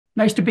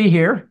Nice to be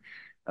here.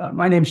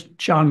 My name's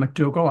John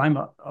McDougall. I'm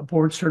a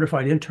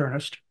board-certified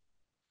internist.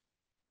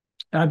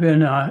 I've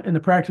been in the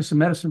practice of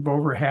medicine for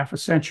over half a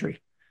century,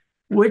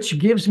 which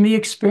gives me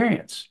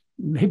experience.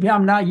 Maybe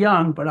I'm not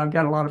young, but I've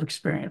got a lot of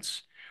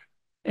experience.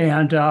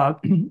 And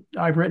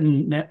I've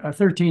written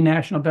 13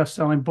 national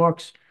best-selling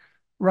books,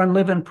 run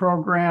live-in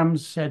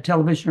programs, had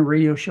television and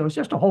radio shows,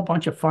 just a whole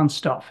bunch of fun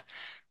stuff.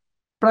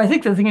 But I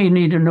think the thing you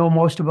need to know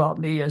most about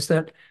me is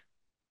that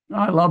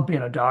I love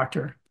being a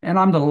doctor, and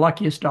I'm the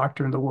luckiest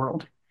doctor in the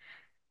world.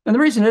 And the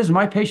reason is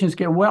my patients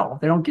get well.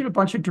 They don't get a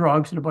bunch of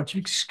drugs and a bunch of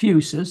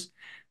excuses.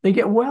 They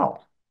get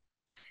well.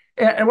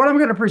 And what I'm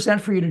going to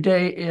present for you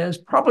today is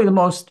probably the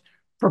most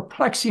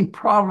perplexing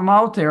problem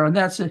out there, and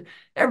that's that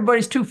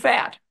everybody's too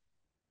fat.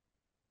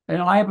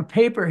 And I have a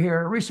paper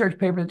here, a research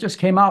paper that just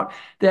came out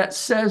that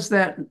says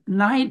that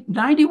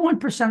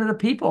 91% of the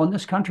people in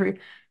this country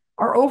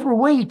are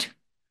overweight.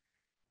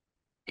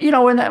 You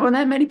know, when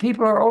that many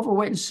people are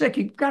overweight and sick,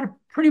 you've got to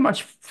pretty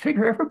much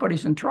figure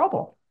everybody's in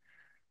trouble.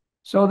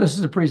 So this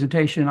is a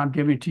presentation I'm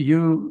giving to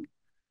you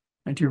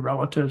and to your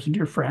relatives and to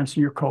your friends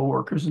and your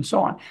coworkers and so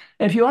on.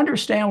 And if you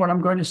understand what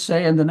I'm going to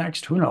say in the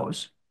next, who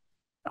knows,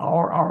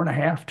 hour and a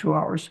half, 2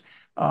 hours,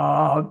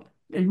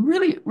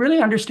 you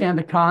really understand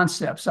the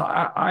concepts.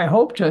 I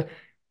hope to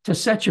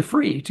set you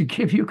free, to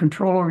give you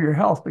control over your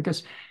health,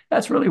 because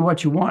that's really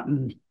what you want.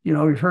 And, you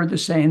know, you've heard the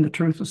saying, the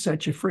truth will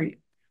set you free.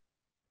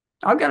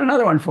 I've got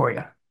another one for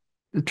you.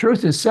 The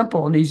truth is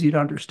simple and easy to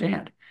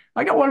understand.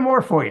 I got one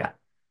more for you.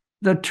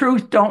 The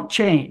truth don't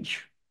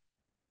change.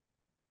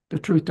 The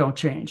truth don't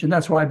change. And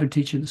that's why I've been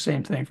teaching the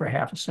same thing for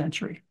half a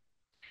century.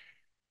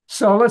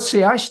 So let's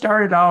see. I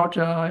started out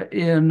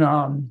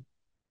in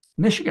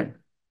Michigan.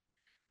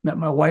 Met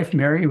my wife,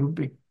 Mary, who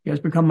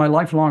has become my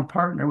lifelong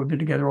partner. We've been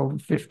together over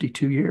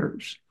 52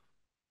 years.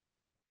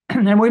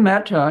 And then we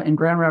met in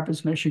Grand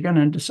Rapids, Michigan,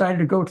 and decided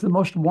to go to the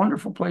most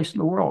wonderful place in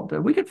the world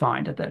that we could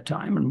find at that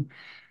time. And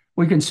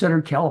we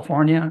considered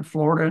California and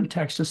Florida and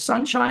Texas,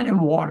 sunshine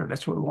and water.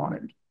 That's what we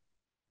wanted.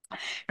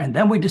 And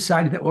then we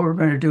decided that what we were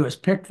going to do is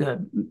pick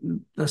the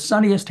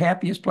sunniest,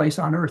 happiest place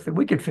on earth that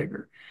we could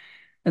figure.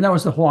 And that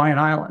was the Hawaiian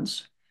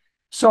Islands.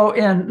 So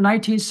in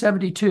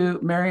 1972,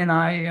 Mary and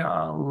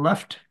I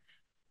left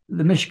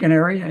the Michigan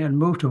area and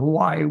moved to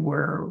Hawaii,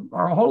 where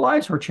our whole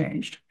lives were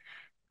changed.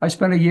 I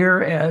spent a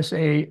year as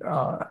a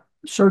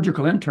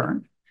surgical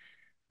intern.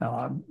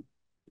 I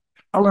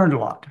learned a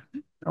lot.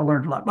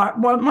 But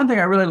one thing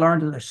I really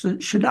learned is I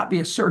should not be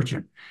a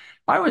surgeon.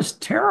 I was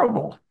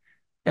terrible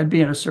at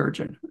being a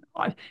surgeon.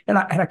 I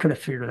could have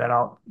figured that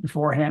out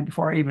beforehand,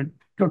 before I even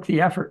took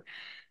the effort.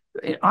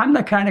 I'm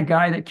the kind of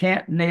guy that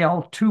can't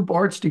nail two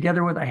boards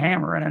together with a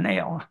hammer and a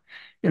nail.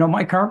 You know,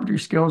 my carpentry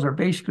skills are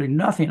basically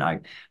nothing.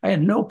 I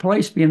had no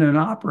place being in an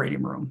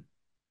operating room,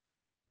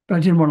 but I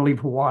didn't want to leave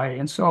Hawaii.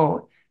 And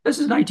so this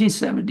is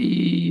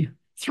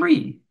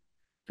 1973,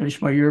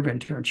 finished my year of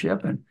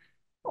internship, and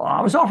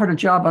I was offered a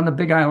job on the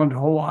Big Island of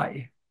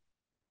Hawaii.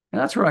 And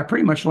that's where I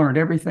pretty much learned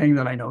everything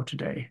that I know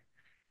today.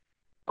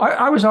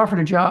 I was offered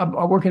a job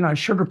working on a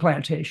sugar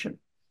plantation.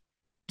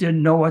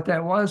 Didn't know what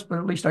that was, but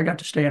at least I got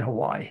to stay in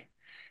Hawaii.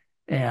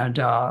 And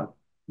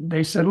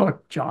they said,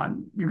 look,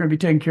 John, you're going to be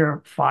taking care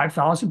of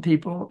 5,000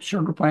 people,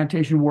 sugar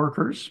plantation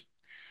workers,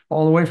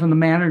 all the way from the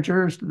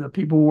managers to the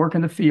people who work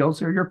in the fields.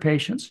 They're your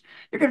patients.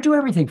 You're going to do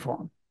everything for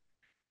them.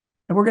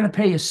 And we're going to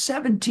pay you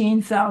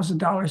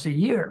 $17,000 a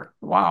year.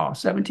 Wow,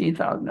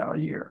 $17,000 a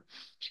year.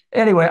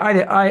 Anyway,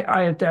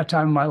 I at that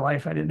time in my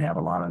life, I didn't have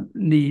a lot of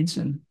needs.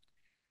 And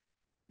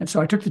so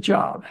I took the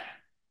job.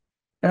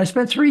 And I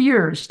spent 3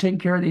 years taking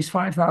care of these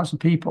 5,000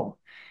 people.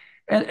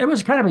 And it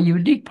was kind of a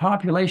unique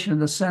population in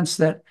the sense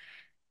that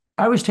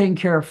I was taking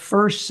care of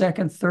first,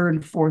 second, third,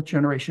 and fourth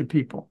generation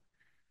people.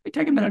 Let me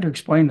take a minute to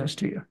explain this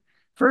to you.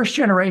 First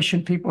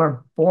generation people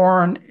are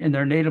born in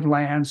their native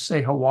lands,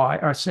 say Hawaii,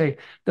 or say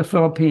the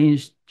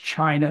Philippines,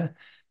 China,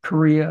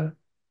 Korea,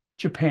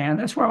 Japan.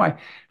 That's where my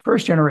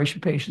first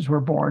generation patients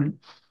were born.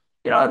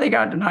 You know, they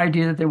got an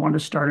idea that they wanted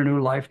to start a new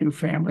life, new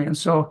family. And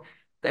so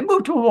they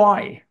moved to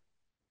Hawaii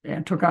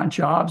and took on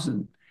jobs.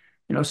 And,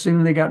 you know,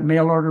 soon they got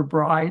mail order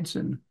brides,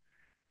 and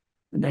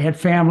they had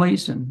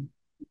families, and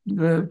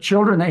the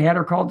children they had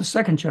are called the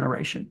second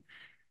generation.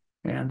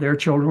 And their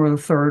children were the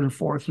third and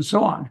fourth and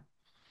so on.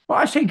 Well,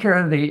 I was taking care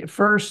of the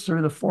first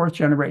through the fourth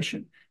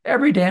generation.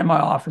 Every day in my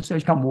office,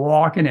 they'd come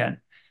walking in,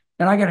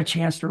 and I got a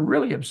chance to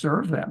really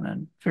observe them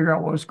and figure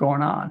out what was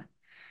going on.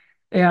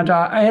 And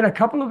I had a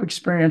couple of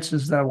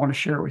experiences that I want to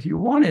share with you.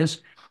 One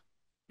is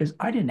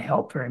I didn't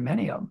help very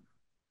many of them.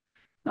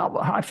 Now,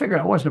 I figured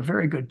I wasn't a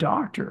very good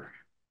doctor.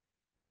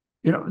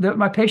 You know,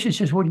 my patients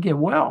just wouldn't get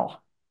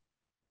well,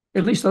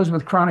 at least those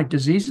with chronic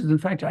diseases. In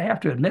fact, I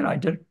have to admit, I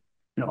did,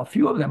 you know, a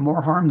few of them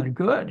more harm than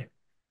good.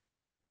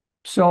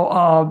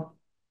 So,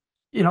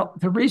 you know,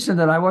 the reason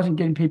that I wasn't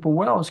getting people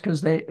well is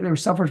because they were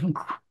suffering from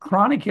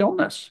chronic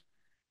illness,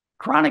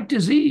 chronic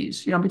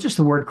disease. You know, I mean, just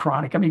the word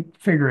chronic, I mean,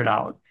 figure it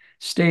out.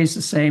 Stays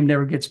the same,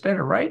 never gets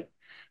better, right?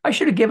 I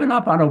should have given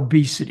up on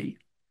obesity,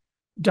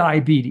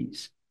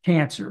 diabetes,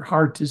 cancer,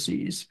 heart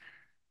disease,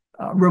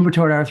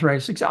 rheumatoid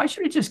arthritis. I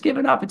should have just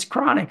given up. It's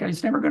chronic.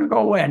 It's never going to go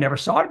away. I never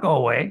saw it go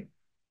away.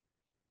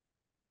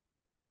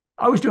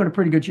 I was doing a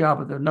pretty good job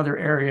with another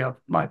area of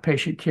my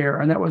patient care,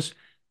 and that was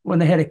when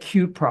they had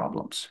acute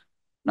problems,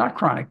 not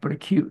chronic, but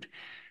acute.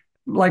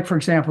 Like, for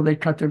example, they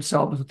cut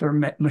themselves with their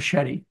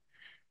machete,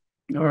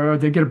 or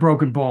they get a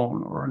broken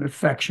bone or an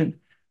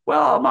infection.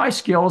 Well, my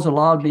skills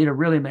allowed me to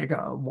really make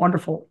a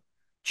wonderful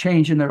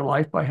change in their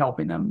life by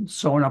helping them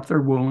sewing up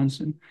their wounds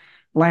and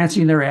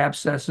lancing their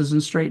abscesses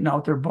and straightening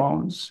out their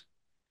bones.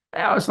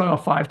 That was like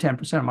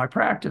 5-10% of my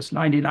practice.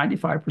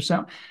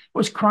 90-95%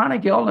 was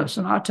chronic illness.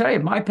 And I'll tell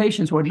you, my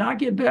patients would not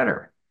get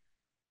better.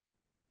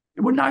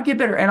 It would not get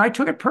better. And I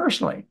took it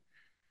personally.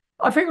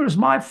 I figured it was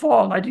my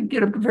fault. I didn't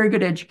get a very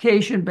good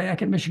education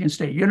back at Michigan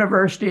State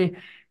University,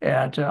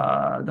 at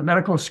the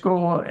medical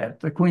school, at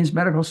the Queens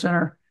Medical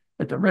Center,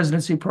 at the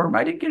residency program.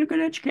 I didn't get a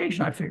good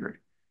education, I figured.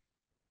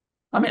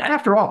 I mean,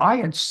 after all, I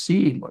had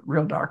seen what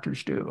real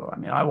doctors do. I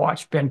mean, I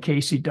watched Ben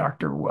Casey,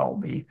 Dr.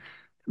 Welby,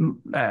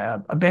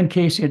 Ben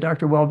Casey and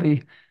Dr.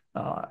 Welby.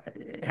 They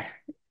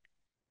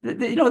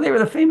were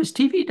the famous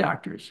TV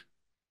doctors.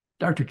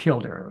 Dr.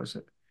 Kildare was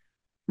it.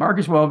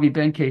 Marcus Welby,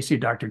 Ben Casey,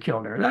 Dr.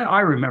 Kildare. I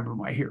remember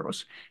my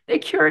heroes. They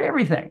cured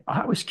everything.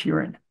 I was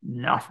curing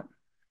nothing.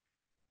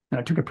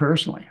 And I took it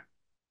personally.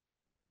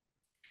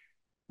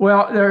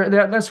 Well,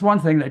 that's one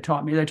thing they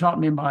taught me. They taught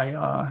me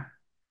my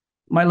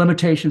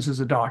limitations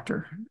as a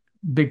doctor,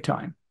 big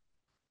time.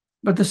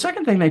 But the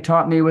second thing they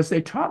taught me was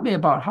they taught me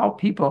about how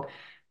people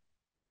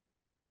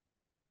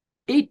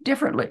ate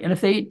differently. And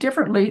if they ate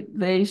differently,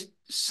 they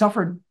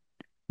suffered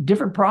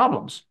different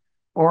problems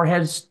or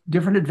had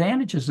different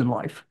advantages in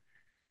life.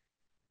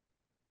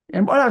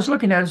 And what I was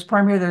looking at is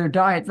primarily their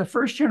diet. The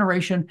first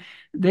generation,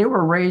 they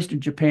were raised in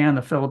Japan,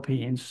 the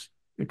Philippines,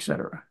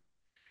 etc.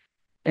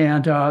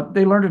 And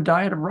they learned a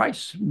diet of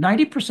rice.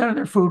 90% of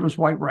their food was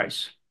white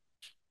rice.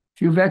 A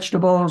few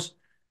vegetables,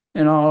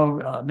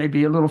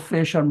 maybe a little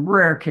fish on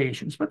rare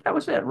occasions, but that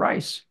was it,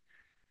 rice.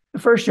 The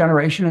first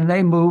generation, and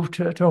they moved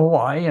to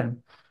Hawaii.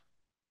 And,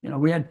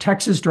 we had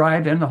Texas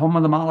Drive-In, the home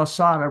of the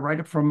malasada, right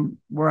up from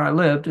where I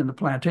lived in the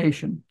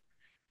plantation.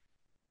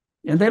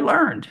 And they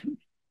learned.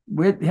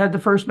 We had the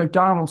first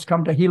McDonald's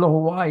come to Hilo,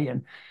 Hawaii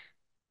in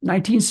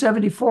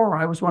 1974.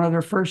 I was one of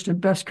their first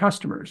and best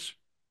customers.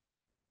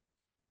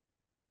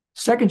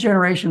 Second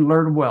generation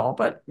learned well,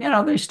 but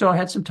they still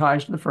had some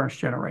ties to the first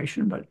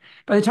generation. But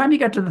by the time you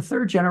got to the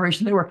third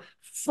generation, they were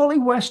fully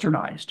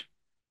westernized.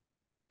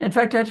 In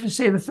fact, I have to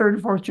say the third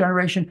and fourth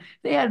generation,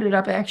 they ended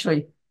up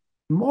actually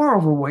more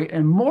overweight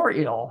and more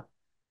ill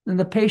than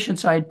the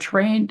patients I had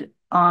trained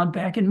on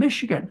back in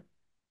Michigan.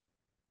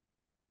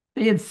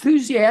 They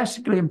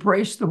enthusiastically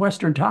embraced the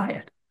Western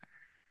diet.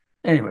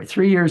 Anyway,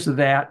 3 years of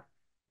that,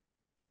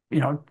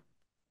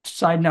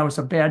 deciding I was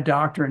a bad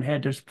doctor and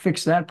had to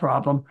fix that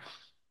problem.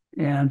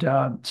 And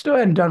still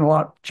hadn't done a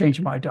lot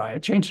changing my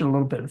diet. Changed it a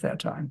little bit at that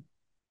time.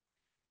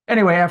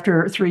 Anyway,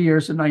 after 3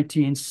 years in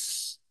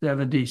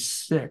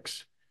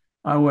 1976,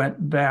 I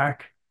went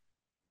back.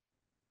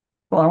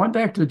 Well, I went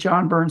back to the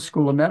John Burns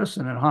School of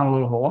Medicine in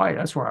Honolulu, Hawaii.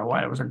 That's where I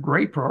went. It was a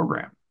great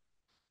program.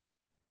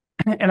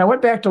 And I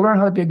went back to learn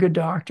how to be a good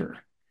doctor.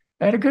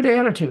 I had a good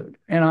attitude.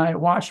 And I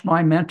watched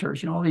my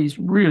mentors, all these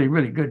really,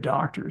 really good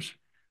doctors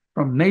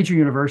from major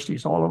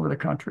universities all over the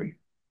country.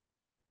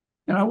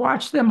 And I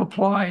watched them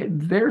apply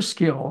their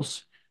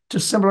skills to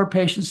similar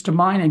patients to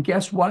mine. And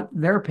guess what?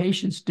 Their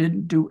patients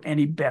didn't do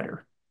any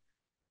better.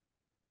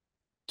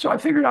 So I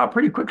figured out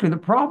pretty quickly the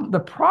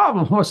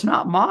problem was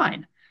not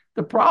mine.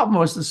 The problem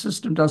was the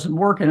system doesn't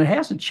work. And it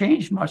hasn't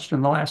changed much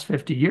in the last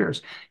 50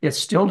 years. It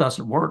still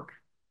doesn't work.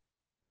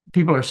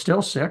 People are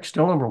still sick,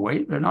 still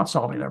overweight. They're not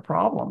solving their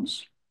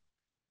problems.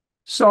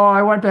 So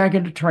I went back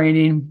into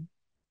training,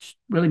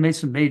 really made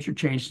some major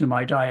changes in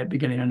my diet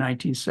beginning in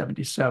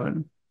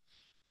 1977.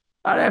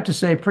 I'd have to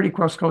say pretty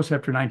close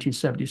after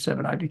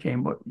 1977, I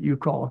became what you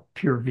call a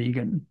pure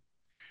vegan.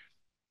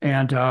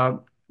 And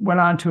went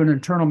on to an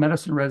internal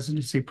medicine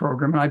residency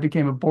program, and I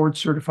became a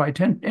board-certified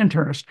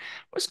internist.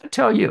 What's that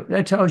tell you?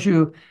 That tells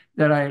you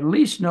that I at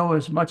least know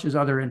as much as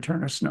other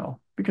internists know,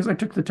 because I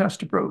took the test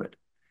to prove it.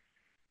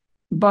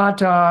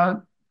 But,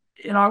 I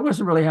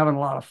wasn't really having a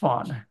lot of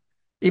fun.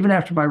 Even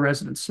after my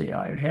residency,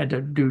 I had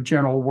to do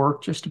general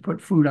work just to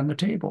put food on the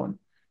table and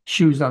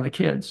shoes on the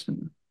kids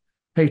and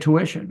pay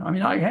tuition. I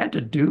mean, I had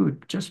to do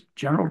just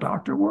general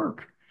doctor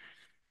work.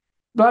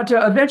 But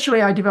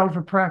eventually I developed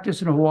a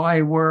practice in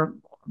Hawaii where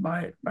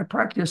my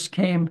practice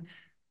came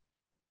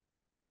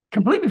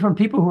completely from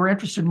people who were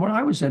interested in what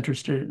I was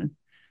interested in.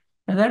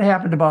 And that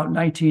happened about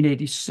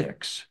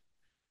 1986.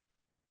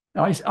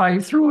 I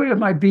threw away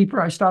my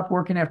beeper. I stopped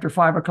working after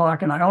 5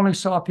 o'clock, and I only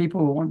saw people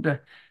who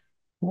wanted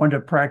to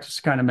practice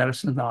the kind of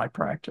medicine that I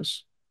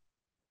practice.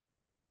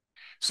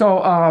 So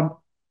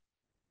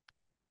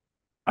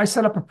I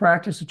set up a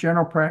practice, a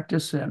general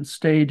practice, and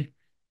stayed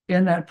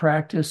in that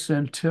practice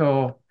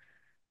until,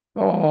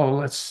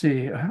 let's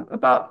see,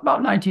 about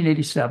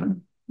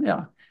 1987.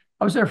 Yeah,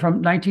 I was there from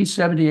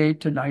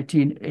 1978 to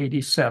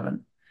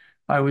 1987.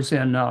 I was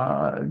in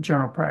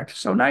general practice.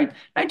 So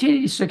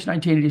 1986,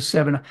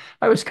 1987,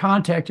 I was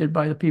contacted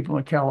by the people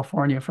in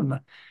California from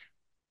the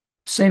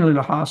St.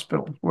 Helena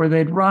Hospital, where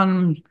they'd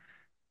run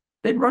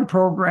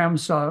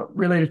programs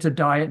related to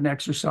diet and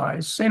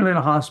exercise. St.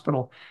 Helena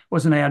Hospital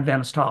was an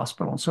Adventist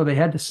hospital, so they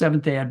had the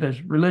Seventh-day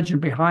Adventist religion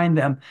behind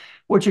them,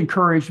 which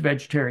encouraged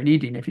vegetarian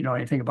eating, if you know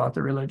anything about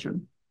the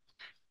religion.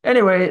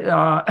 Anyway,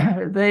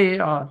 they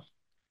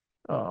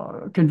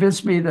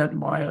convinced me that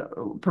my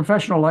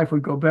professional life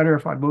would go better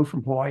if I moved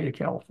from Hawaii to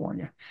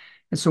California.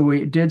 And so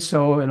we did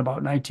so in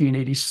about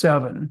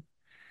 1987.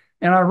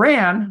 And I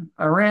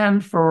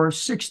ran for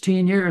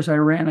 16 years. I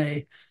ran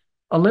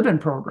a live-in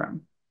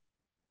program.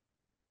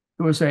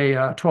 It was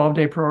a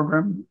 12-day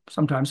program.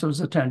 Sometimes it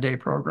was a 10-day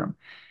program.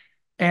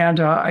 And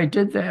I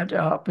did that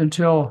up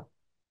until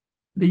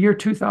the year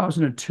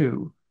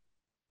 2002.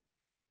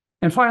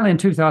 And finally, in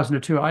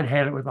 2002, I'd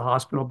had it with a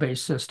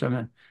hospital-based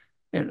system,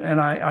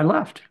 and I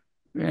left.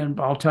 And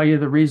I'll tell you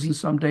the reason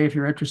someday if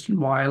you're interested in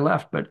why I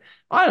left. But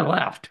I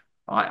left.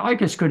 I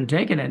just couldn't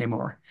take it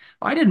anymore.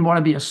 I didn't want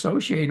to be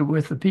associated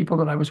with the people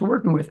that I was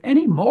working with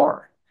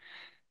anymore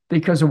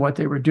because of what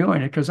they were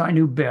doing, because I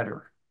knew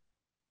better.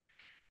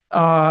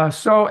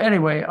 So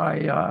anyway,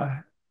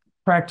 I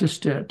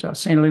practiced at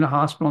St. Helena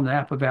Hospital in the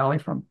Napa Valley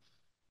from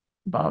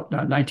about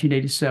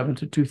 1987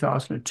 to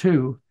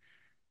 2002.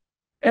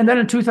 And then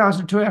in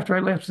 2002, after I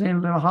left St.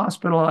 Helena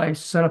Hospital, I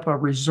set up a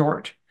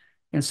resort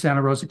in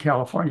Santa Rosa,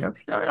 California.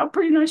 A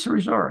pretty nice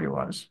resort it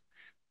was.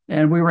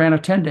 And we ran a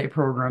 10-day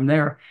program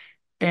there.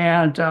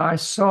 And I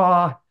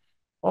saw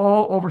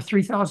over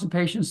 3,000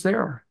 patients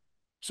there.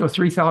 So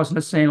 3,000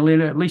 at St.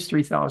 Helena, at least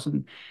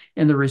 3,000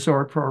 in the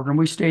resort program.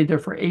 We stayed there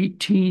for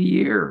 18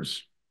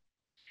 years.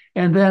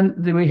 And then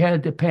we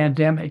had the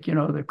pandemic, the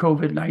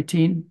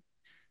COVID-19.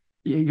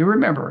 You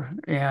remember,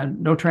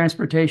 and no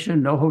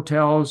transportation, no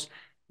hotels,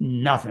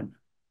 nothing.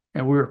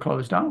 And we were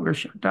closed down. We were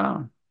shut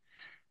down.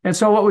 And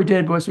so what we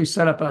did was we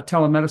set up a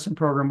telemedicine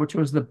program, which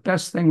was the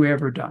best thing we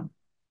ever done.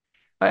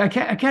 I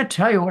can't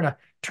tell you what a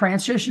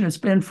transition it's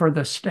been for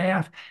the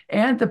staff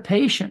and the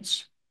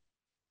patients.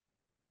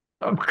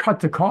 Cut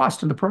the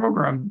cost of the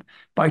program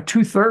by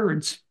 2/3.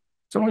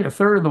 It's only a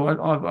third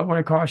of what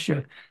it cost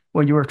you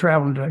when you were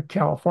traveling to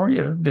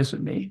California to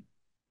visit me.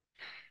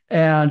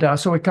 And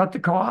so we cut the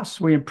costs.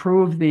 We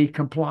improved the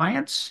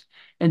compliance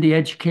and the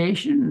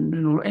education,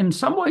 and in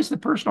some ways, the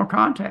personal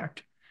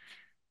contact.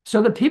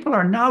 So the people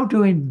are now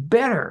doing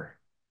better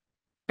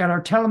at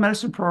our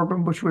telemedicine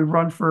program, which we've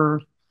run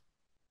for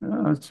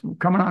it's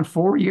coming on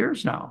 4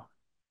 years now.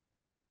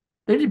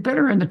 They did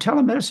better in the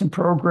telemedicine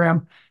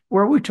program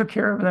where we took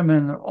care of them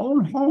in their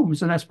own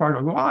homes. And that's part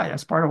of why.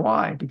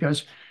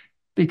 Because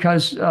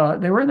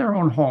they were in their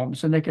own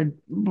homes and they could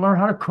learn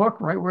how to cook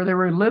right where they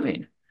were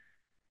living.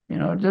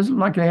 It doesn't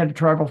like they had to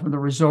travel from the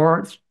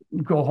resort,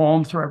 go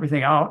home, throw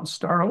everything out and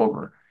start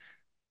over.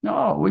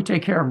 No, we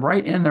take care of them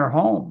right in their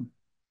home.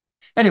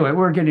 Anyway,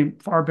 we're getting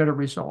far better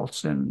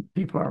results and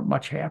people are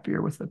much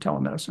happier with the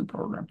telemedicine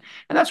program.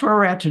 And that's where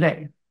we're at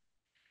today.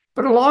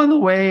 But along the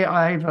way,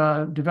 I've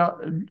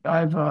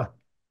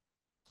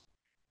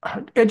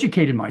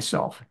educated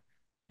myself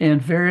in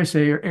various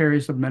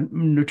areas of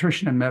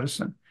nutrition and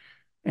medicine.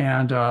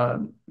 And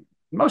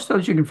most of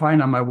those you can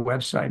find on my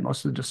website,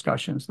 most of the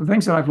discussions, the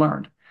things that I've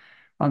learned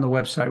on the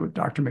website with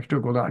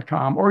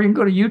drmcdougall.com, or you can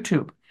go to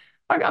YouTube.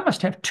 I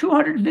must have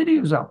 200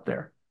 videos out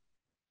there.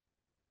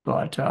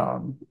 But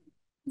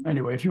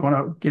anyway, if you want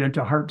to get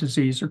into heart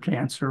disease or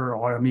cancer or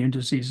autoimmune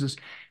diseases,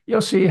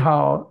 you'll see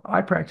how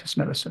I practice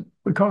medicine.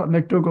 We call it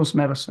McDougall's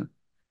medicine.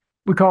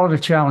 We call it a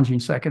challenging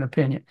second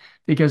opinion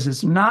because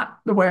it's not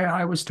the way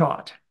I was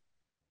taught.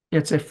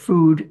 It's a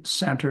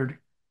food-centered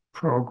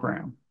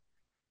program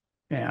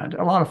and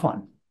a lot of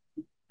fun.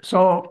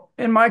 So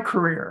in my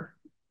career,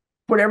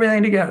 put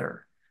everything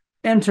together: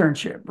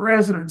 internship,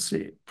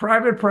 residency,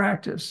 private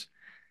practice,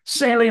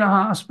 St. Helena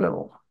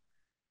Hospital,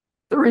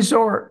 the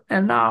resort,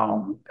 and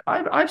now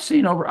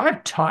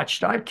I've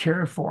touched, I've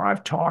cared for,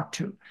 I've talked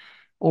to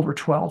over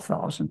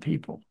 12,000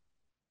 people.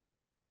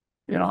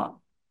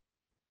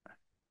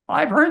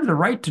 I've earned the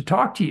right to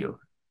talk to you,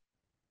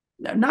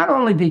 not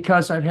only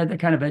because I've had that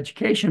kind of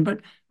education,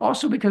 but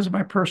also because of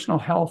my personal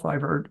health.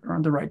 I've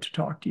earned the right to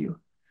talk to you.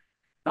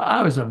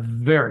 I was a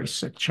very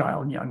sick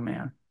child and young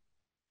man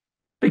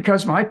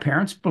because my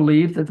parents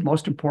believed that the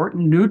most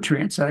important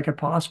nutrients that I could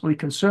possibly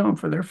consume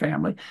for their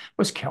family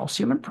was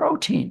calcium and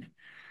protein.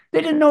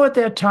 They didn't know at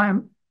that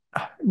time,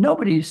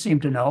 nobody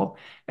seemed to know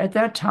at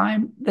that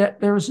time, that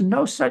there was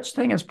no such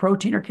thing as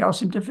protein or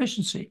calcium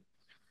deficiency.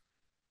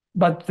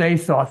 But they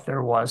thought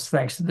there was,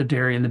 thanks to the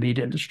dairy and the meat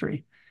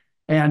industry.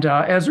 And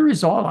as a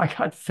result, I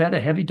got fed a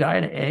heavy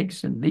diet of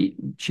eggs and meat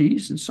and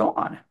cheese and so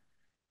on.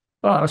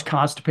 Well, I was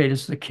constipated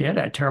as a kid.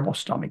 I had terrible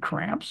stomach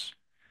cramps.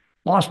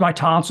 Lost my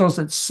tonsils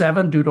at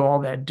 7 due to all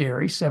that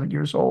dairy, 7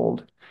 years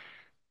old.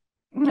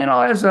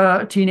 As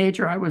a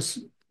teenager, I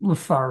was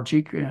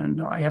lethargic,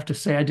 and I have to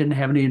say I didn't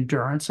have any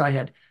endurance. I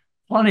had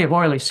plenty of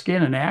oily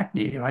skin and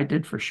acne, I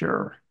did for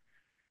sure.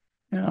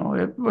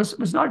 It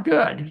was not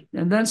good.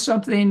 And then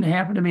something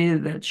happened to me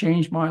that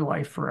changed my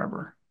life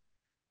forever.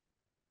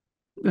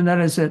 And that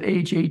is at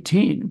age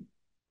 18,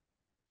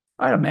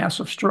 I had a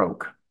massive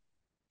stroke.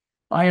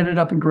 I ended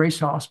up in Grace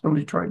Hospital,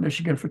 Detroit,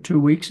 Michigan for 2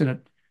 weeks. And at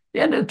the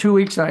end of the 2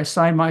 weeks, I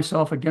assigned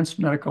myself out against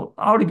medical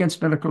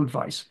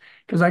advice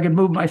because I could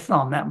move my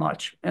thumb that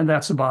much. And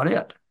that's about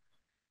it.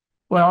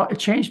 Well, it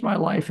changed my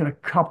life in a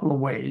couple of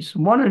ways.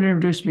 One, it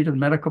introduced me to the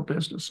medical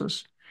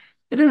businesses.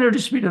 It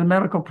introduced me to the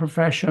medical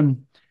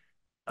profession.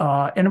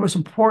 And it was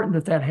important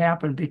that that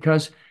happened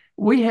because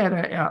we had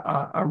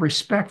a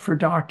respect for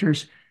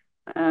doctors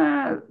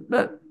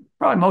that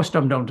probably most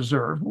of them don't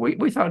deserve.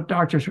 We thought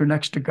doctors were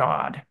next to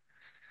God.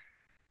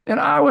 And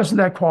I wasn't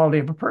that quality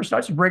of a person. I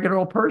was a regular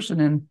old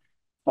person. And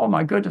oh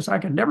my goodness, I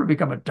could never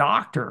become a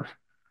doctor.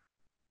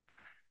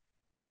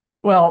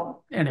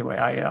 Well, anyway,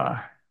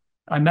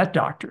 I met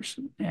doctors,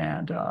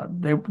 and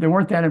they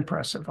weren't that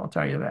impressive. I'll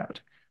tell you that.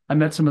 I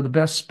met some of the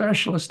best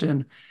specialists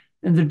in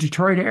the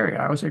Detroit area.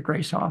 I was at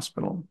Grace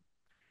Hospital.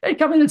 They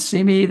come in and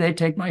see me. They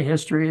take my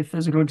history,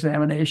 physical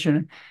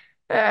examination,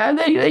 and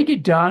they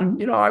get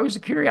done. I was a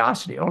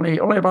curiosity. Only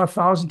about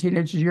 1,000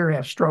 teenagers a year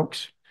have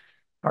strokes,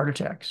 heart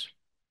attacks.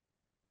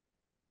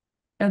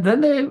 And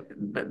then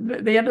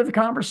they ended the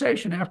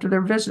conversation after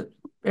their visit.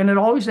 And it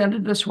always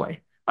ended this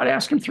way. I'd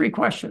ask them 3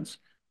 questions.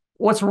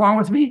 What's wrong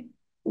with me?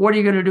 What are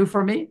you going to do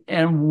for me?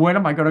 And when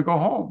am I going to go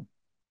home?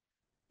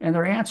 And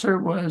their answer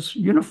was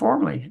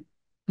uniformly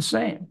the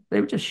same.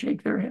 They would just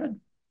shake their head.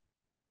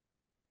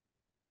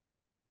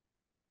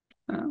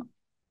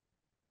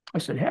 I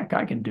said, heck,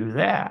 I can do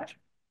that.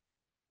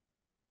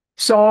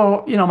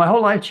 So, my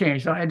whole life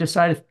changed. I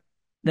decided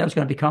that I was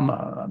going to become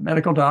a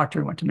medical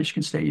doctor. Went to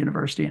Michigan State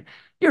University, and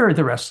you heard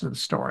the rest of the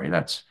story.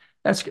 That's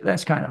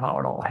kind of how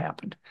it all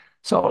happened.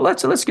 So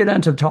let's get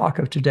into the talk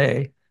of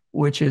today,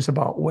 which is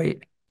about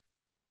weight.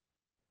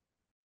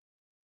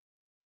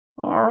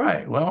 All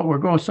right. Well, we're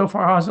going so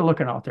far. How's it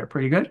looking out there?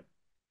 Pretty good?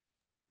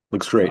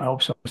 Looks great. I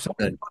hope so.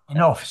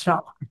 No, if it's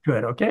not looking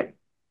good, okay?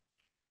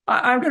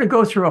 I'm going to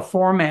go through a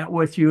format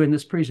with you in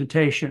this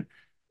presentation.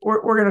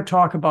 We're going to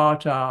talk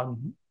about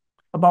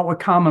what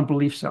common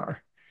beliefs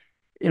are.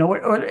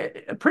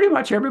 What pretty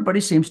much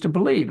everybody seems to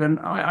believe, and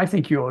I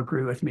think you'll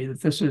agree with me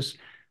that this is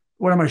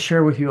what I'm going to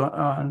share with you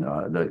on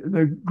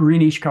the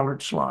greenish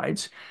colored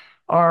slides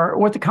are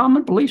what the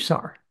common beliefs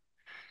are.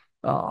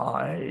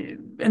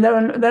 And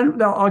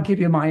then I'll give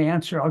you my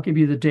answer. I'll give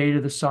you the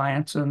data, the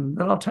science, and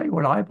then I'll tell you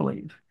what I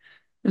believe.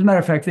 As a matter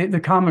of fact, the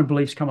common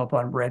beliefs come up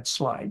on red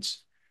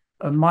slides.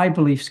 My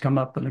beliefs come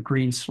up on the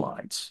green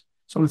slides.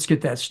 So let's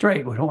get that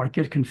straight. We don't want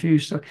to get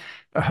confused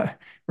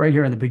right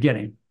here in the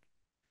beginning.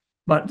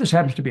 But this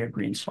happens to be a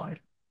green slide.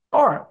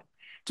 All right.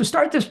 To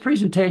start this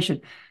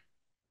presentation,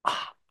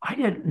 I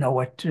didn't know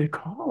what to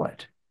call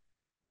it.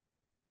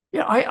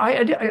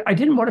 I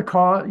didn't want to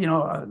call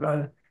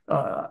it,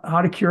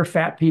 how to cure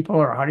fat people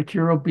or how to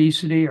cure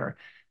obesity or,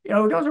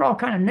 those are all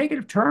kind of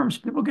negative terms.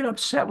 People get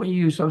upset when you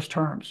use those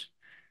terms.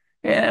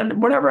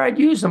 And whenever I'd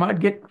use them,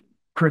 I'd get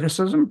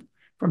criticism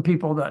from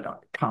people that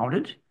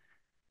counted.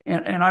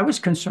 And I was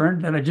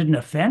concerned that I didn't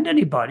offend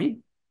anybody.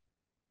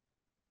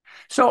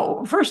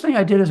 So first thing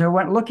I did is I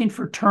went looking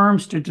for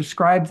terms to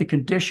describe the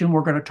condition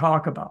we're going to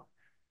talk about.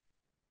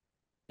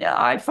 Yeah,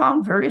 I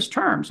found various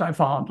terms. I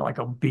found like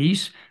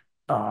obese,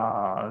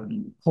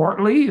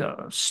 portly,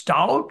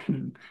 stout,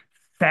 and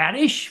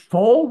fattish,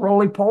 full,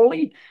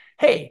 roly-poly.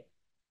 Hey,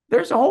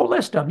 there's a whole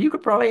list of them. You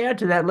could probably add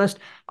to that list.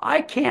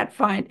 I can't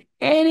find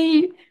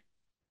any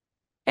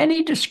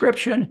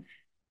description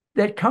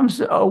that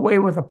comes away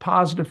with a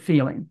positive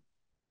feeling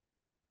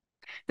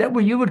that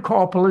what you would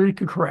call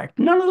politically correct.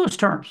 None of those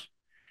terms.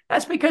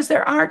 That's because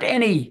there aren't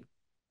any.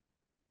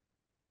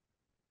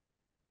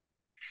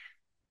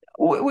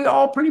 We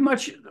all pretty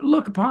much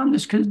look upon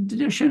this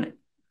condition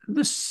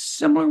the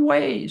similar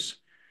ways.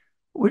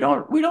 We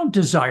don't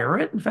desire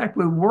it. In fact,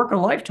 we work a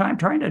lifetime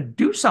trying to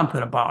do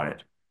something about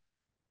it.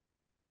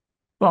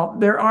 Well,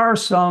 there are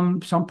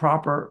some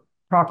proper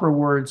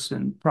words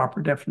and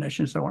proper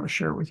definitions I want to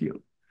share with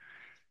you.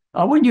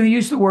 When you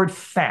use the word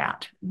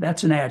fat,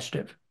 that's an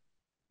adjective.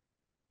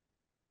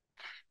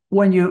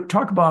 When you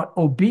talk about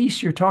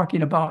obese, you're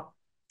talking about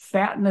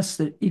fatness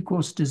that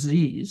equals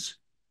disease.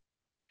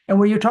 And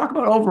when you talk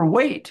about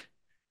overweight,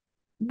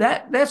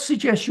 that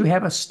suggests you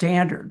have a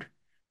standard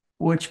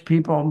which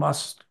people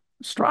must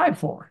strive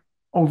for,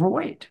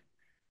 overweight.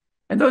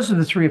 And those are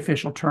the 3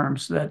 official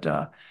terms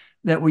that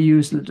we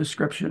use in the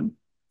description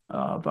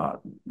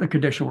about the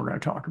condition we're going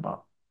to talk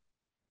about.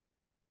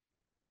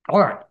 All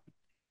right.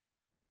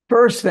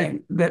 First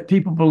thing that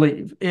people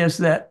believe is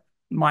that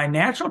my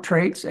natural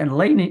traits and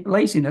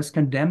laziness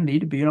condemn me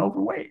to being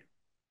overweight.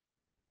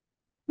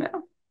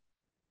 Now,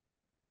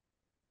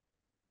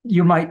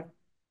 you might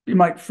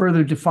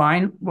further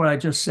define what I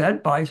just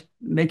said by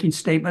making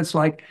statements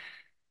like,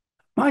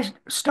 my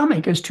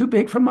stomach is too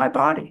big for my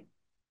body.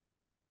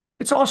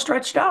 It's all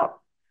stretched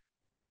out.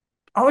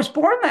 I was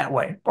born that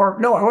way. Or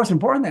no, I wasn't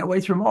born that way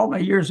through all my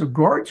years of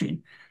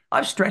gorging.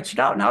 I've stretched it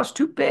out. Now it's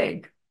too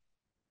big.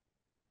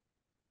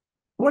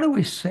 What are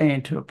we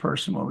saying to a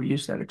person when we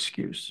use that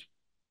excuse?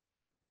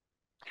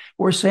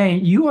 We're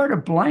saying you are to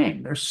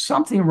blame. There's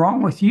something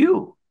wrong with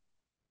you.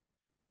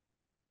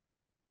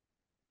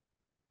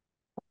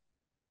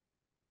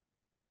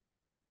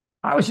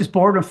 I was just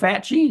born with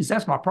fat genes.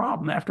 That's my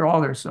problem. After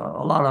all, there's a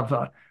lot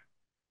of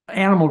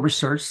animal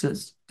research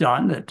that's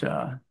done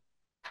that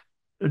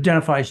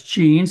identifies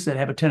genes that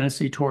have a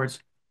tendency towards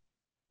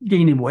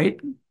gaining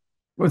weight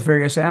with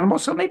various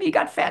animals. So maybe you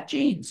got fat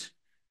genes.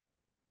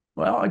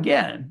 Well,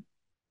 again,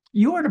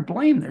 you are to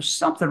blame. There's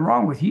something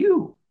wrong with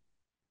you.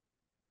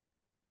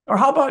 Or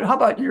how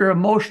about your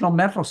emotional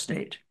mental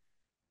state?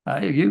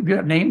 You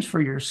got names for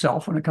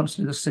yourself when it comes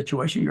to this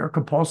situation. You're a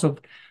compulsive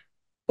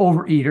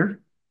overeater.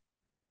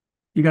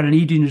 You got an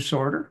eating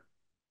disorder.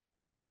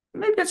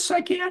 Maybe it's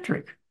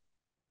psychiatric.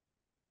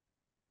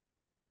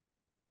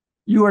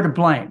 You are to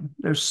blame.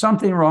 There's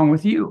something wrong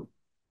with you.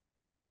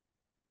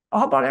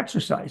 How about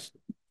exercise?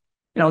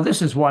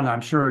 This is one I'm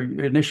sure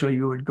initially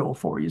you would go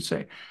for. You'd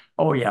say,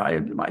 oh, yeah,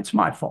 it's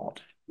my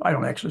fault. I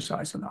don't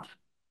exercise enough.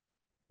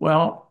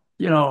 Well,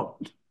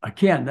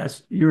 again,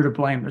 you're to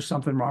blame. There's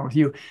something wrong with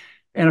you.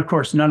 And of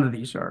course, none of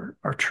these are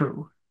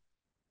true.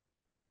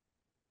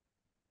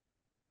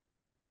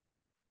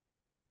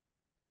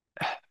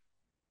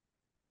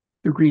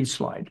 The green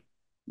slide,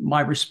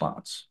 my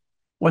response,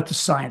 what the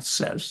science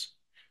says.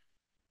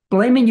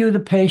 Blaming you, the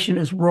patient,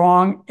 is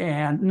wrong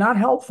and not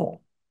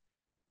helpful.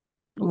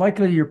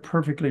 Likely you're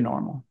perfectly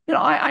normal.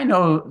 I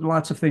know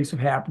lots of things have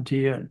happened to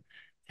you and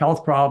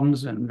health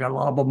problems and got a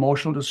lot of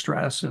emotional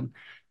distress and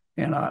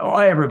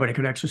everybody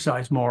could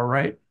exercise more,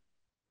 right?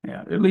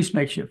 Yeah, at least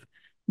makes you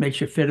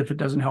fit if it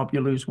doesn't help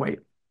you lose weight.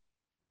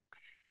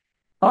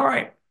 All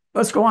right,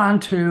 let's go on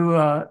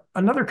to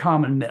another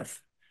common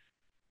myth.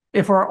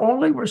 If I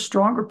only were a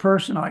stronger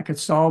person, I could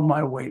solve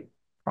my weight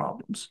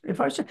problems.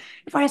 If I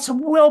had some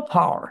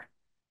willpower,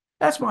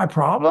 that's my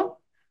problem.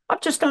 I'm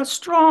just not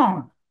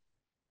strong.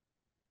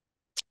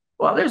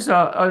 Well, there's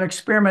an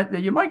experiment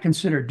that you might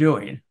consider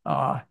doing.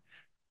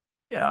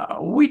 Yeah,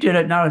 we did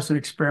it not as an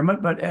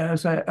experiment, but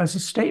as a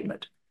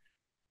statement.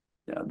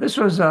 This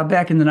was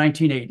back in the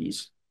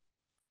 1980s.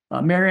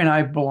 Mary and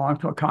I belonged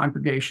to a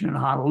congregation in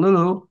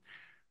Honolulu,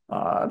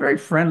 a very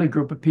friendly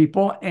group of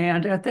people.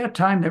 And at that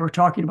time, they were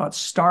talking about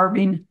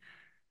starving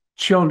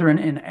children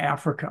in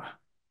Africa.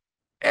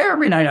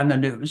 Every night on the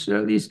news,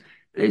 these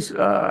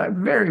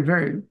very,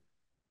 very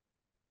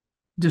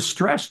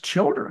distressed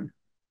children.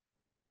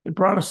 It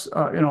brought us,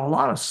 a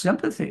lot of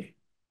sympathy.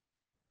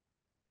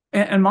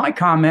 And my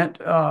comment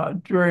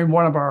during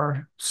one of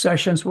our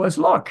sessions was,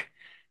 look,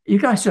 you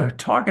guys are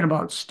talking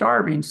about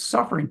starving,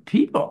 suffering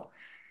people.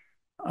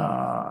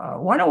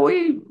 Why don't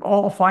we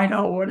all find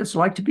out what it's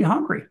like to be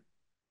hungry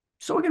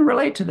so we can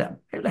relate to them,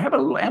 have a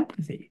little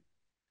empathy?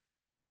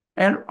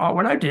 And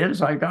what I did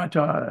is I got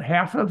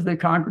half of the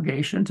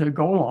congregation to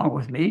go along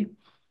with me.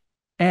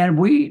 And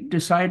we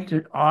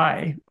decided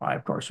I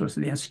of course was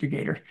the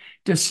instigator,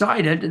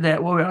 decided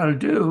that what we ought to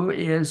do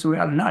is we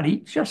ought to not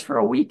eat just for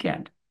a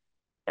weekend.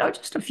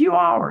 Just a few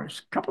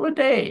hours, a couple of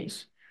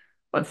days,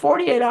 but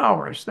 48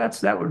 hours,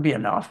 that would be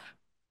enough.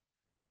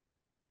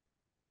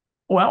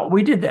 Well,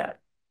 we did that.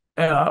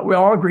 We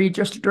all agreed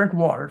just to drink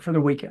water for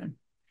the weekend.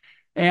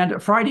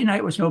 And Friday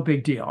night was no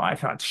big deal. I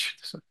thought,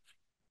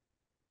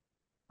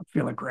 I'm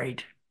feeling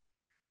great.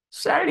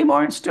 Saturday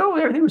morning, still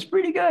everything was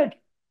pretty good.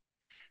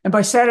 And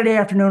by Saturday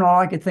afternoon, all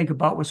I could think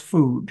about was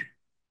food.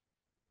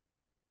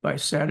 By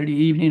Saturday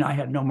evening, I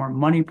had no more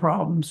money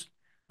problems.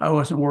 I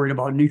wasn't worried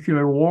about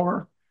nuclear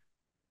war.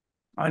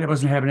 I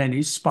wasn't having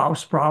any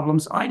spouse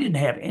problems. I didn't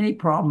have any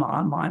problem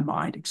on my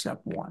mind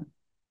except one.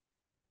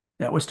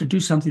 That was to do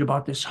something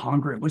about this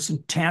hunger. It was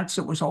intense.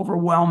 It was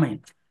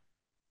overwhelming.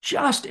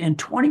 Just in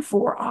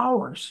 24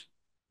 hours.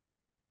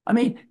 I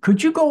mean,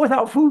 could you go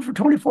without food for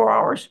 24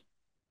 hours?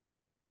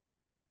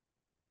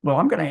 Well,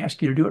 I'm going to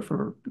ask you to do it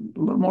for a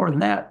little more than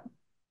that,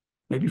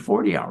 maybe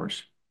 40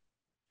 hours.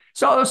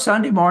 So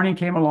Sunday morning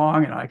came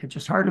along, and I could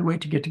just hardly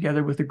wait to get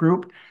together with the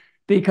group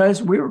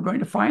because we were going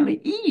to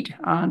finally eat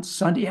on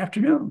Sunday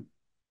afternoon.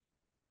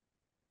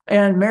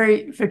 And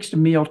Mary fixed a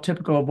meal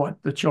typical of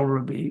what the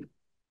children would be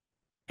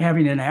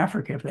having in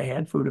Africa if they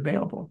had food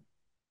available.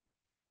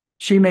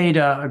 She made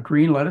a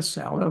green lettuce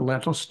salad, a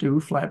lentil stew,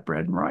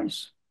 flatbread, and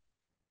rice.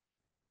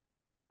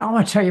 I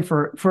want to tell you,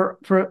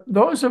 for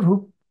those of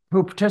who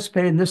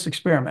participated in this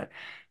experiment,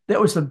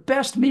 that was the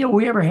best meal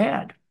we ever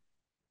had.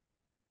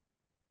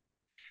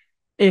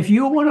 If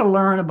you want to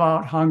learn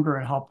about hunger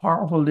and how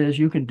powerful it is,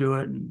 you can do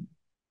it in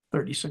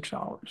 36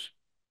 hours.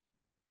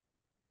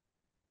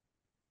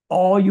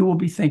 All you will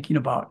be thinking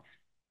about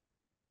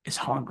is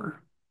hunger,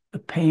 the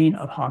pain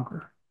of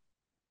hunger.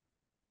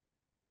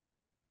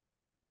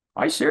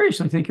 I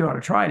seriously think you ought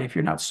to try it if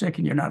you're not sick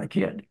and you're not a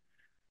kid.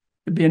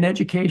 It'd be an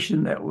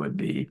education that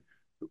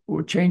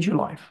would change your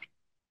life.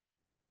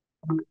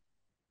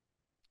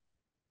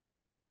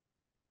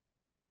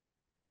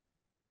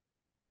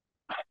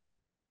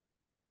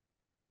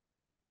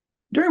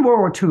 During World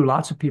War II,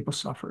 lots of people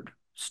suffered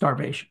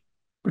starvation,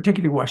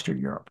 particularly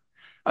Western Europe.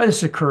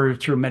 This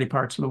occurred through many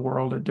parts of the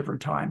world at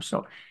different times,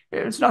 so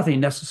it's nothing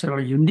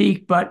necessarily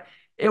unique, but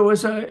it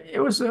was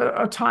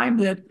a time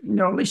that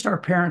at least our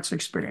parents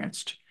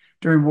experienced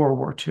during World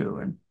War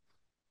II, and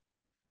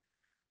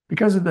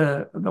because of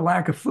the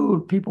lack of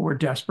food, people were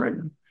desperate.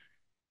 And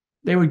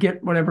they would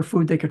get whatever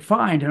food they could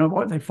find, and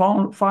what they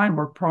found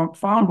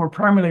were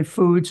primarily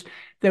foods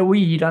that we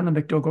eat on the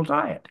McDougall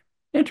diet.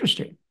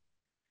 Interesting.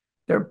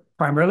 They're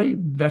primarily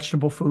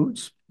vegetable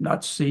foods,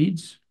 nuts,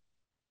 seeds,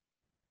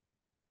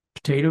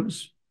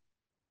 potatoes.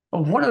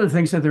 Well, one of the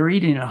things that they're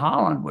eating in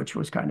Holland, which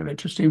was kind of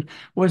interesting,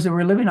 was they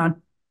were living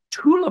on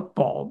tulip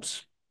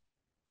bulbs.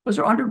 Those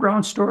are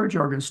underground storage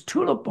organs,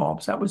 tulip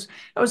bulbs. That was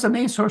the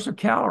main source of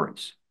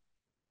calories.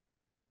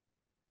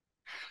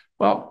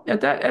 Well, at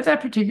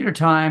that particular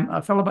time,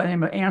 a fellow by the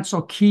name of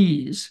Ansel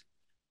Keys,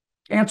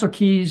 he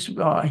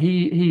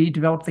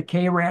developed the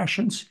K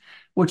rations,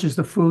 which is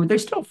the food they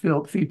still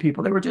feed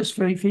people. They were just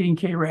feeding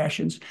K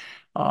rations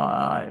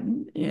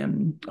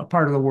in a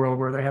part of the world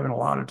where they're having a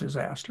lot of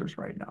disasters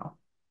right now.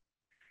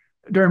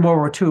 During World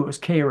War II, it was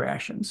K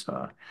rations.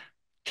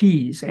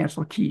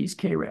 Ansel Keys,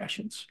 K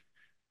rations.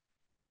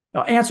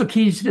 Now, Ansel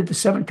Keys did the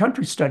 7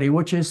 country study,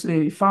 which is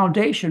the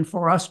foundation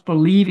for us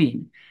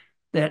believing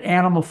that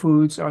animal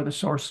foods are the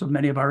source of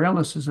many of our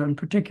illnesses, in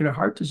particular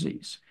heart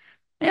disease.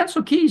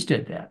 Ansel Keys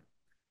did that.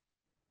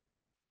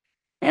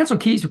 Ansel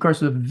Keys, of course,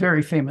 is a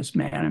very famous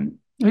man, and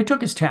he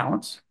took his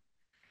talents,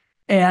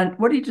 and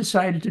what he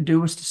decided to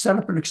do was to set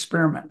up an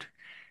experiment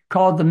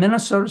called the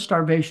Minnesota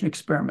Starvation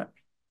Experiment.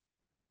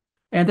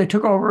 And they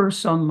took over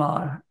some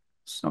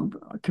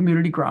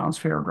community grounds,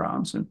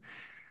 fairgrounds,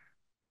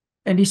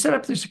 and he set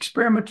up this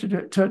experiment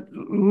to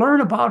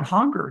learn about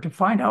hunger, to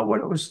find out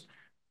what it was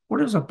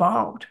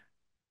about,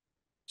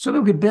 so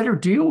that we could better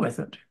deal with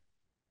it.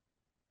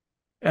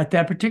 At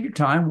that particular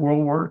time,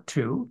 World War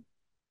II,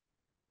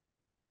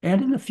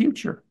 and in the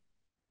future,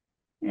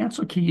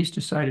 Ansel Keys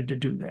decided to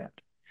do that.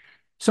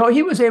 So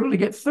he was able to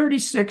get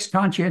 36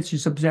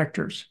 conscientious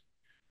objectors,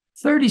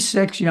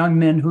 36 young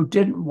men who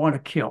didn't want to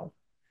kill,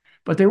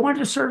 but they wanted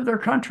to serve their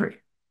country.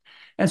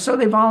 And so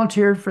they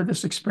volunteered for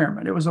this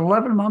experiment. It was an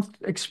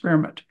 11-month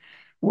experiment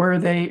where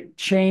they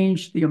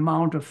changed the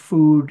amount of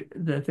food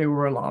that they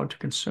were allowed to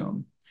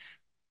consume.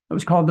 It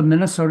was called the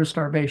Minnesota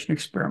Starvation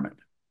Experiment.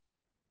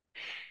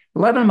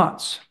 11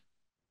 months.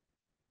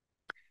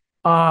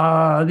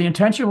 The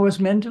intention was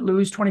men to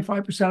lose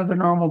 25% of their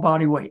normal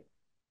body weight.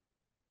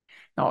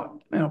 Now,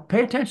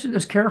 pay attention to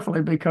this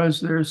carefully,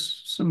 because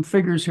there's some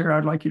figures here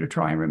I'd like you to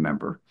try and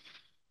remember.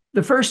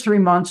 The first 3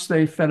 months,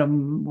 they fed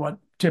them what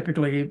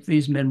typically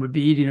these men would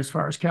be eating as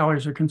far as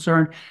calories are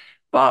concerned,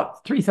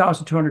 about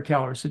 3,200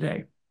 calories a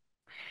day.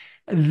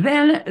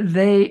 Then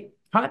they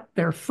cut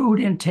their food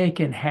intake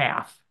in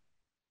half.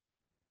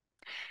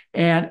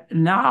 And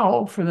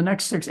now for the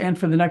next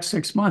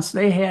 6 months,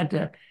 they had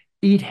to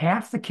eat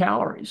half the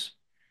calories.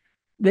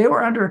 They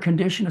were under a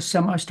condition of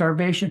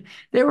semi-starvation.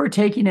 They were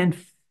taking in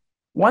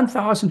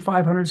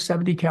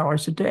 1,570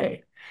 calories a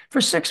day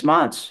for 6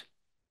 months.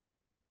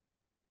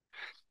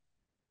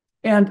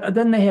 And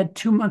then they had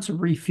 2 months of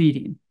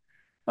refeeding.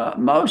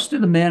 Most of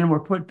the men were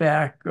put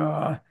back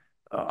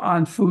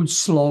on food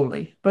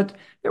slowly, but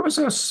there was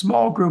a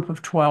small group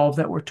of 12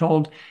 that were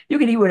told, you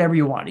can eat whatever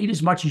you want, eat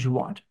as much as you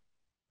want.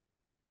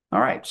 All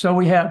right, so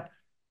we have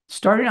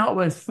starting out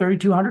with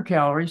 3,200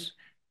 calories,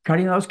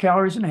 cutting those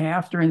calories in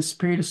half during this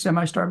period of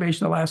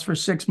semi-starvation that lasts for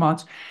 6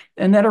 months,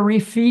 and then a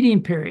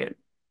refeeding period.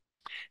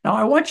 Now,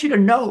 I want you to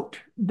note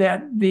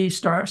that the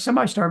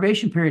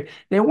semi-starvation period,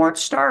 they weren't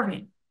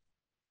starving.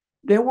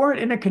 They weren't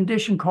in a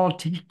condition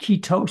called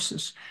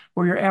ketosis,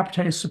 where your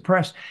appetite is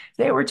suppressed.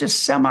 They were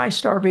just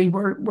semi-starving,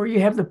 where you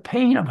have the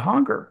pain of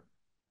hunger.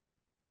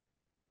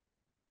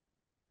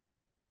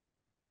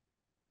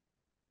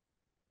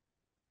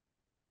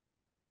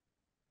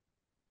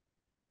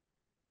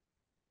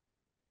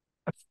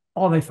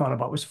 All they thought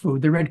about was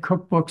food. They read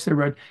cookbooks. They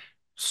read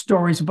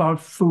stories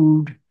about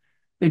food.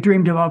 They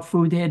dreamed about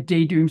food. They had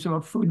daydreams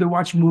about food. They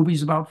watched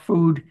movies about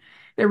food.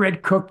 They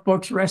read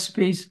cookbooks,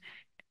 recipes.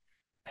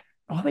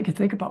 All they could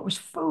think about was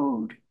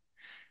food.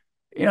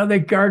 They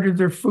guarded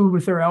their food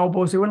with their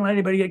elbows. They wouldn't let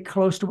anybody get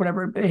close to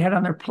whatever they had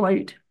on their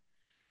plate.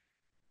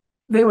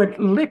 They would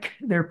lick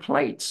their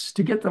plates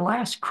to get the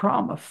last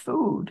crumb of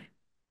food.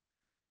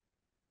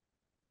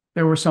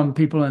 There were some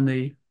people in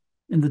the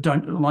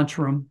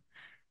lunchroom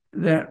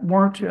that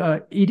weren't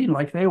eating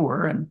like they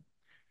were. And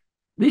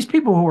these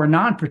people who were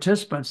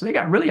non-participants, they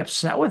got really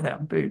upset with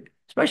them,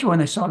 especially when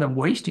they saw them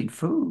wasting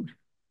food.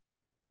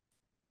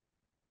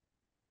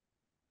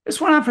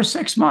 This went on for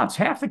 6 months,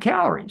 half the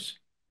calories.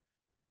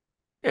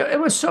 It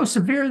was so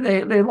severe,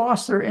 they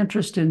lost their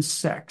interest in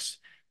sex.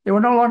 They were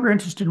no longer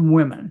interested in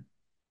women.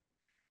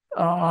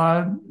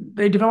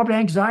 They developed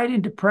anxiety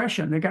and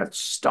depression. They got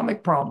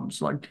stomach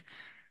problems like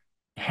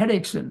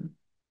headaches and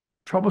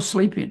trouble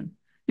sleeping.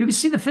 You can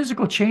see the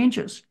physical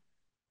changes.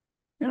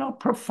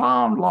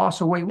 Profound loss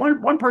of weight.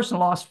 One person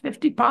lost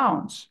 50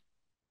 pounds.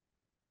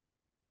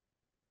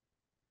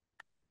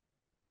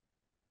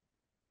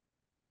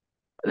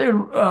 They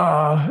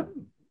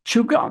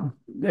chew gum.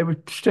 they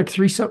would stick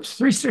three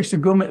sticks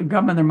of gum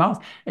in their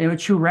mouth, and it would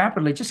chew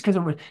rapidly just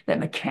because that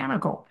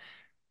mechanical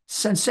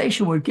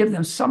sensation would give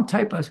them some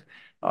type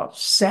of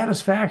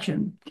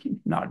satisfaction,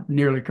 not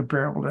nearly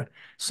comparable to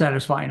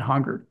satisfying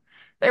hunger.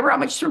 They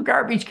rummaged through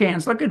garbage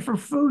cans looking for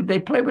food. They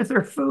play with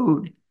their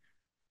food.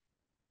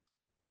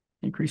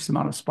 Increase the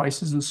amount of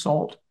spices and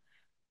salt.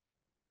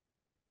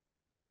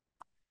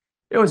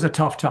 It was a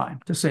tough time,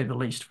 to say the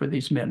least, for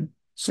these men.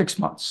 6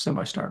 months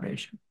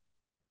semi-starvation.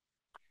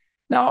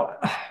 Now,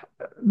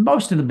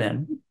 most of the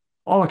men,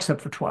 all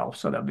except for 12,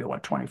 so that'd be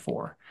what,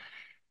 24,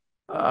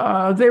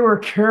 they were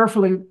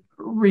carefully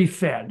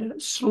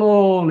refed,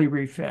 slowly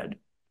refed.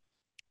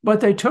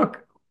 But they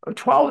took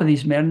 12 of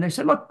these men and they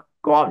said, look,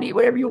 go out and eat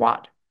whatever you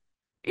want.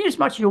 Eat as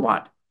much as you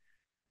want.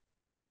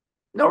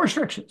 No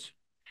restrictions.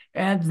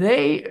 And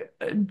they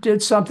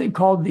did something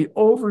called the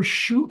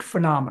overshoot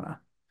phenomena.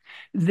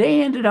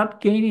 They ended up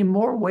gaining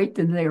more weight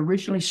than they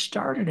originally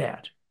started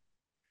at.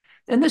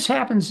 And this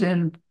happens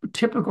in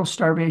typical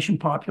starvation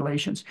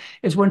populations,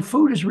 is when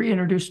food is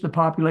reintroduced to the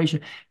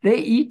population, they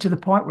eat to the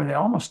point where they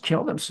almost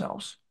kill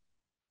themselves.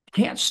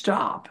 Can't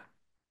stop.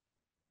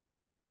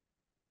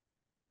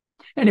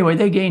 Anyway,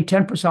 they gained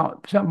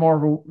 10%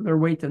 more of their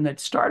weight than they'd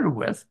started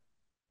with.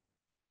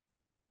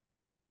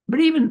 But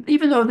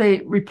even though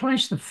they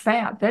replenished the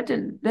fat, that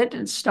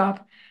didn't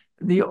stop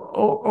the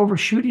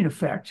overshooting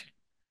effect.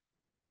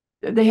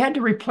 They had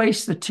to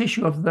replace the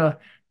tissue of the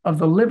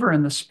liver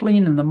and the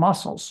spleen and the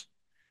muscles,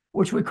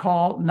 which we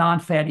call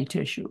non-fatty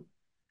tissue,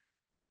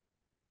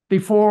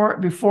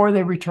 before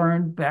they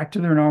return back to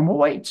their normal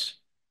weights.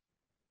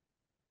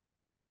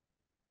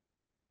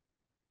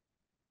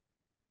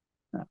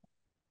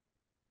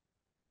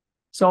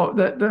 So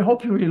the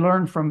hope you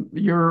learn from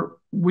your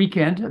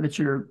weekend that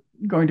you're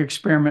going to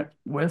experiment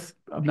with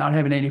of not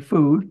having any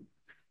food,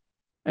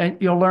 and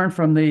you'll learn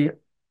from the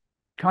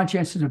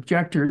conscientious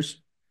objectors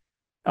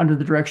under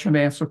the direction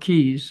of Ansel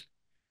Keys,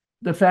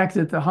 the fact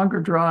that the hunger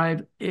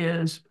drive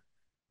is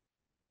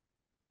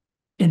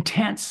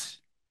intense.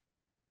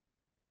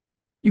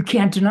 You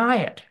can't deny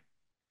it.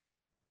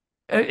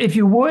 If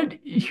you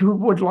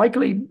would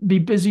likely be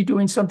busy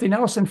doing something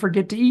else and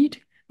forget to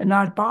eat and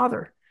not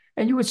bother,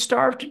 and you would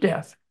starve to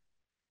death.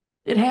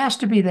 It has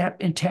to be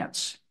that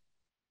intense.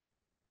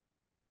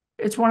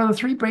 It's one of the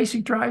three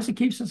basic drives that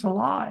keeps us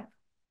alive.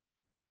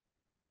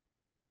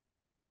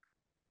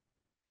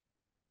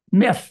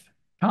 Myth,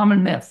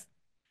 common myth.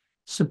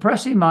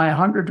 Suppressing my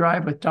hunger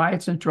drive with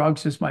diets and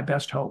drugs is my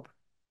best hope.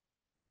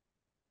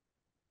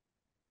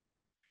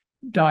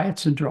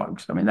 Diets and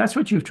drugs. I mean, that's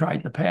what you've tried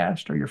in the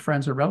past, or your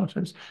friends or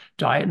relatives.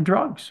 Diet and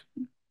drugs.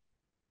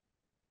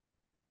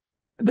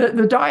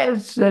 The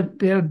diets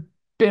that have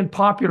been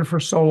popular for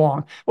so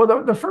long.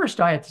 Well, the first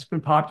diet that's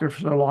been popular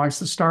for so long is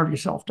the starve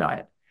yourself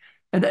diet.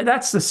 And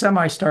that's the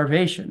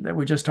semi-starvation that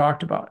we just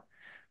talked about.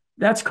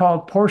 That's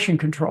called portion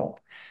control.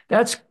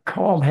 That's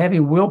called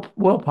having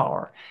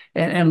willpower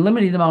and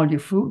limiting the amount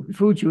of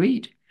food you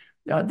eat.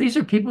 These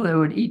are people that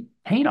would eat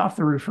paint off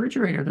the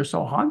refrigerator. They're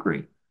so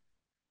hungry.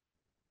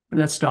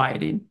 That's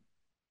dieting.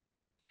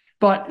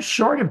 But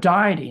short of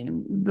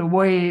dieting, the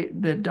way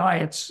that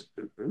diets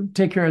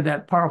take care of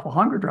that powerful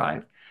hunger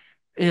drive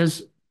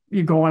is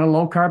you go on a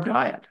low-carb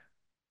diet.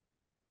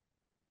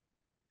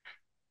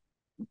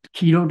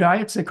 Keto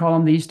diets, they call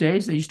them these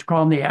days. They used to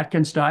call them the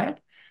Atkins diet.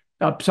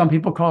 Some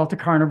people call it the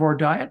carnivore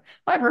diet.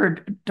 I've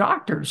heard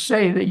doctors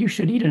say that you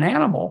should eat an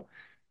animal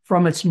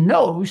from its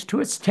nose to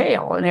its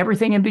tail and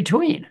everything in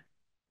between.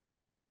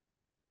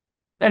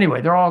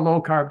 Anyway, they're all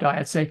low-carb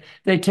diets.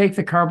 They take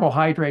the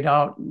carbohydrate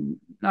out,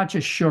 not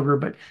just sugar,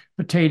 but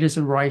potatoes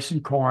and rice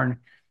and corn,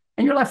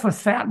 and you're left with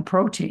fat and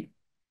protein.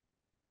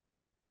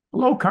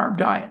 Low-carb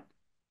diet.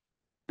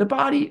 The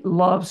body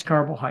loves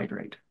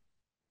carbohydrate.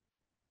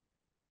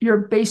 Your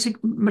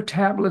basic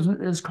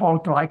metabolism is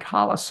called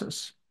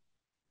glycolysis.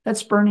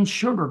 That's burning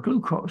sugar,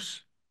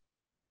 glucose.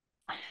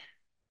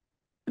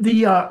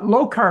 The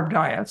low-carb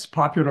diets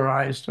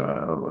popularized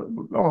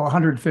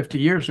 150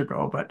 years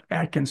ago, but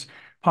Atkins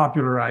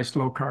popularized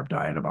low-carb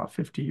diet about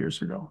 50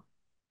 years ago.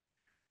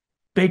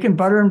 Bacon,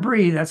 butter, and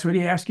brie, that's what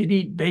he asked you to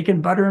eat,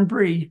 bacon, butter, and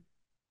brie.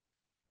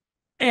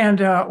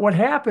 And what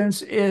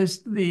happens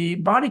is the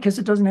body, because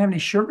it doesn't have any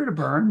sugar to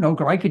burn, no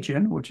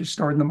glycogen, which is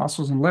stored in the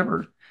muscles and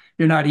liver,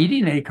 you're not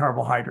eating any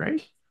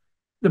carbohydrate.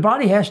 The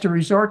body has to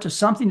resort to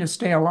something to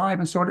stay alive,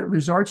 and so what it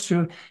resorts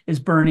to is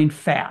burning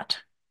fat,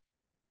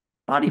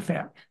 body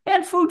fat,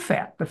 and food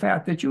fat, the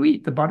fat that you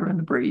eat, the butter and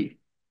the brie.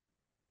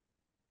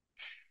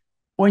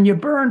 When you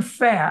burn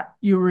fat,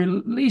 you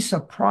release a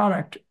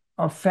product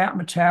of fat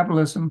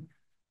metabolism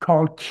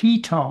called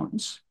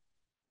ketones.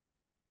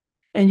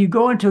 And you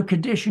go into a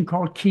condition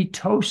called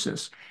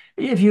ketosis.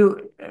 If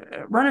you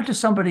run into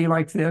somebody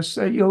like this,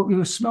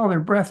 you'll smell their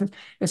breath.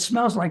 It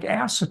smells like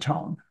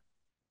acetone.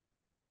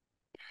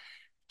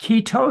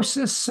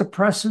 Ketosis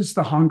suppresses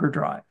the hunger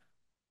drive.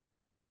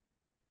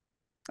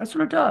 That's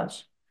what it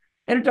does.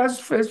 And it does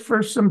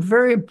for some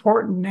very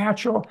important,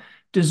 natural,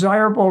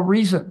 desirable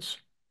reasons.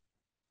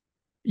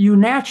 You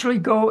naturally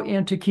go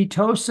into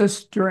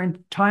ketosis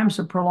during times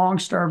of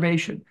prolonged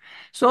starvation.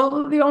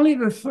 So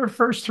the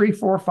first 3,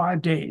 4,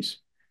 5 days,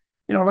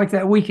 like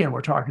that weekend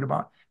we're talking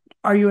about,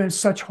 are you in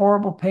such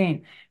horrible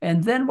pain?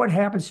 And then what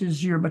happens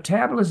is your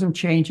metabolism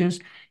changes.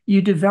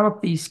 You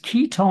develop these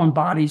ketone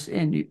bodies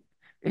in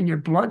your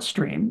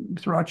bloodstream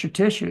throughout your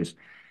tissues,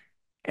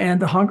 and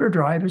the hunger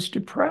drive is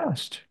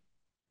depressed.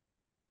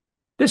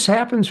 This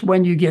happens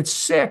when you get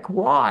sick.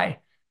 Why?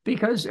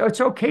 Because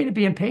it's okay to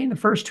be in pain the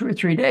first 2 or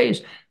 3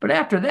 days, but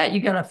after that, you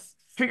got to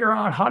figure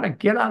out how to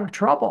get out of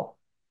trouble.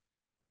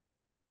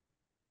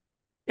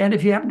 And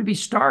if you happen to be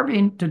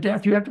starving to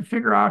death, you have to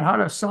figure out how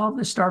to solve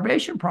the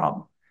starvation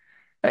problem.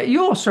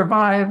 You'll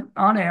survive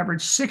on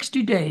average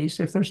 60 days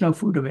if there's no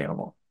food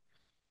available.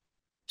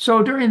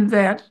 So during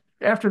that,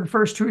 after the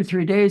first 2 or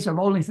 3 days of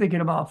only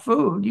thinking about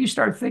food, you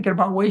start thinking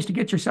about ways to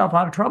get yourself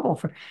out of trouble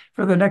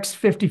for the next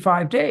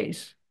 55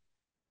 days.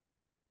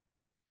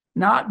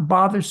 Not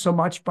bothered so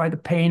much by the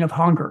pain of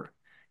hunger.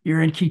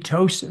 You're in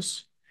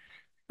ketosis.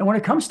 And when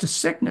it comes to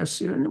sickness,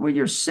 when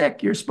you're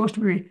sick, you're supposed to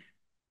be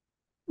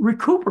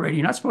recuperating.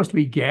 You're not supposed to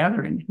be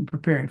gathering and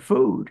preparing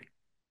food.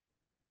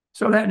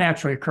 So that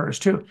naturally occurs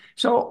too.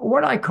 So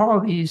what I call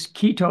these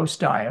ketose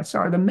diets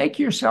are the make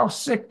yourself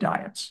sick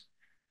diets,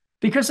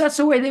 because that's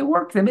the way they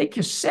work. They make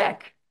you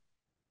sick,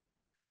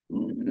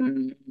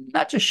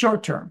 not just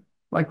short term,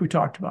 like we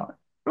talked about,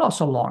 but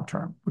also long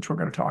term, which we're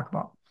going to talk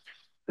about.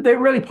 They're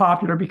really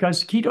popular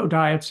because keto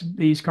diets,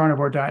 these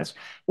carnivore diets,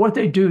 what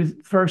they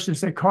do first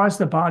is they cause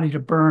the body to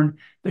burn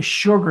the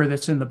sugar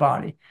that's in the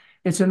body.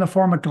 It's in the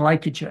form of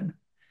glycogen.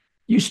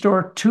 You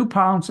store 2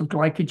 pounds of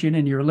glycogen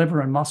in your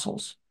liver and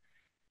muscles.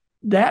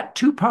 That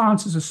 2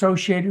 pounds is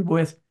associated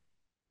with,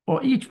 well,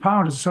 each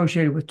pound is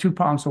associated with 2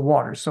 pounds of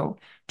water. So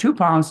 2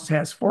 pounds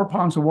has 4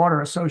 pounds of water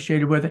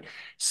associated with it.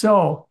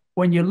 So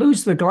when you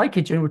lose the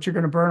glycogen, which you're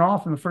going to burn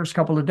off in the first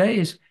couple of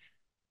days,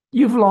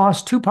 you've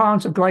lost 2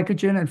 pounds of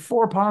glycogen and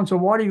 4 pounds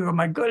of water. You go,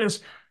 my goodness,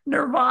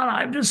 nirvana,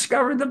 I've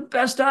discovered the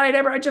best diet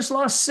ever. I just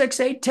lost 6,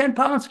 8, 10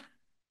 pounds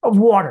of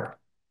water.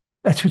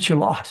 That's what you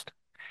lost.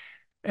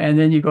 And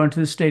then you go into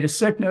the state of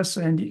sickness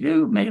and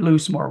you may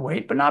lose more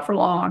weight, but not for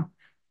long.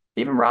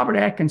 Even Robert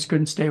Atkins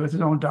couldn't stay with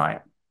his own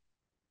diet.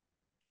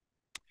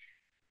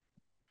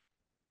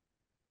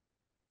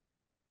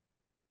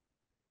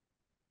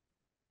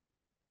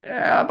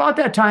 About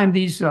that time,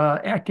 these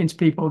Atkins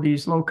people,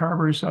 these low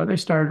carbers, they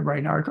started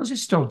writing articles. They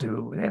still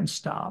do. They haven't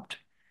stopped.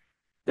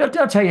 They'll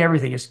tell you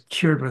everything is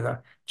cured with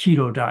a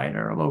keto diet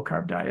or a low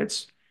carb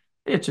diet.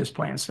 It's just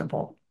plain and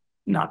simple.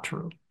 Not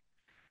true.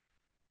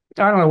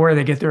 I don't know where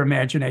they get their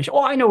imagination.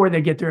 Oh, I know where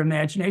they get their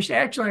imagination.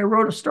 Actually, I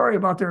wrote a story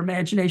about their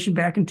imagination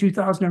back in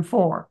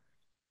 2004.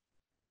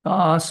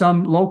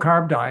 Some low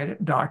carb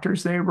diet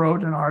doctors, they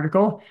wrote an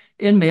article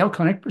in Mayo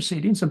Clinic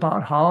Proceedings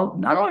about how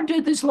not only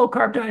did this low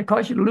carb diet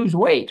cause you to lose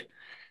weight,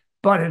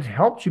 but it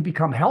helped you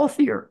become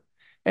healthier.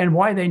 And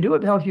why they knew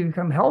it helped you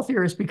become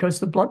healthier is because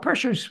the blood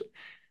pressures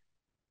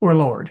were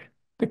lowered.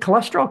 The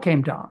cholesterol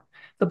came down.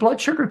 The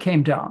blood sugar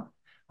came down.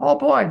 Oh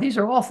boy, these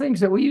are all things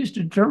that we use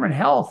to determine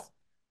health.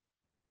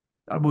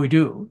 We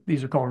do.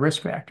 These are called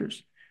risk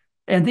factors.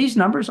 And these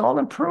numbers all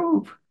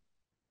improve.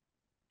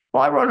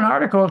 Well, I wrote an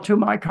article to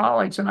my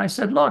colleagues and I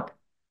said, look,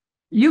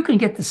 you can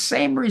get the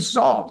same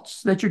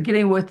results that you're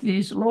getting with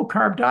these low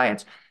carb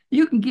diets.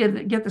 You can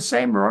get the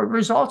same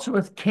results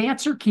with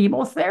cancer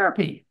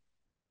chemotherapy.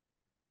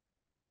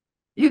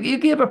 You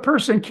give a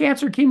person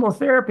cancer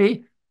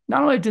chemotherapy,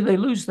 not only do they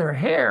lose their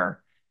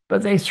hair,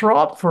 but they throw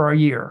up for a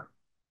year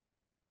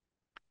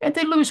and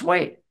they lose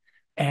weight.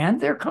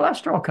 And their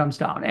cholesterol comes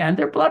down, and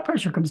their blood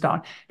pressure comes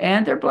down,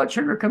 and their blood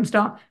sugar comes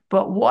down.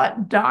 But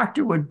what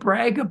doctor would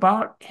brag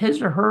about his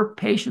or her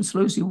patients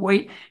losing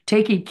weight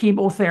taking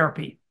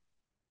chemotherapy?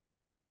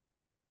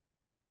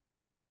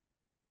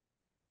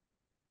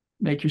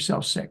 Make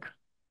yourself sick.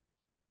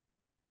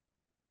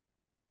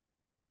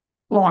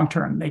 Long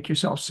term, make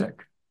yourself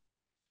sick.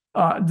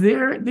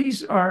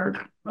 These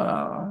are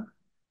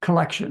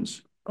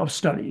collections of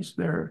studies.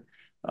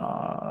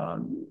 Uh,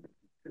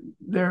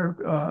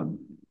 they're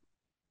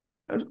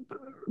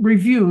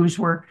reviews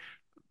where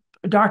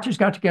doctors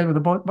got together with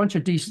a bunch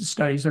of decent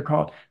studies. They're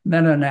called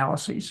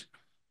meta-analyses.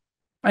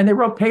 And they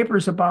wrote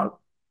papers about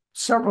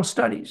several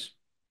studies.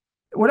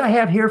 What I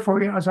have here for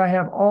you is I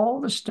have all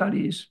the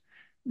studies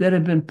that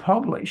have been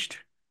published,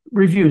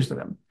 reviews of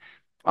them,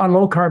 on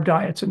low-carb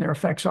diets and their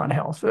effects on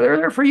health. They're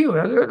there for you.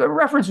 The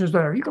references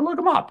there. You can look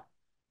them up.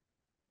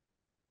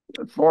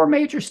 4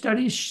 major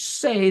studies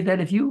say that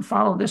if you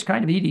follow this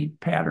kind of eating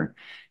pattern,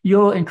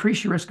 you'll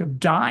increase your risk of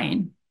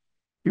dying,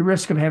 your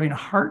risk of having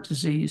heart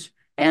disease,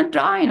 and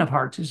dying of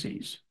heart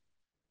disease.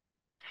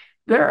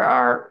 There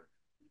are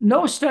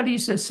no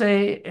studies that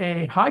say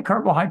a high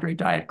carbohydrate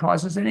diet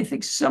causes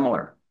anything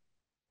similar.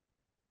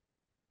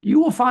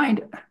 You will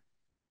find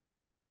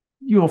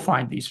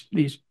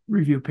these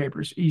review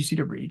papers easy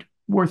to read,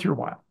 worth your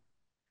while.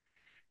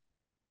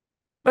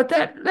 But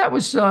that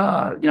was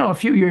a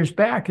few years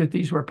back that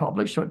these were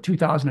published, so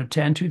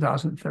 2010,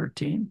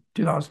 2013,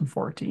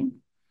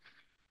 2014.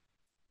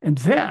 And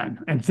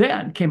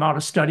then came out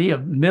a study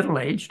of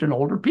middle-aged and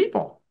older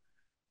people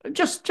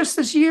just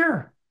this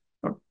year,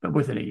 or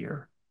within a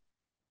year.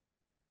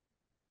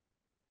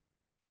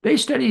 They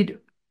studied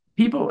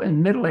people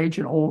in middle age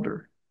and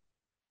older.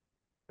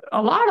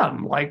 A lot of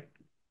them, like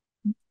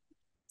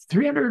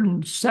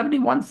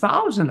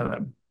 371,000 of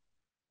them.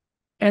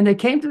 And they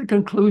came to the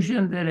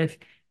conclusion that if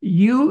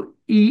you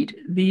eat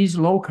these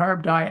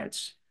low-carb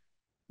diets,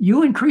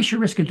 you increase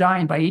your risk of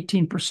dying by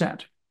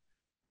 18%.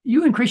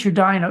 You increase your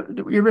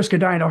risk of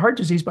dying of heart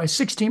disease by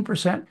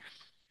 16%,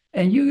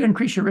 and you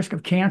increase your risk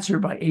of cancer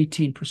by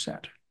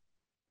 18%.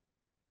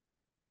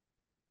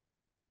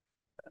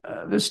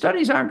 The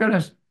studies aren't going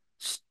to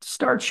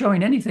start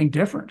showing anything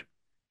different.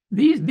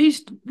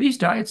 These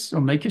diets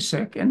will make you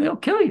sick and they'll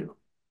kill you.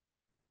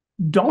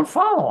 Don't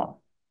follow them.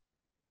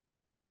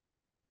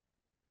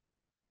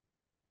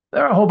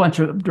 There are a whole bunch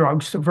of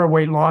drugs for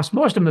weight loss.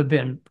 Most of them have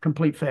been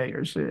complete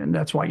failures, and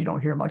that's why you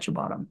don't hear much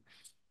about them.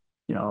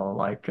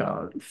 Like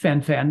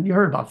fen-phen. You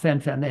heard about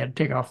fen-phen. They had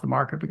to take it off the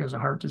market because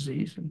of heart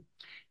disease. And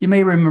you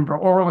may remember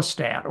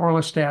Orlistat.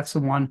 Orlistat's the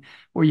one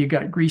where you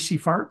got greasy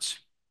farts.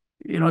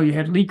 You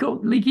had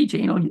leakage,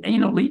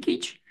 anal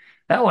leakage.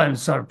 That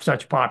wasn't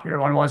such a popular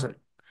one, was it?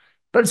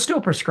 But it's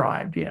still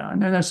prescribed, yeah.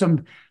 And then there's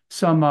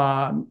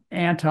some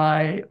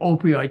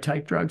anti-opioid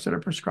type drugs that are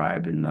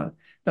prescribed. In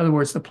other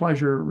words, the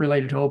pleasure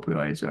related to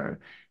opioids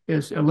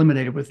is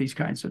eliminated with these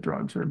kinds of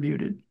drugs or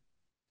muted.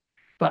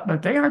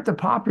 But they aren't the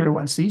popular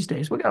ones these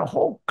days. We got a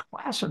whole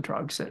class of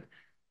drugs that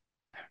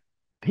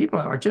people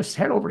are just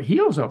head over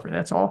heels over.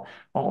 That's all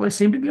they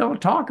seem to be able to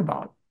talk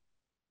about.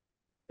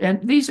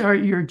 And these are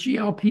your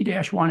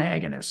GLP-1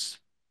 agonists.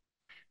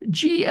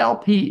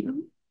 GLP,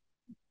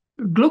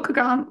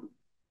 glucagon,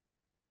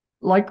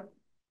 like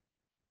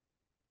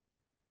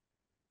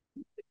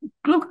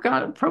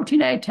glucagon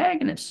protein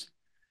antagonists,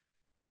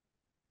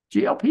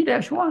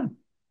 GLP-1.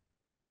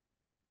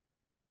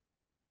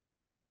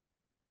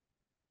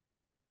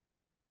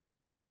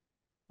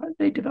 How did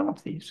they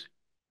develop these?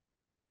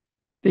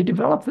 They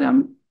developed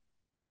them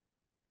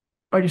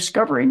by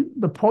discovering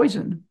the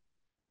poison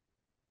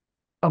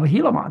of a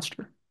Gila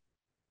monster,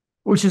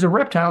 which is a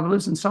reptile that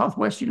lives in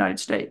Southwest United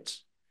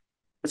States.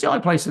 That's the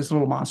only place this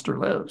little monster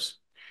lives.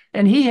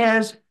 And he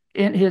has,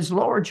 in his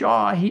lower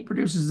jaw, he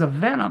produces a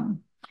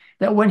venom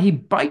that when he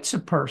bites a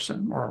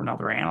person or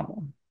another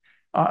animal,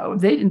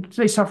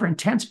 they suffer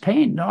intense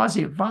pain,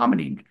 nausea,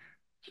 vomiting,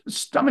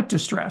 stomach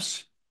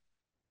distress.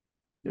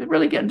 They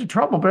really get into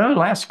trouble, but it only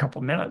lasts a couple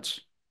of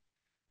minutes.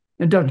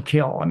 It doesn't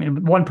kill. I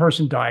mean, one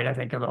person died, I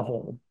think, of the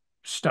whole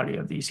study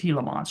of these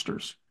Gila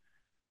monsters.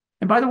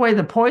 And by the way,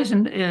 the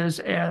poison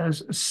is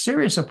as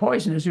serious a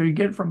poison as you would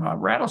get from a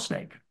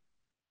rattlesnake.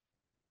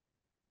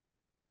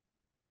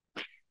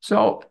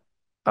 So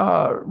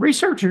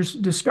researchers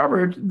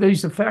discovered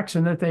these effects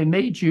and that they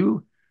made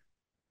you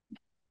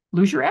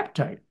lose your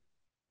appetite,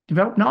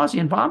 develop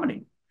nausea and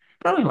vomiting.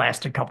 But it only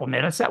lasted a couple of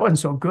minutes. That wasn't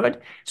so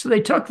good. So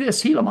they took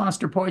this Gila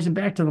monster poison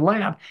back to the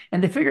lab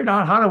and they figured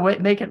out how to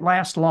make it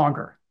last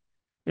longer,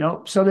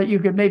 so that you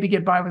could maybe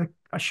get by with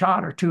a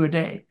shot or two a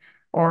day.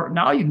 Or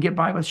now you can get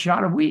by with a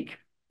shot a week,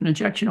 an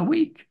injection a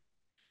week.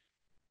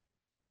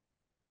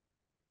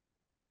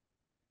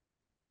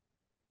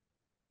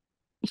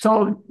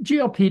 So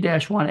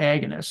GLP-1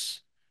 agonists,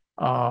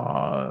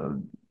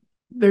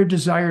 their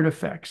desired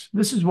effects.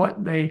 This is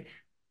what they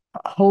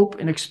hope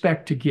and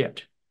expect to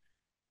get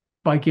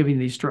by giving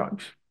these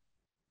drugs.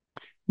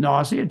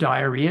 Nausea,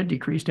 diarrhea,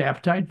 decreased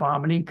appetite,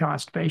 vomiting,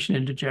 constipation,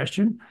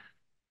 indigestion,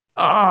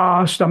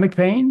 stomach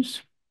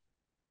pains.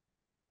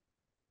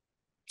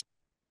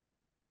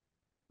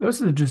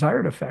 Those are the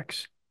desired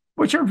effects,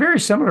 which are very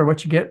similar to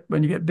what you get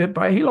when you get bit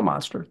by a Gila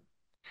monster.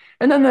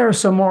 And then there are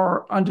some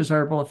more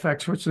undesirable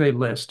effects, which they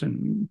list.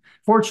 And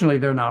fortunately,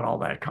 they're not all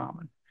that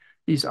common,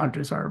 these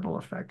undesirable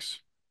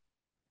effects.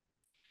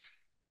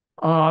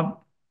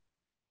 GLP-1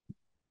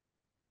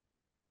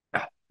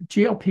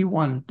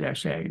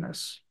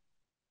 agonists.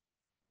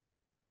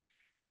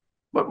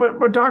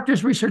 But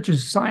doctors,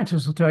 researchers,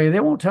 scientists will tell you, they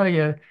won't tell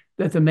you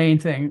that the main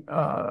thing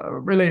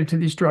related to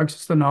these drugs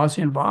is the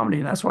nausea and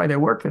vomiting. That's why they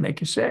work. They make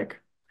you sick.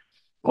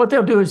 What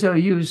they'll do is they'll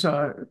use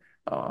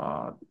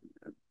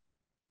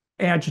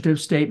adjective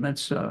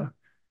statements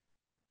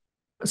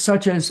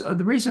such as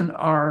the reason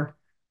our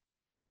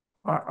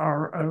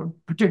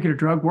particular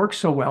drug works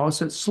so well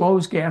is it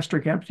slows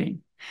gastric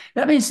emptying.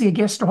 That means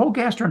the whole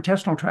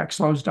gastrointestinal tract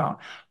slows down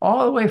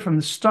all the way from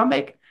the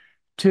stomach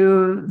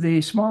to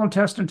the small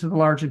intestine to the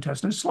large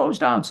intestine. It slows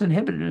down. It's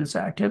inhibited in its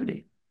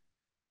activity.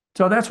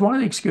 So that's one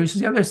of the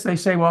excuses. The others, they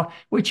say, well,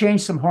 we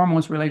changed some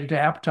hormones related to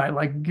appetite,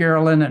 like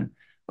ghrelin and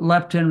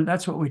leptin.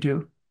 That's what we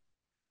do.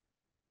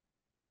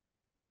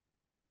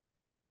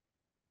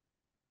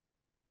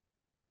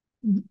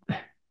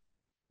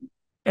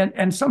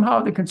 And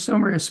somehow the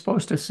consumer is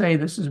supposed to say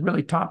this is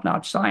really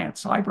top-notch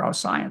science, highbrow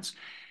science,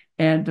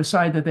 and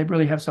decide that they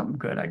really have something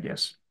good, I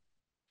guess.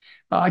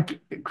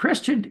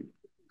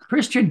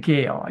 Christian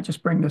Gale, I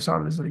just bring this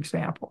out as an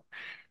example.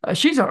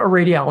 She's a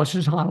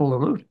radiologist in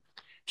Honolulu.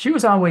 She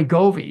was on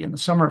Wegovy in the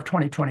summer of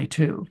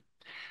 2022.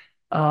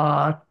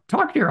 Talk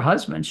to your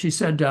husband. She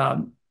said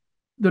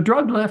the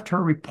drug left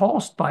her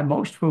repulsed by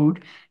most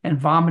food and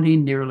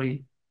vomiting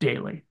nearly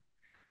daily.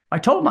 I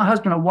told my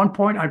husband at one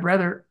point I'd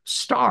rather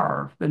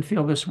starve than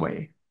feel this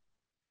way.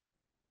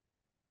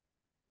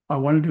 I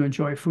wanted to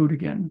enjoy food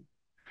again.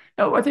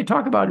 Now, what they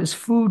talk about is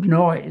food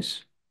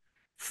noise.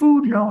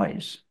 Food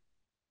noise.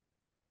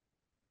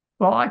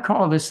 Well, I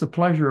call this the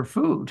pleasure of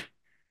food.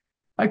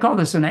 I call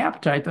this an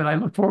appetite that I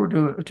look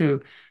forward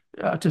to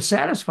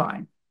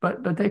satisfying,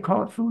 but they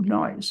call it food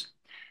noise.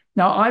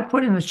 Now, I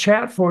put in the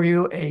chat for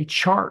you a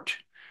chart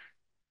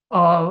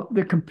of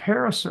the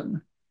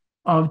comparison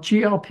of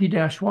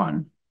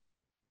GLP-1,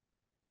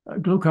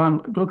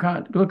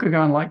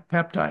 glucagon-like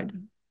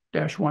peptide-1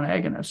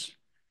 agonists,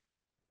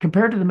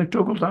 compared to the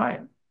McDougall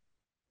diet.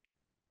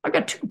 I've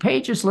got 2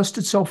 pages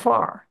listed so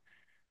far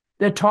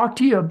that talk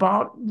to you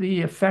about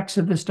the effects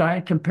of this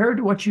diet compared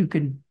to what you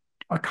can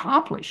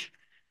accomplish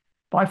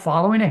by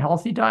following a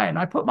healthy diet. And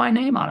I put my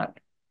name on it.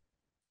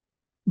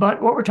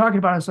 But what we're talking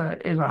about is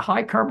a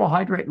high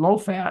carbohydrate, low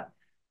fat,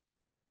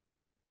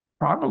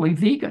 probably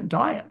vegan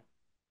diet,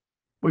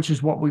 which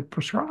is what we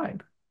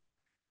prescribe.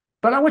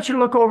 But I want you to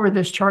look over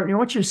this chart and I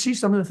want you to see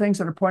some of the things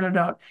that are pointed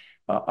out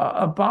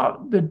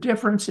about the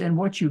difference in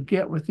what you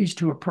get with these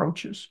two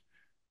approaches.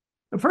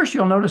 First,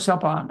 you'll notice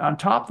up on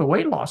top the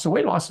weight loss. The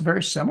weight loss is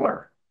very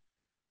similar.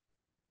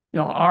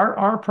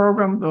 Our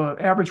program, the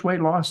average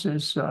weight loss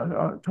is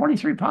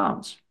 23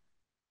 pounds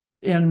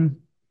in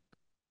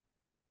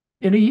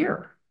a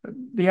year.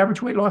 The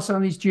average weight loss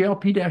on these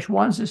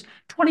GLP-1s is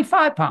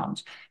 25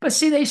 pounds. But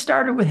see, they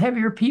started with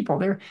heavier people.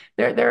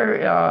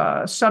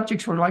 Their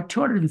subjects were like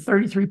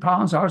 233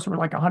 pounds. Ours were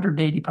like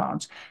 180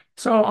 pounds.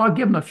 So I'll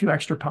give them a few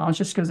extra pounds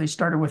just because they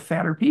started with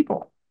fatter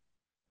people.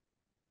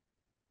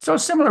 So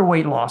similar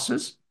weight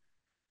losses.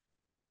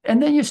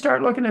 And then you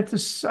start looking at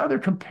this other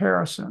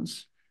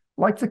comparisons,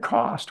 like the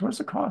cost. What's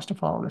the cost to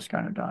follow this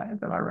kind of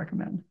diet that I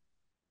recommend?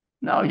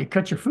 No, you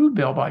cut your food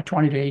bill by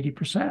 20 to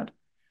 80%.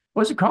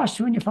 What does it cost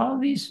you when you follow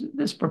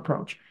this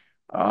approach?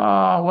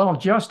 Well,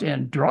 just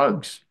in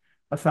drugs,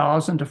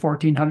 $1,000 to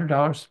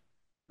 $1,400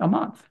 a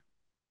month.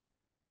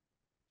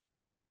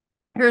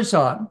 Here's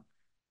a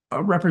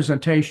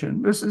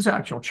representation. This is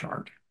actual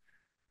chart,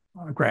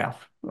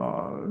 graph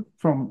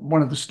from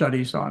one of the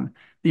studies on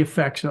the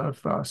effects of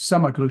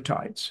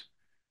semaglutides,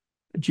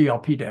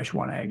 GLP-1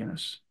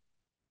 agonists.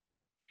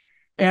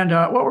 And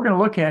what we're going to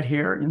look at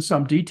here in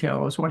some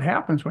detail is what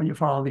happens when you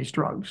follow these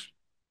drugs.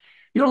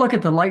 You'll look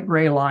at the light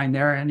gray line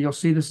there, and you'll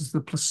see this is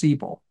the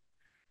placebo.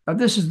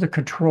 This is the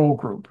control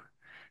group.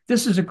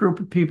 This is a group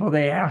of people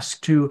they ask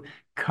to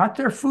cut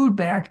their food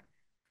back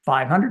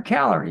 500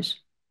 calories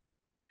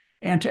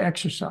and to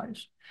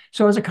exercise.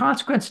 So as a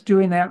consequence of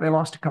doing that, they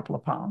lost a couple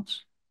of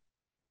pounds.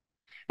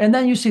 And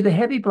then you see the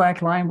heavy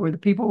black line where the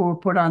people who were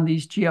put on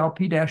these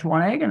GLP-1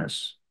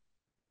 agonists.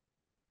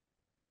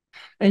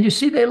 And you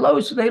see they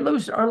lose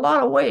a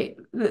lot of weight.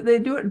 They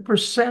do it in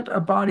percent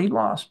of body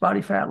loss,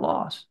 body fat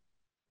loss.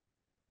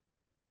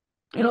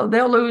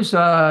 They'll lose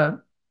 12,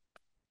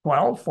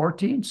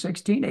 14,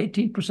 16,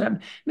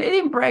 18%, maybe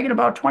even bragging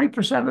about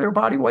 20% of their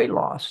body weight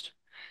lost.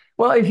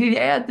 Well, if you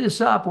add this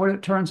up, what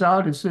it turns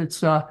out is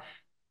it's about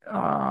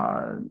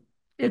a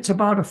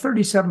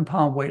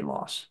 37-pound weight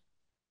loss.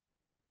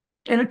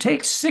 And it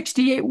takes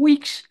 68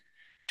 weeks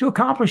to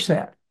accomplish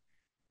that.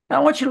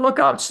 Now, I want you to look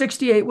out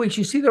 68 weeks.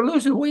 You see, they're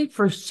losing weight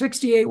for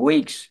 68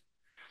 weeks.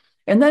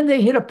 And then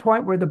they hit a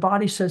point where the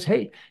body says,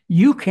 hey,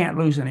 you can't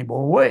lose any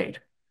more weight,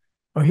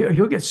 or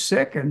he'll get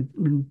sick and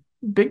in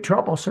big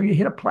trouble. So you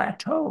hit a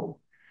plateau.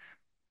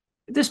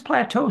 This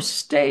plateau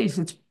stays.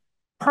 It's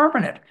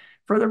permanent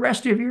for the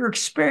rest of your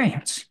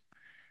experience.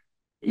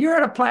 You're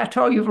at a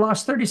plateau. You've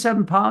lost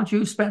 37 pounds.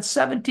 You spent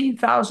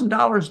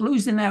 $17,000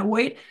 losing that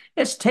weight.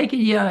 It's taken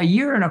you a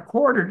year and a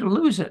quarter to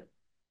lose it.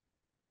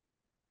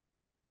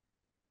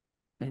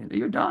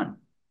 You're done.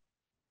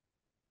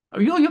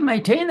 You'll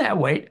maintain that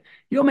weight.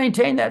 You'll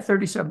maintain that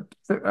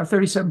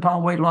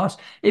 37-pound weight loss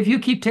if you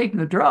keep taking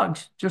the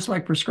drugs, just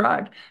like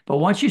prescribed. But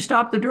once you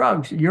stop the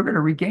drugs, you're going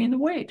to regain the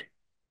weight.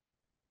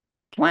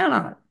 Plan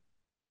on it.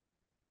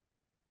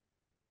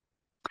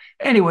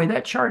 Anyway,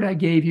 that chart I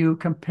gave you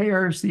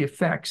compares the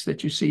effects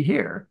that you see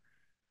here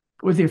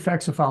with the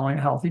effects of following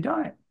a healthy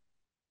diet.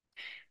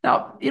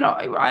 Now,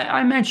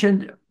 I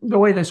mentioned the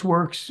way this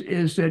works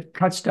is it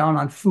cuts down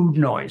on food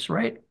noise,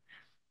 right?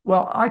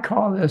 Well, I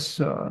call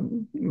this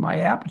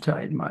my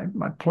appetite,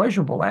 my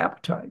pleasurable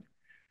appetite.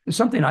 It's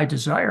something I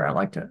desire. I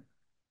like to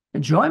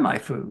enjoy my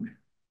food.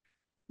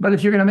 But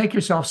if you're going to make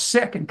yourself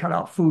sick and cut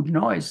out food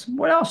noise,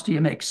 what else do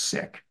you make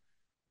sick?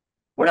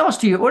 What else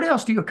do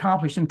you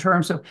accomplish in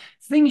terms of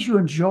things you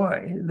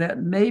enjoy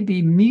that may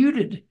be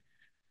muted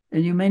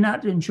and you may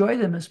not enjoy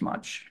them as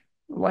much,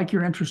 like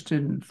you're interested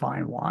in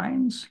fine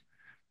wines,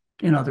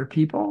 in other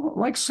people,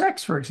 like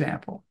sex, for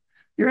example.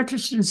 Your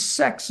interest in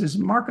sex is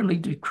markedly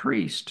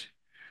decreased.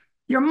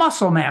 Your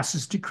muscle mass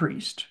is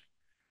decreased.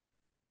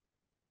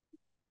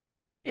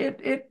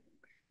 It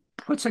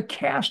puts a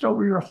cast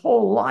over your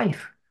whole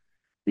life.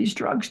 These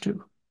drugs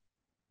do.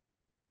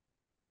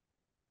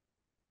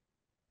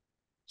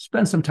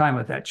 Spend some time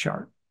with that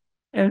chart.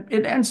 And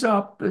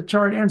the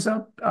chart ends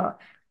up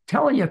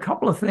telling you a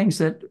couple of things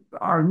that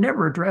are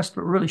never addressed,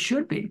 but really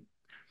should be.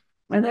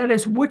 And that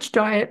is, which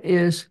diet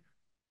is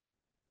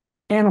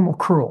animal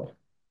cruel?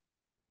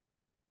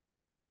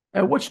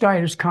 And which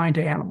diet is kind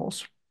to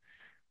animals?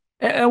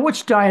 And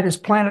which diet is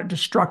planet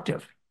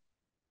destructive?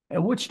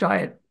 And which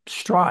diet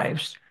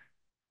strives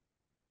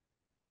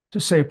to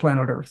save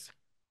planet Earth?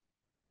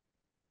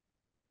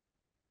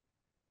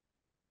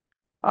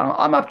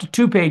 I'm up to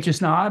 2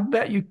 pages now. I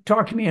bet you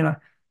talk to me in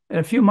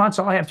a few months,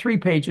 I'll have 3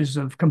 pages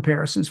of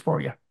comparisons for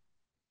you.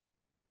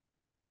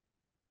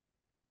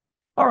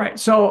 All right,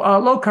 so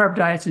low carb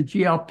diets and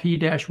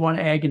GLP-1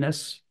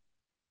 agonists,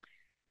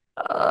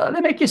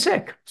 they make you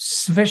sick,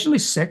 sufficiently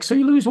sick so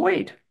you lose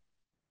weight.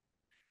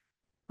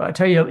 But I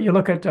tell you, you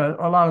look at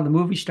a lot of the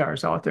movie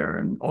stars out there,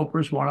 and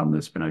Oprah's one of them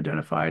that's been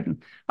identified.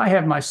 And I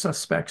have my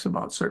suspects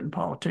about certain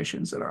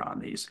politicians that are on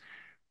these.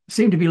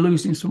 Seem to be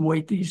losing some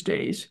weight these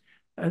days.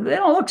 They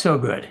don't look so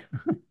good.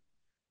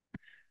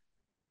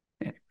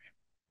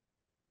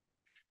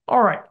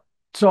 All right,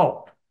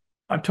 so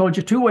I've told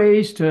you 2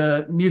 ways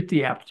to mute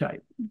the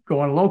appetite.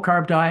 Go on a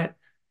low-carb diet,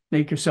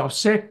 make yourself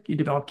sick, you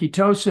develop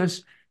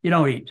ketosis, you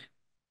don't eat.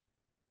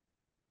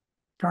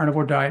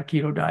 Carnivore diet,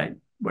 keto diet,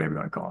 whatever you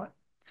want to call it.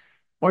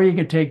 Or you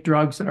can take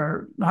drugs that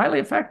are highly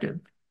effective.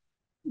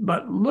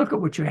 But look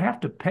at what you have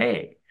to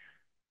pay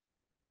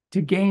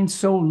to gain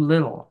so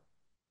little.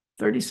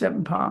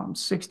 37 pounds,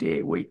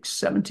 68 weeks,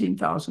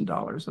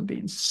 $17,000 of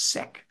being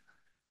sick.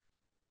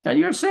 And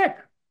you're sick.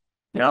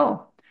 You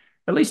know,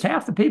 at least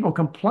half the people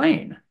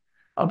complain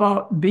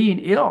about being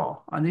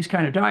ill on these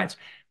kind of diets.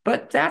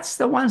 But that's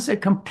the ones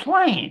that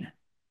complain.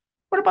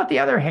 What about the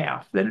other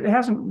half that it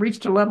hasn't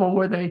reached a level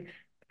where they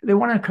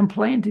want to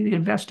complain to the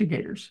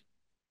investigators?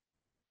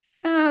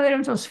 They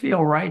don't just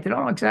feel right. They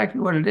don't know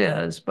exactly what it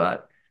is,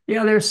 but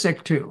yeah, they're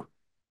sick too.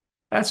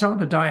 That's how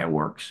the diet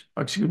works.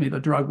 Excuse me, the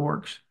drug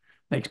works.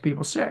 Makes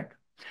people sick.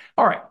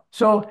 All right,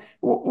 so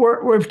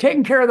we've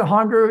taken care of the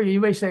hunger. You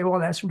may say, well,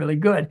 that's really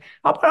good.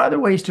 How about other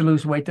ways to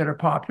lose weight that are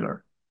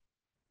popular?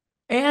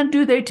 And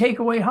do they take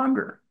away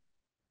hunger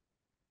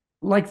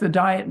like the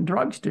diet and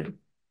drugs do?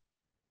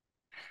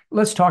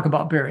 Let's talk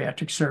about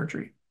bariatric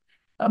surgery.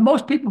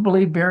 Most people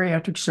believe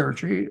bariatric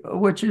surgery,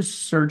 which is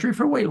surgery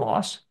for weight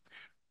loss,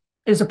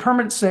 is a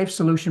permanent safe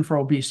solution for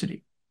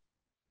obesity.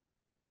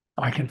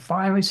 I can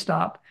finally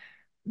stop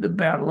the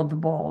battle of the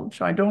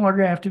bulge. I no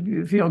longer have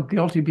to feel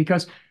guilty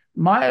because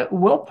my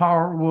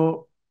willpower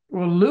will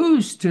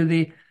lose to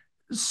the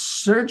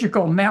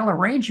surgical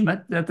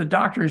malarrangement that the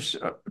doctors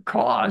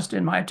caused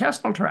in my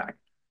intestinal tract.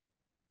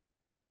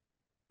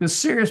 The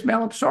serious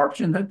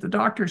malabsorption that the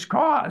doctors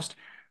caused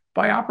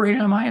by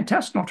operating on my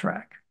intestinal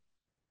tract.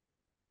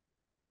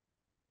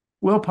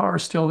 Willpower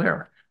is still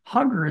there.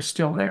 Hunger is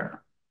still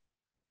there.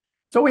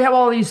 So we have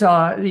all these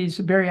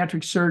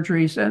bariatric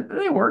surgeries, and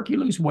they work. You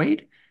lose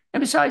weight. And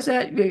besides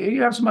that,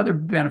 you have some other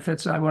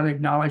benefits I want to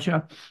acknowledge.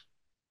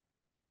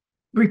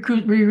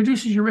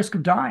 Reduces your risk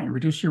of dying,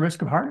 reduces your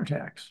risk of heart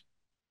attacks.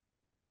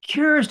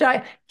 Cures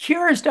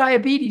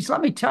diabetes.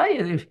 Let me tell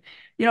you,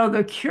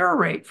 the cure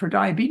rate for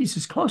diabetes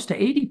is close to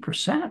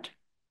 80%.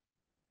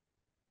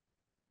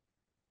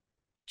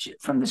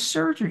 From the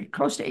surgery,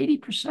 close to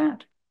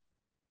 80%.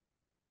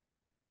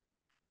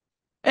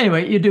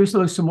 Anyway, you do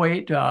lose some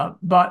weight,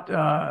 but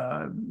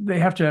they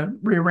have to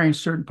rearrange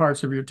certain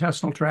parts of your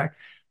intestinal tract.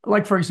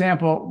 Like, for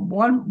example,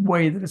 one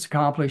way that it's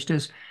accomplished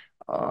is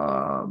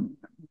a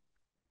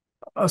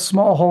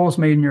small hole is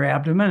made in your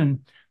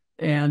abdomen,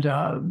 and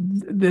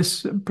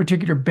this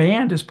particular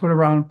band is put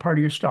around part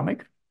of your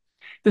stomach.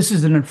 This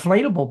is an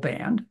inflatable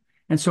band.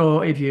 And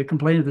so if you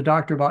complain to the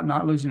doctor about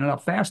not losing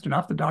enough fast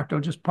enough, the doctor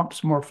will just pump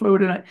some more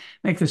fluid in it,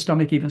 make the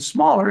stomach even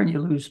smaller, and you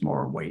lose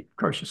more weight. Of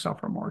course, you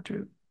suffer more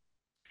too.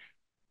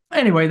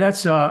 Anyway,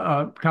 that's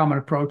a common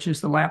approach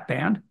is the lap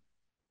band.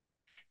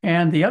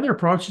 And the other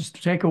approach is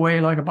to take away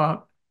like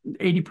about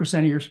 80%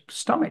 of your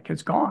stomach.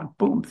 It's gone.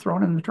 Boom,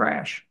 thrown in the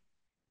trash.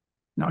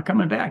 Not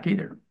coming back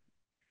either.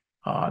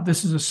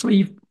 This is a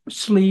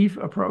sleeve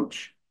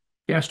approach,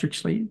 gastric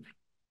sleeve.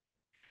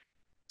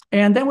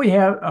 And then we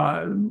have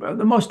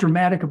the most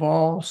dramatic of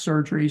all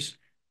surgeries,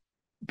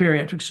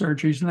 bariatric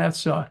surgeries, and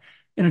that's an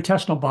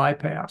intestinal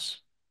bypass,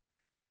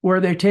 where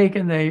they take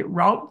and they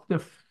route the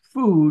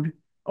food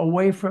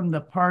away from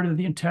the part of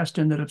the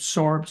intestine that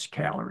absorbs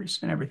calories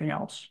and everything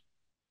else,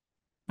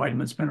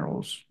 vitamins,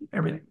 minerals,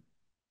 everything.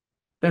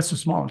 That's the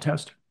small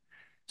intestine.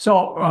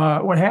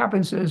 So what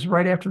happens is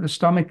right after the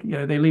stomach,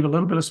 they leave a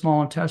little bit of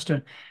small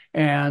intestine,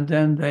 and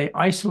then they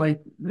isolate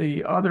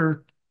the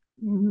other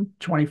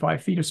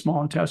 25 feet of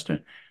small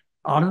intestine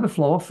out of the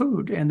flow of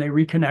food, and they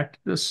reconnect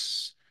the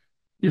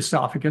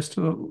esophagus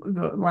to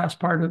the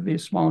last part of the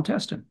small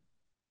intestine.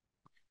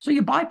 So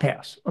you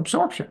bypass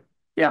absorption.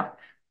 Yeah.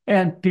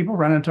 And people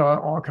run into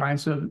all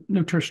kinds of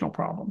nutritional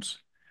problems.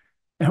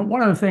 And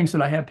one of the things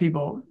that I have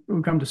people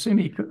who come to see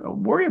me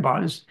worry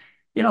about is,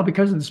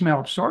 because of this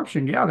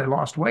malabsorption, yeah, they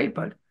lost weight,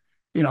 but,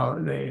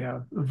 they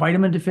have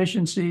vitamin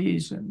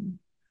deficiencies and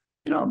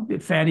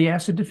fatty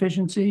acid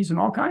deficiencies and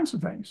all kinds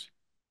of things.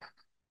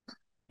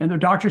 And their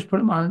doctors put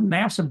them on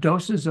massive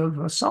doses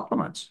of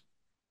supplements.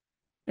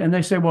 And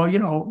they say, well, you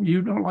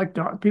don't like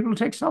people who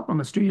take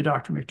supplements, do you,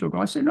 Dr.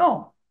 McDougall? I say,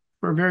 no,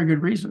 for very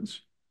good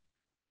reasons.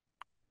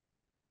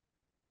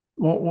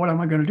 Well, what am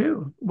I going to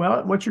do?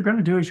 Well, what you're going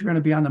to do is you're going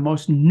to be on the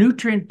most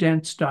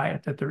nutrient-dense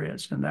diet that there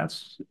is, and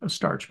that's a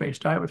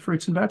starch-based diet with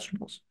fruits and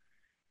vegetables.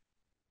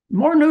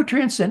 More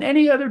nutrients than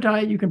any other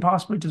diet you can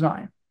possibly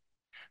design.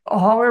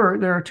 However,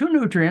 there are two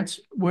nutrients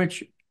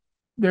which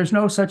there's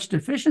no such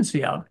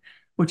deficiency of,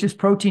 which is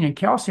protein and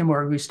calcium,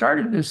 where we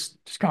started this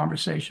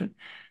conversation.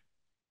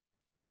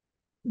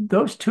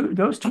 Those two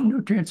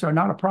nutrients are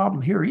not a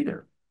problem here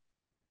either.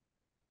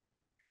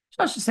 It's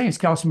not just saying it's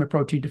calcium and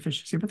protein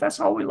deficiency, but that's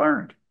all we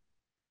learned.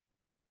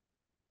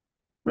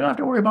 We don't have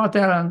to worry about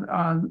that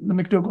on the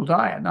McDougall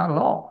diet, not at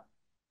all.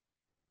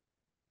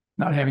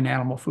 Not having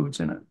animal foods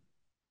in it.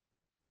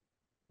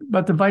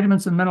 But the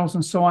vitamins and minerals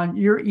and so on,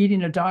 you're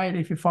eating a diet,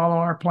 if you follow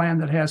our plan,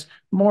 that has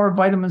more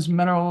vitamins,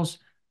 minerals,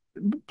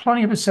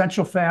 plenty of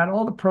essential fat,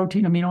 all the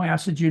protein, amino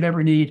acids you'd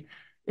ever need,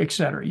 et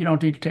cetera. You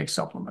don't need to take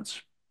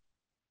supplements.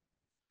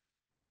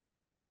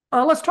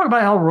 Let's talk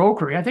about Al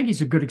Roker. I think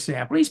he's a good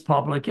example. He's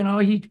public,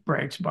 he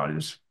brags about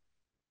his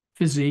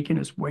physique and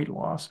his weight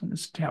loss and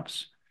his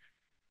steps.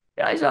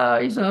 Yeah,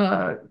 he's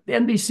a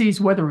NBC's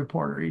weather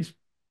reporter. He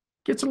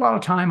gets a lot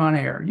of time on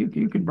air. You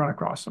can run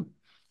across him.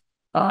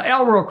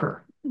 Al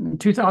Roker, in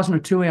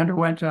 2002, he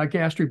underwent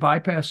gastric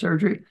bypass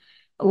surgery,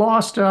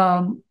 lost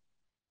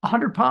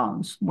 100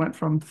 pounds, went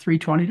from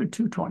 320 to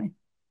 220.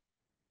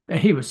 And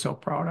he was so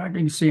proud. I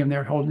can see him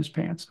there holding his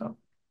pants up.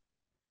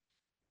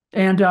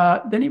 And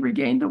then he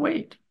regained the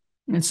weight.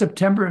 In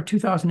September of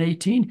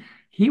 2018,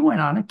 he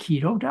went on a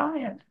keto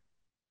diet.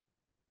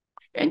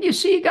 And you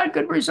see, he got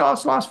good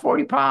results, lost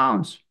 40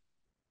 pounds.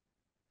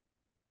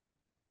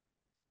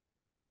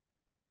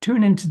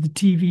 Tune into the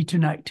TV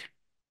tonight.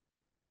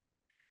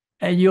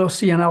 And you'll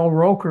see an Al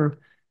Roker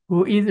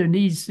who either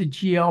needs the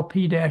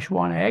GLP-1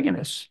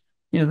 agonists,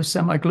 the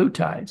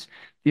semaglutides,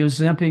 the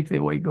Ozempic, the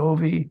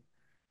Wegovy,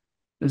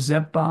 the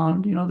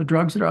Zepbound, the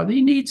drugs that are,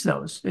 he needs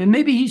those. And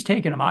maybe he's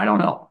taking them, I don't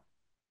know.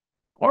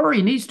 Or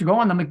he needs to go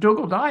on the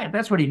McDougall diet.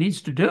 That's what he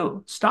needs to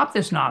do. Stop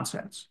this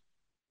nonsense.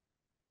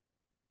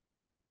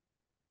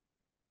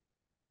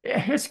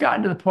 It's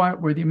gotten to the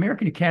point where the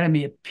American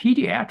Academy of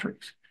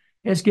Pediatrics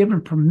has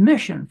given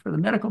permission for the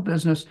medical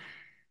business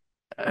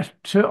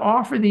to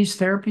offer these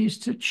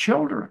therapies to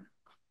children.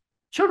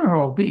 Children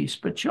are obese,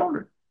 but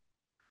children.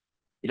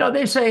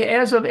 They say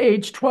as of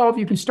age 12,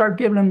 you can start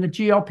giving them the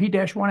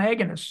GLP-1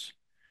 agonists.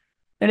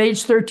 At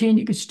age 13,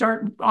 you can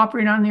start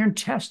operating on their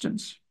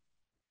intestines.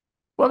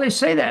 Well, they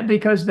say that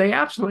because they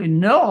absolutely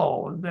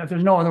know that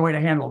there's no other way to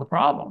handle the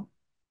problem.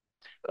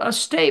 A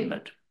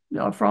statement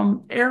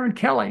from Aaron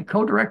Kelly,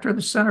 co-director of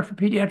the Center for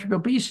Pediatric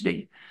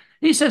Obesity.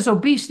 He says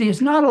obesity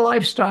is not a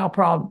lifestyle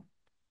problem.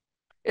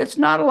 It's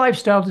not a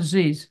lifestyle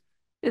disease.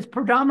 It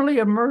predominantly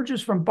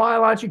emerges from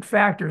biologic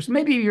factors.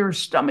 Maybe your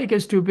stomach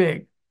is too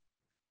big.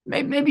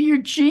 Maybe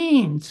your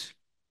genes.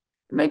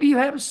 Maybe you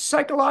have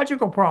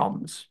psychological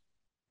problems.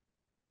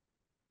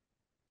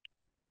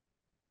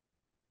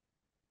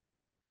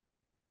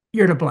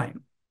 You're to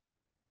blame.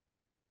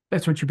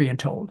 That's what you're being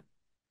told.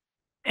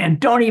 And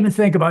don't even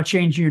think about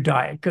changing your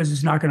diet because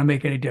it's not going to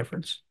make any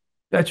difference.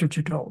 That's what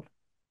you're told.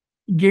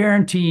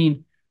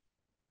 Guaranteeing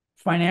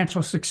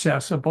financial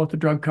success of both the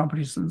drug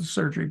companies and the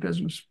surgery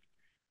business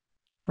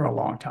for a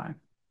long time.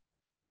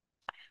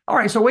 All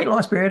right, so weight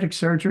loss bariatric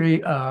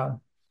surgery,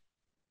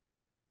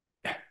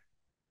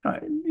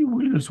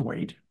 we lose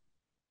weight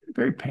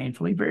very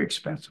painfully, very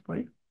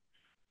expensively.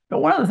 But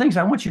one of the things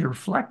I want you to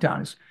reflect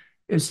on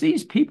is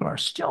these people are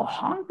still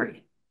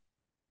hungry.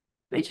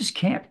 They just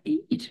can't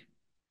eat.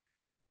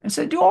 And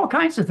so they do all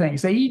kinds of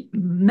things. They eat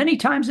many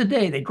times a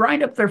day. They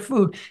grind up their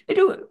food. They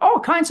do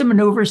all kinds of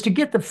maneuvers to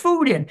get the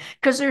food in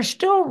because they're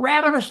still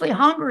ravenously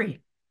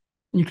hungry.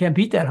 And you can't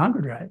beat that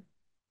hunger drive.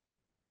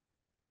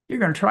 You're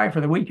going to try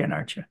for the weekend,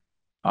 aren't you?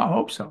 I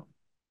hope so.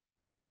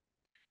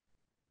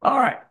 All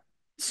right.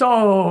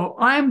 So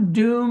I'm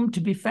doomed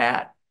to be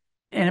fat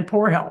and in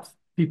poor health,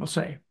 people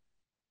say.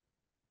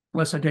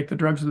 Unless I take the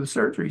drugs or the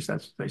surgeries,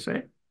 that's what they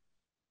say.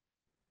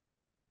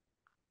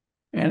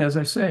 And as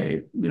I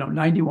say,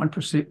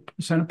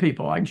 91% of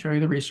people, I can show you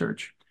the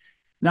research,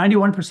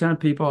 91% of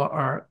people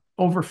are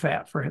over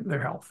fat for their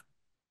health.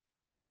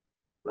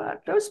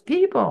 But those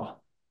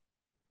people,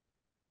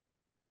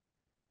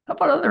 how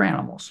about other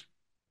animals?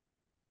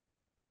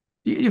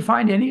 Do you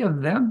find any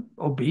of them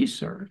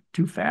obese or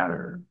too fat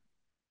or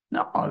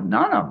no,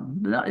 none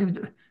of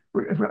them.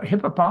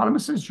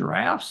 Hippopotamuses,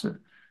 giraffes,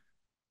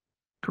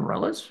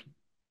 gorillas,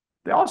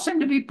 they all seem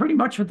to be pretty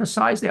much the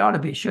size they ought to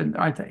be,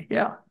 aren't they?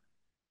 Yeah.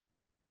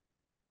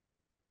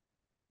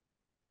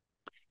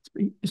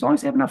 As long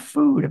as they have enough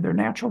food of their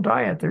natural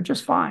diet, they're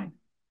just fine.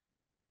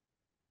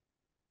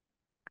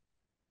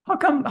 How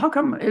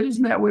come it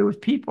isn't that way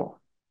with people?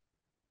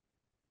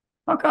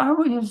 How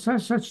come we have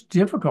such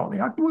difficulty?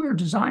 How come we were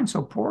designed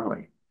so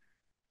poorly?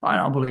 I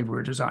don't believe we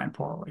were designed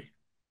poorly.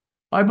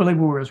 I believe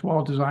we're as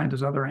well designed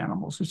as other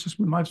animals. It's just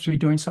we must be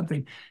doing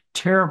something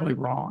terribly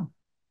wrong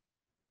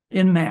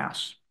in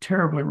mass,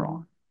 terribly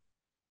wrong.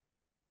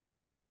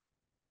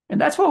 And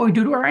that's what we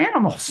do to our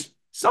animals.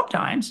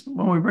 Sometimes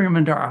when we bring them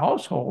into our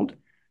household,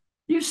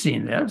 you've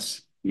seen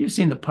this. You've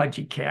seen the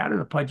pudgy cat or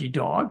the pudgy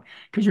dog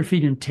because you're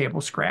feeding table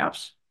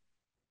scraps.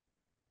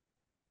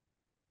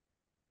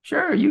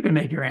 Sure, you can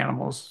make your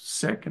animals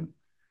sick and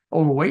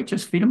overweight.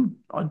 Just feed them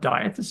a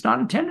diet that's not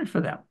intended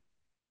for them.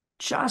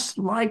 Just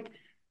like,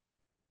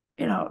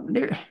 there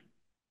are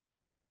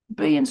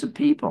billions of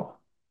people.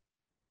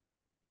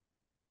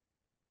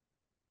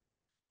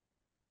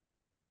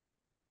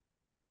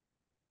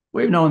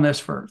 We've known this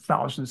for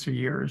thousands of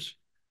years.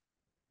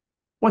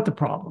 What the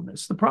problem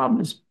is? The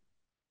problem is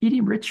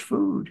eating rich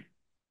food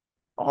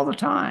all the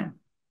time,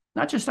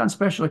 not just on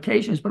special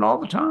occasions, but all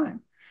the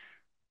time.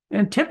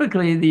 And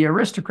typically, the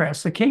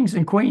aristocrats, the kings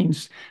and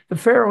queens, the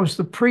pharaohs,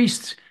 the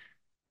priests,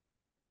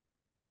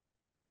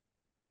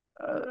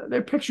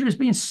 they're pictured as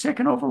being sick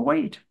and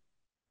overweight.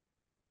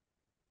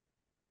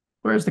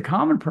 Whereas the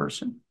common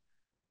person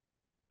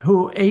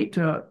who ate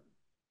the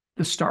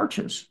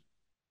starches,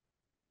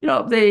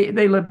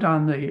 they lived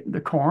on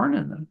the corn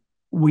and the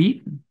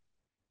wheat, and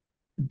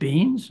the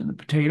beans and the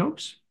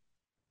potatoes,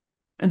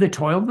 and they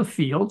toiled the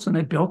fields and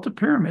they built the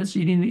pyramids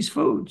eating these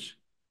foods.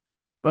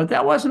 But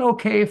that wasn't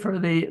okay for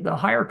the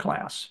higher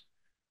class.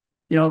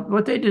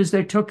 What they did is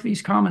they took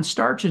these common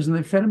starches and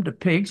they fed them to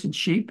pigs and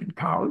sheep and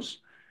cows,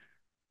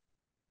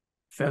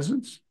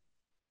 pheasants,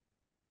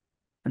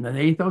 and then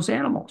they ate those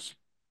animals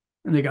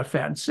and they got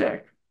fat and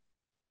sick.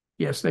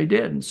 Yes, they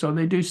did. And so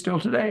they do still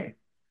today.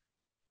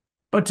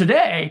 But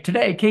today,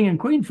 king and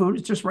queen food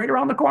is just right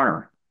around the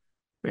corner.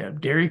 We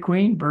have Dairy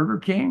Queen, Burger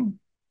King,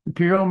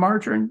 Imperial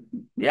Margarine.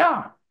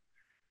 Yeah.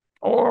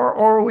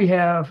 Or we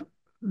have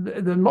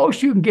the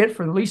most you can get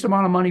for the least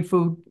amount of money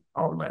food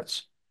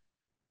outlets.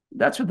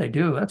 That's what they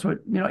do. That's what,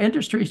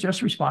 industry is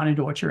just responding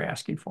to what you're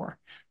asking for.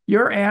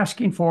 You're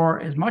asking for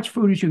as much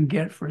food as you can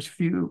get for as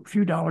few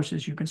dollars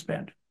as you can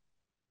spend.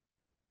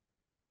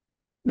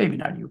 Maybe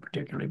not you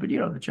particularly, but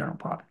the general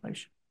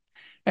population.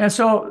 And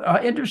so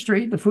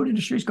the food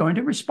industry is going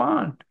to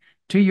respond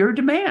to your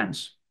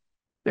demands.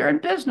 They're in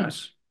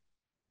business.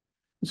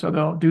 So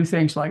they'll do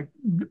things like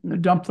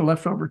dump the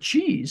leftover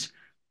cheese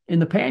in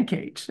the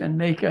pancakes and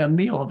make a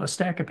meal of a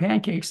stack of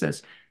pancakes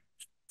that's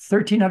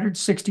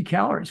 1,360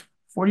 calories,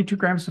 42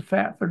 grams of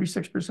fat,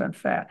 36%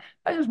 fat.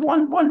 That is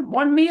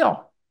one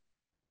meal.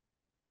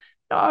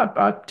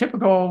 A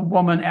typical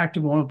woman,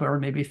 active woman, burn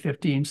maybe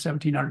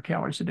 1,700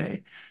 calories a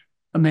day.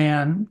 A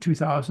man,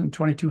 2,000,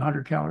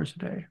 2,200 calories a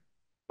day.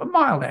 A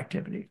mild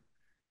activity.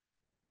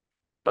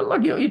 But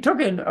look, you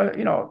took in,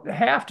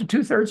 half to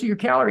 2/3 of your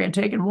calorie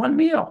intake in one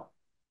meal.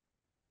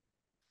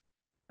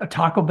 A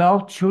Taco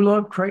Bell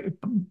Chula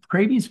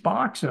Cravings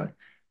box,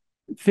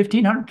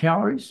 1,500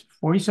 calories,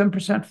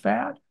 47%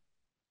 fat.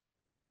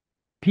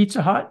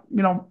 Pizza Hut,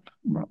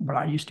 when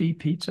I used to eat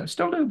pizza,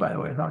 still do, by the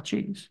way, without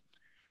cheese.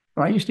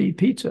 When I used to eat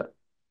pizza,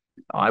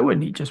 I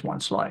wouldn't eat just one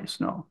slice.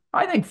 No,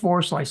 I think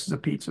 4 slices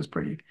of pizza is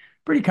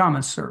pretty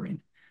common serving.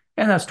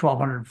 And that's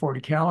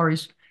 1,240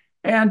 calories.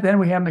 And then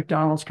we have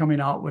McDonald's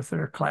coming out with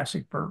their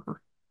classic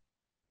burger.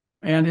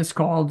 And it's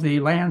called the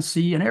Land,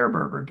 Sea, and Air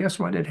Burger. Guess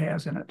what it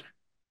has in it?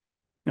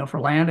 For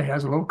land, it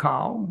has a little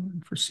cow.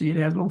 For sea, it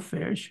has a little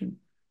fish. And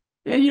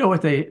you know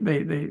what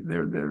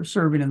they're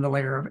serving in the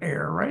layer of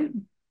air, right?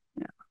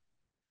 Yeah.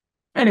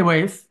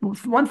 Anyway,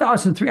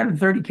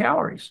 1,330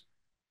 calories.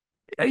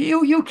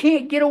 You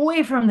can't get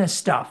away from this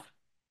stuff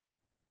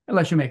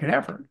unless you make an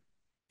effort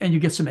and you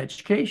get some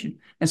education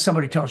and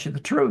somebody tells you the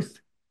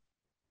truth.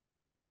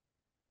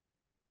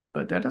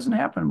 But that doesn't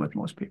happen with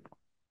most people.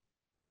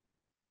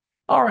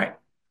 All right.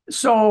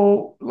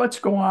 So let's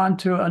go on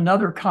to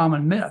another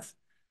common myth.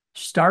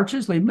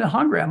 Starches leave me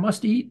hungry. I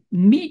must eat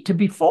meat to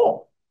be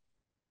full.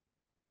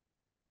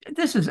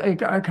 This is a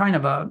kind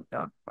of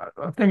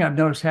a thing I've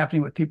noticed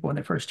happening with people when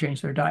they first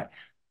change their diet.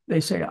 They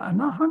say, "I'm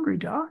not hungry,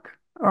 doc,"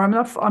 or I'm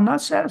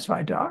not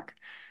satisfied, doc."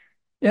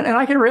 And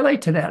I can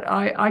relate to that.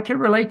 I can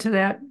relate to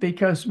that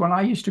because when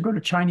I used to go to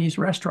Chinese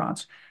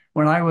restaurants,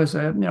 when I was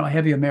a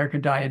heavy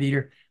American diet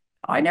eater,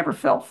 I never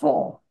felt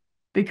full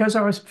because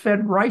I was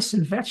fed rice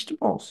and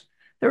vegetables.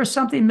 There was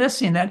something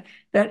missing.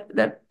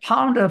 That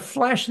pound of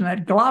flesh and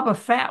that glob of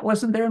fat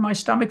wasn't there in my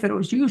stomach that it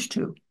was used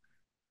to.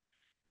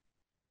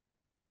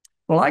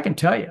 Well, I can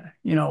tell you,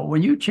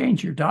 when you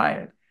change your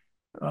diet,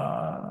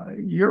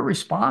 your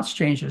response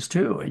changes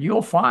too. And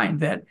you'll find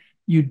that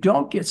you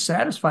don't get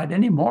satisfied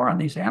anymore on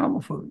these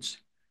animal foods.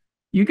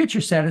 You get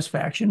your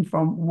satisfaction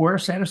from where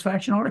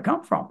satisfaction ought to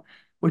come from,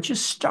 which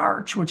is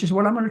starch, which is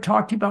what I'm going to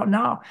talk to you about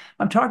now.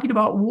 I'm talking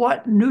about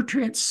what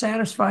nutrient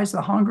satisfies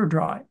the hunger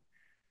drive,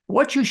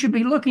 what you should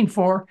be looking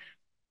for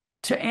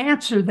to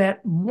answer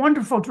that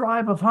wonderful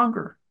drive of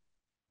hunger.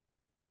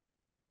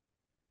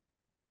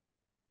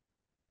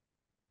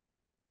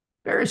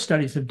 Various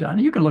studies have done.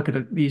 You can look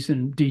at these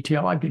in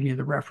detail. I've given you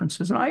the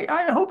references, and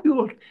I hope you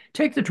will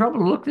take the trouble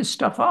to look this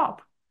stuff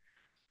up.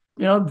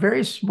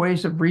 Various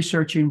ways of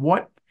researching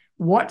what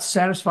what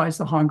satisfies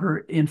the hunger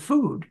in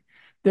food.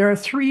 There are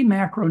three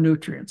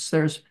macronutrients.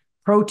 There's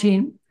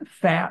protein,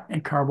 fat,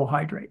 and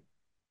carbohydrate.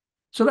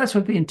 So that's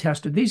what's being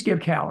tested. These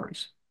give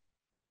calories,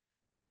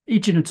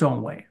 each in its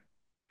own way.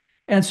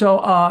 And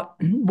so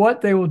what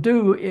they will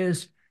do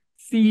is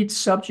feed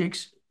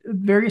subjects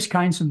various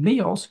kinds of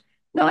meals.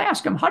 They'll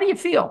ask them, how do you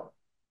feel?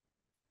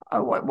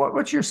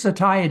 What's your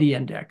satiety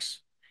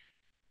index?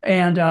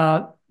 And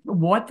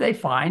what they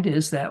find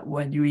is that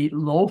when you eat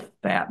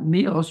low-fat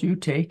meals, you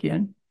take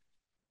in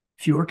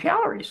fewer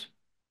calories.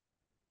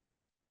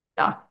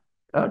 Yeah,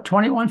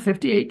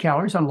 2158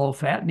 calories on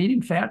low-fat,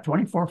 medium fat,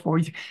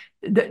 2440.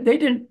 They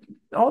didn't,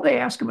 all they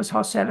asked them was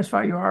how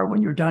satisfied you are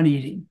when you're done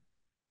eating.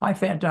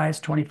 High-fat diet is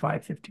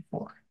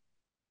 2554.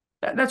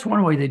 That's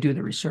one way they do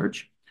the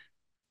research.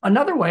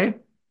 Another way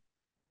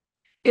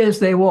is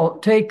they will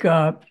take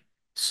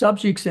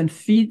subjects and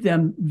feed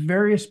them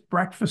various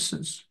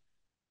breakfasts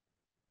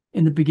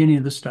in the beginning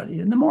of the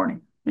study in the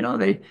morning.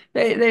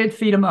 They'd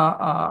feed them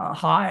a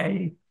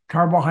high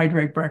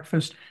carbohydrate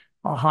breakfast,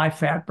 a high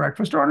fat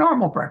breakfast, or a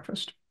normal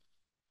breakfast.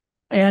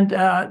 And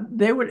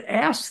they would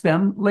ask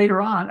them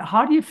later on,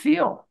 how do you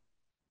feel,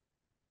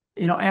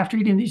 after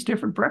eating these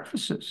different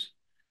breakfasts?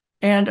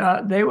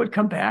 And they would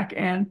come back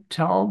and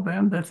tell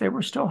them that they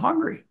were still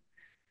hungry.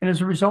 And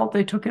as a result,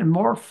 they took in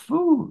more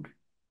food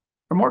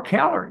or more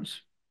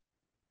calories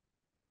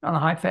on a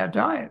high-fat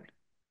diet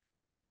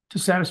to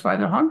satisfy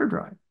their hunger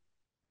drive.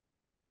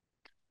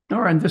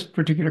 Or in this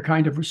particular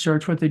kind of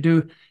research, what they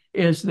do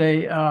is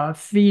they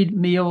feed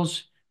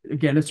meals,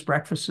 again, it's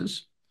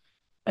breakfasts,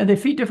 and they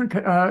feed different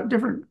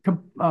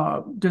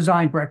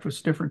designed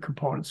breakfasts, different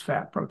components,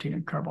 fat, protein,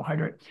 and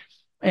carbohydrate.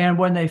 And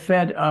when they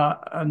fed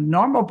a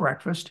normal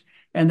breakfast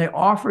and they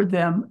offered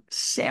them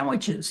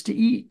sandwiches to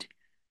eat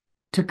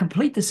to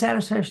complete the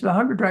satisfaction of the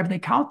hunger drive, and they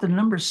count the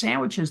number of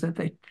sandwiches that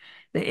they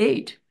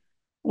ate,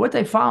 what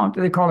they found,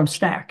 they call them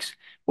snacks.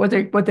 What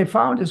they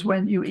found is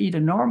when you eat a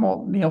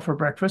normal meal for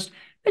breakfast,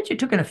 that you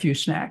took in a few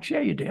snacks. Yeah,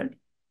 you did.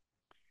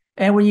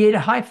 And when you ate a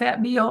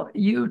high-fat meal,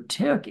 you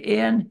took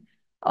in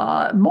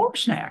more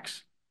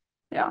snacks.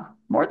 Yeah,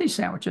 more of these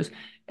sandwiches.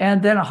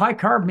 And then a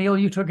high-carb meal,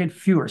 you took in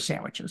fewer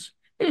sandwiches.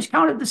 They just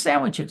counted the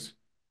sandwiches.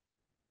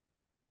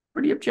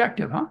 Pretty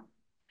objective, huh?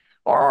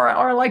 Or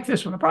I like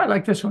this one. I probably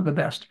like this one the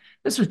best.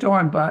 This was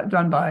done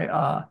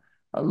by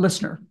a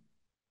listener.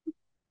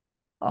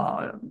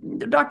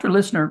 Dr.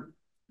 Listener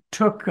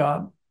took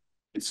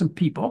some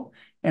people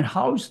and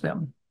housed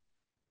them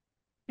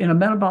in a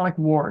metabolic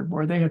ward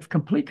where they had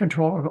complete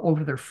control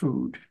over their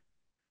food,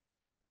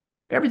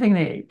 everything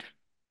they ate.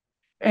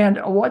 And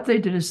what they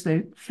did is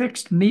they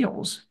fixed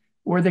meals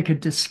where they could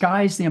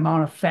disguise the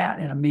amount of fat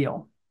in a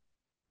meal.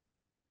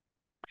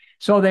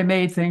 So they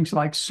made things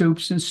like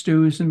soups and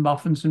stews and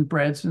muffins and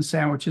breads and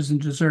sandwiches and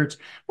desserts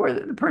where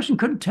the person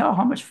couldn't tell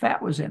how much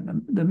fat was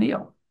in the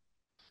meal.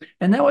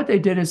 And then what they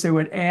did is they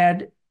would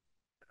add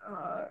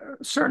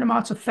certain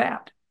amounts of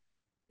fat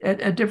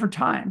at different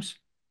times.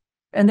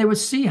 And they would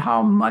see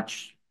how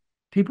much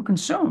people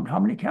consumed, how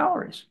many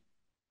calories.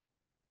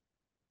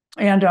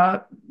 And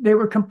they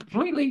were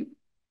completely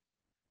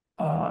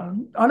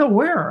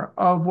unaware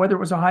of whether it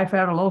was a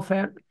high-fat or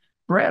low-fat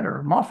bread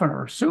or muffin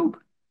or soup.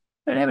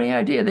 They didn't have any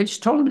idea. They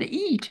just told them to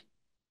eat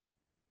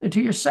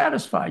until you're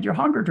satisfied, your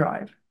hunger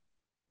drive.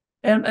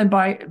 And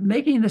by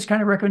making this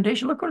kind of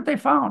recommendation, look what they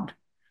found.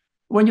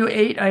 When you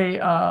ate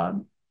a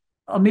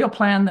meal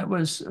plan that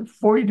was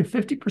 40 to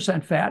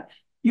 50% fat,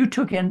 you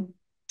took in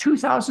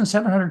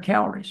 2,700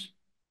 calories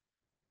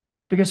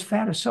because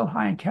fat is so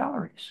high in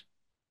calories.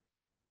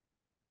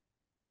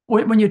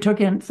 When you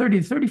took in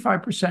 30 to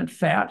 35%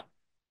 fat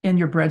in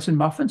your breads and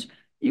muffins,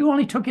 you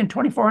only took in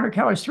 2,400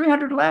 calories,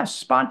 300 less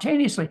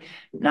spontaneously,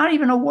 not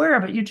even aware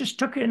of it. You just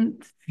took in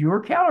fewer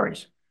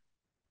calories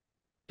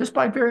just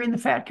by varying the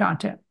fat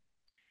content.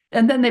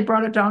 And then they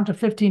brought it down to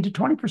 15 to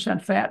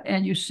 20% fat,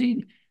 and you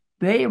see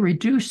they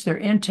reduced their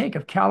intake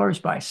of calories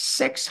by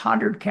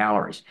 600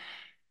 calories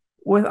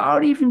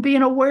without even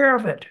being aware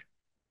of it.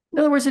 In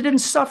other words, it didn't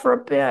suffer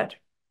a bit.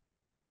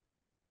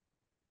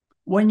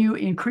 When you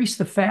increase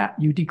the fat,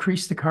 you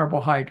decrease the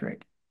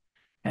carbohydrate.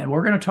 And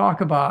we're going to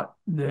talk about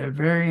the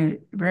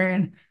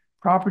varying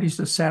properties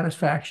of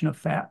satisfaction of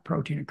fat,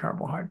 protein, and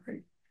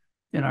carbohydrate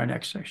in our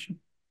next section.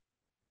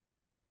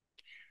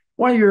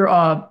 One of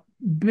your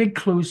big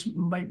clues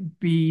might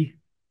be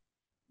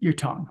your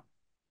tongue.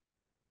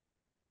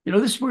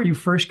 This is where you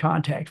first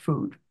contact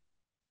food.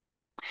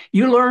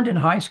 You learned in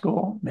high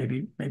school,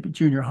 maybe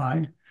junior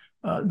high,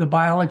 the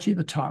biology of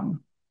the tongue.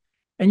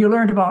 And you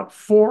learned about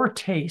 4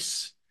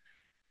 tastes.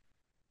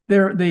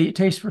 They're the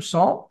taste for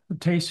salt, the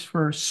taste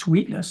for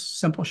sweetness,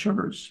 simple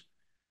sugars,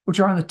 which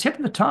are on the tip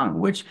of the tongue,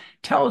 which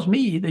tells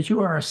me that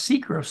you are a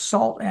seeker of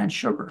salt and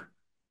sugar.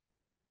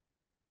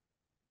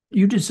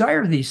 You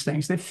desire these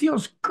things. It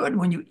feels good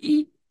when you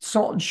eat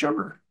salt and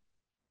sugar.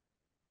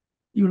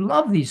 You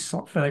love these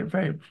salt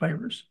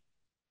flavors.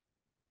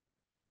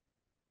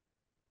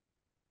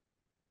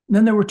 And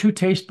then there were 2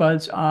 taste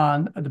buds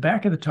on the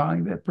back of the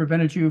tongue that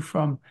prevented you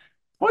from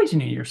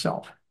poisoning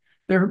yourself.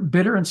 They're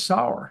bitter and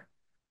sour.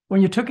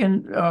 when you took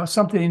in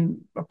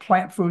something, a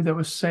plant food that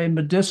was, say,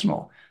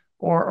 medicinal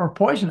or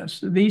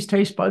poisonous, these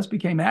taste buds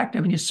became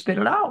active and you spit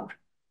it out.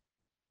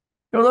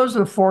 Those are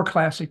the four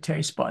classic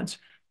taste buds.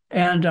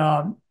 And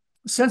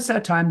since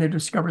that time, they've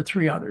discovered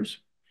three others.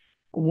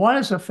 One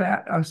is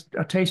a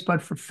taste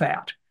bud for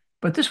fat,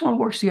 but this one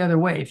works the other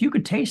way. If you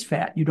can taste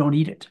fat, you don't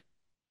eat it.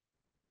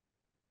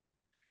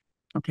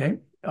 Okay.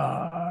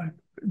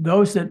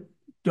 Those that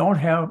don't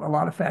have a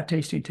lot of fat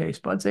tasting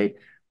taste buds, they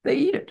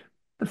eat it,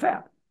 the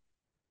fat.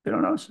 They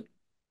don't notice it.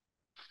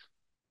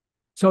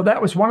 So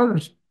that was one of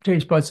the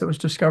taste buds that was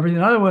discovered.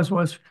 The other was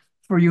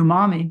for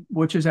umami,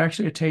 which is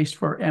actually a taste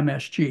for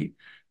MSG.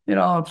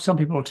 Some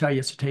people will tell you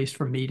it's a taste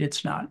for meat.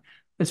 It's not.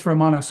 It's for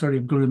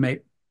monosodium glutamate.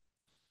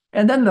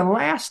 And then the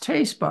last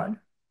taste bud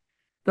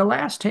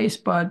was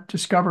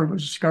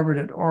discovered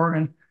at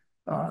Oregon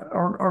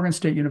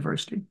State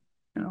University.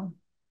 The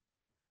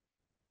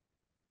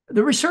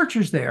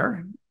researchers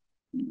there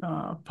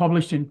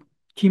published in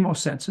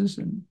Chemosenses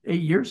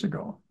 8 years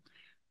ago.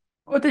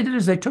 What they did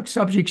is they took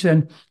subjects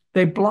and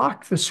they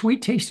blocked the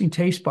sweet tasting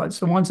taste buds,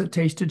 the ones that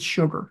tasted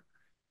sugar.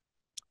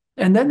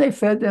 And then they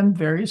fed them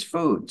various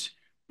foods.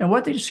 And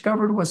what they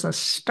discovered was a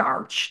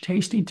starch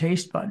tasting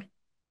taste bud,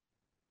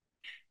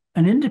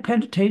 an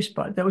independent taste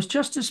bud that was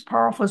just as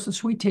powerful as the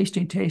sweet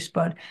tasting taste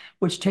bud,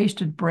 which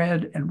tasted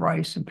bread and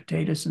rice and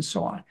potatoes and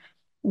so on.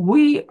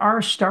 We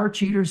are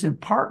starch eaters in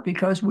part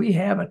because we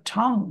have a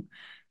tongue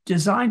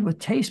designed with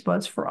taste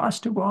buds for us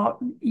to go out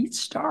and eat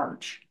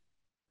starch.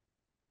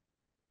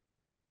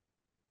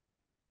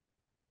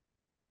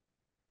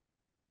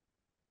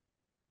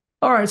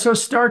 All right, so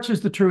starch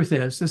is the truth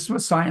is. This is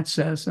what science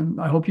says, and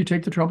I hope you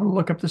take the trouble to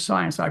look up the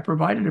science. I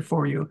provided it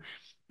for you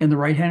in the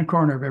right-hand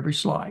corner of every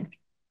slide.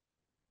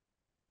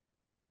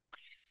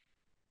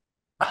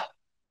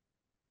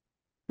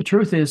 The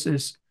truth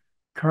is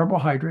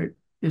carbohydrate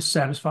is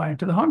satisfying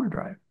to the hunger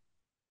drive.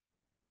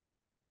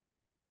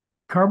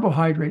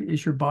 Carbohydrate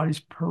is your body's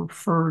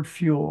preferred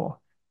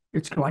fuel.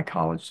 It's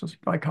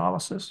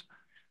glycolysis.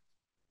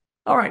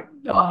 All right.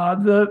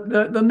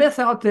 The myth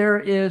out there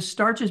is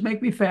starches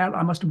make me fat.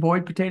 I must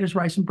avoid potatoes,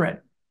 rice, and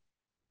bread.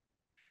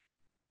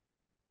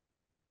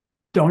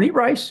 Don't eat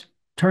rice.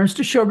 Turns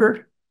to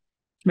sugar.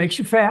 Makes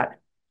you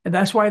fat. And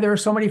that's why there are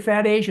so many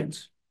fat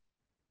Asians.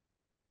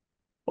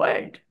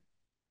 Wait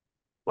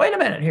a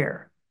minute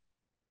here.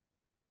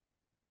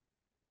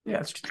 Yeah,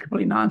 it's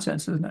complete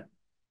nonsense, isn't it?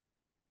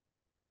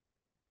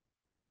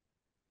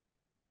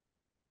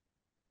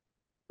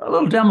 A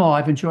little demo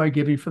I've enjoyed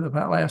giving for the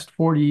last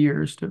 40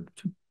 years to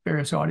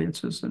various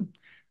audiences. And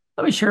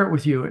let me share it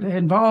with you. It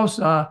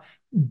involves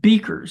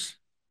beakers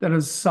that are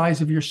the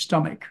size of your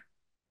stomach.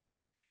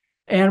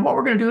 And what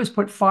we're going to do is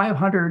put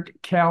 500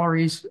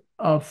 calories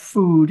of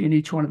food in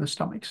each one of the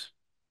stomachs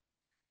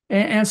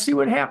and see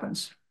what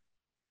happens.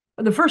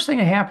 The first thing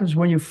that happens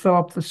when you fill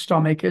up the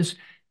stomach is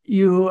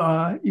you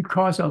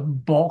cause a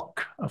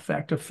bulk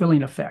effect, a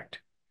filling effect.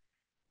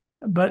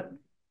 But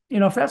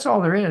if that's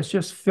all there is,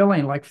 just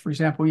filling, like, for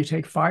example, you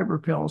take fiber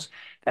pills,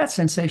 that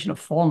sensation of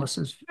fullness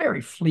is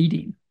very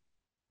fleeting.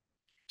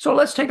 So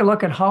let's take a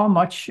look at how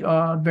much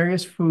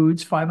various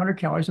foods, 500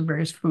 calories of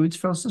various foods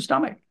fills the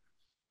stomach.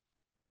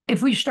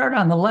 If we start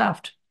on the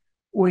left,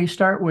 we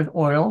start with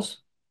oils,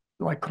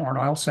 like corn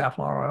oil,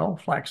 safflower oil,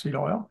 flaxseed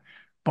oil,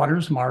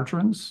 butters,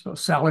 margarines, so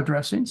salad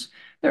dressings.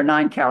 They're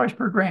 9 calories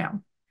per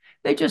gram.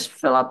 They just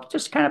fill up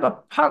just kind of a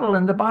puddle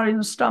in the body and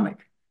the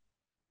stomach.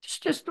 It's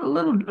just a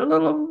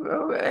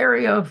little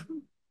area of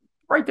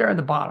right there at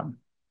the bottom.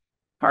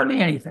 Hardly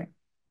anything.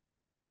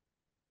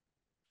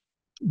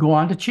 Go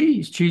on to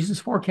cheese. Cheese is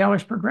 4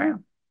 calories per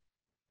gram.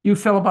 You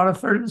fill about a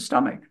third of the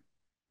stomach.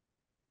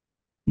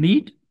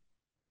 Meat,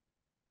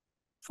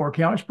 4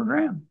 calories per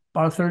gram,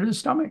 about a third of the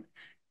stomach.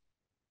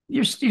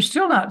 You're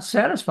still not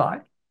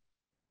satisfied.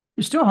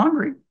 You're still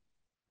hungry.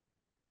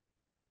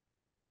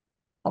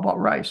 How about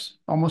rice?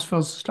 Almost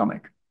fills the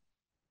stomach.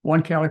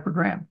 1 calorie per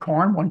gram.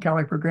 Corn, 1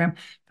 calorie per gram.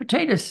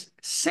 Potatoes,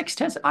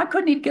 6/10. I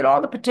couldn't even get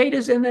all the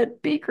potatoes in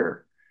that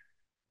beaker.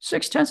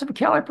 6/10 of a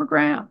calorie per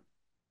gram.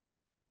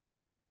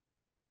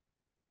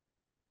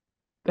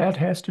 That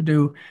has to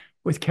do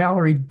with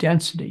calorie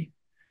density.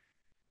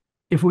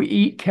 If we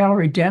eat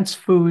calorie-dense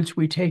foods,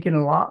 we take in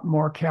a lot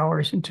more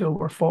calories until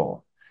we're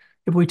full.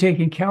 If we take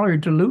in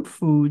calorie-dilute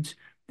foods,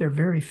 they're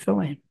very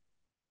filling.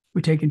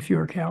 We take in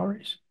fewer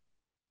calories.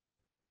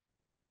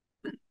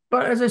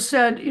 But as I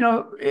said,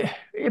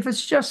 if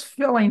it's just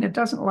filling, it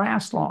doesn't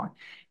last long.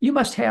 You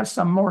must have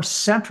some more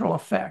central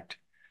effect.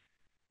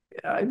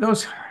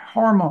 Those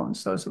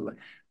hormones, those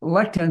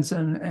lectins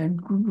and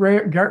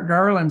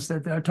garlands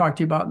that I talked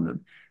to you about in the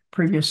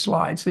previous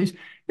slides, these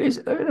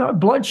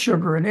blood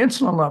sugar and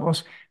insulin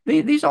levels,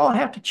 these all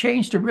have to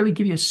change to really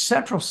give you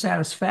central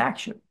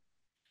satisfaction.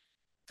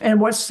 And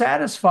what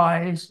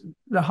satisfies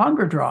the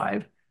hunger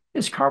drive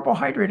is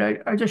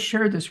carbohydrate. I just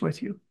shared this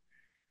with you.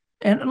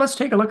 And let's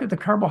take a look at the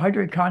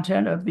carbohydrate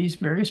content of these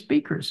various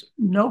beakers.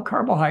 No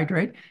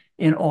carbohydrate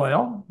in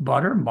oil,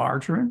 butter,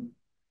 margarine.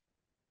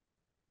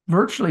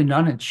 Virtually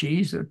none in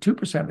cheese.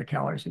 2% of the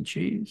calories in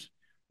cheese.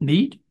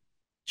 Meat,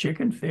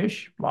 chicken,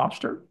 fish,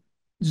 lobster,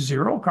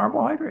 zero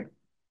carbohydrate.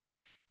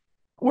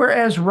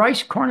 Whereas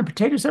rice, corn, and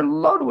potatoes are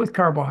loaded with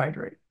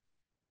carbohydrate.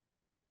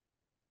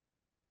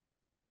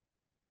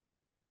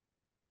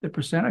 The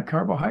percent of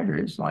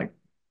carbohydrate is like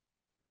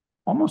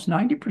almost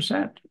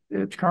 90%.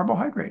 It's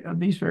carbohydrate of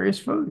these various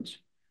foods.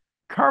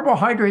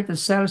 Carbohydrate that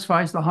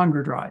satisfies the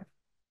hunger drive.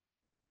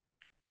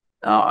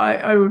 Now,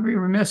 I would be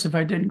remiss if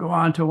I didn't go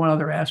on to one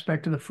other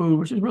aspect of the food,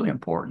 which is really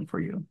important for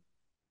you.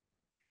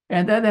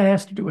 And that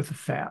has to do with the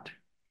fat.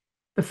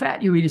 The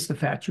fat you eat is the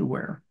fat you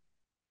wear.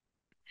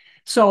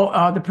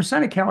 So the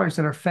percent of calories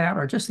that are fat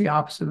are just the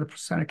opposite of the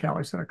percent of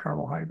calories that are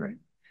carbohydrate.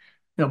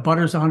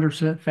 Butter's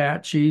 100%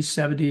 fat, cheese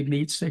 70,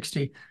 meat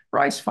 60,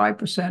 rice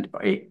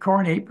 5%,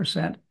 corn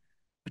 8%,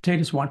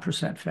 potatoes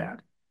 1%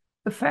 fat.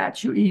 The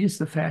fat you eat is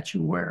the fat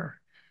you wear.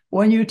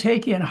 When you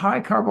take in high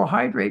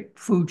carbohydrate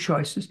food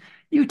choices,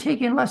 you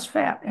take in less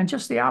fat, and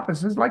just the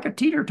opposite is like a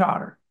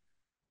teeter-totter.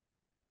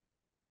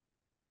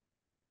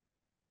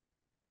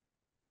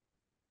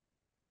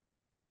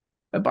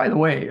 By the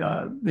way,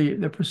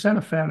 the percent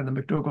of fat in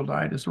the McDougall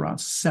diet is around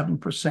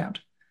 7%.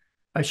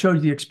 I showed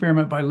you the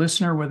experiment by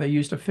Listener where they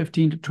used a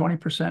 15 to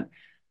 20%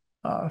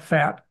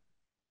 fat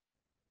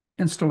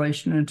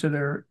installation into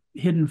their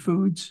hidden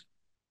foods.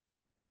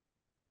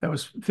 That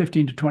was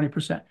 15 to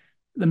 20%.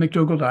 The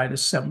McDougall diet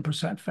is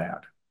 7%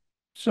 fat.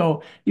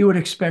 So you would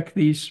expect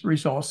these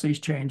results, these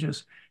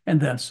changes, and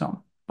then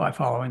some by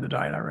following the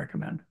diet I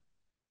recommend.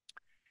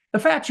 The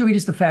fat you eat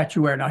is the fat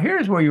you wear. Now,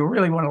 here's where you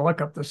really want to look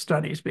up the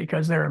studies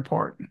because they're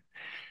important.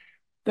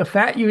 The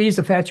fat you eat is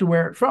the fat you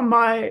wear. From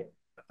my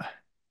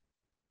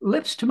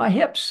lips to my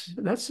hips,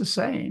 that's the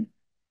saying.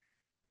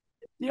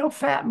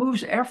 Fat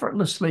moves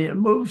effortlessly. It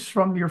moves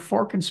from your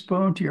fork and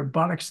spoon to your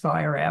buttocks,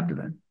 thigh, or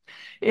abdomen.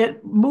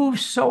 It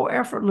moves so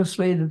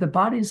effortlessly that the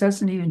body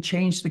doesn't even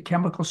change the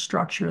chemical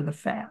structure of the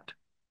fat.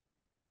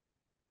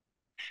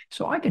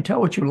 So I can tell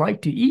what you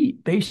like to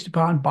eat based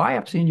upon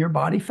biopsying your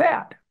body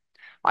fat.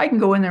 I can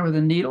go in there with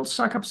a needle,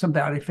 suck up some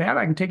body fat.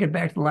 I can take it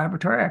back to the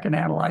laboratory. I can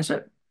analyze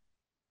it.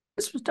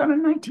 This was done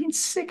in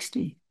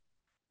 1960.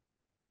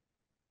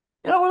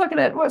 We're looking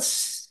at,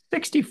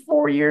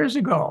 64 years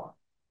ago.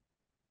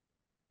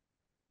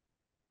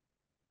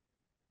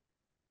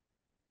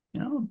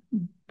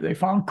 They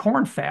found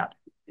corn fat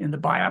in the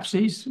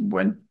biopsies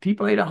when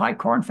people ate a high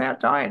corn fat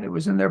diet. It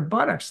was in their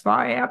buttocks,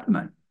 thigh,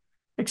 abdomen,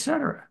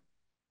 etc.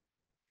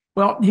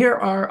 Well, here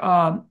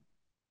are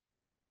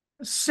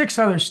 6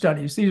 other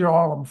studies. These are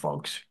all of them,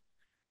 folks,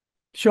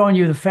 showing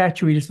you the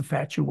fat you eat is the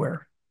fat you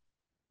wear.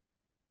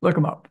 Look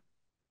them up.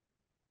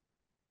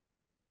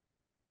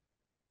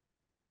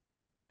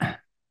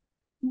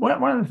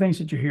 One of the things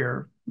that you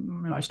hear,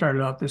 and I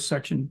started out this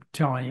section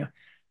telling you,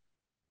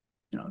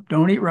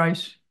 don't eat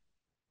rice,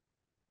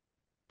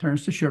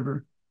 turns to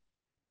sugar,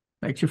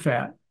 makes you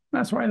fat.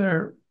 That's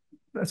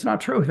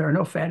not true. There are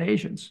no fat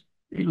Asians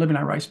living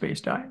on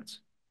rice-based diets.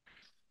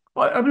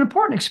 Well, an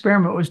important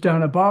experiment was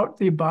done about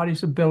the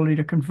body's ability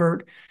to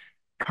convert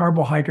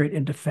carbohydrate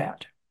into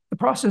fat. The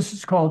process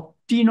is called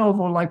de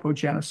novo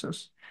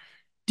lipogenesis.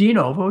 De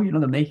novo,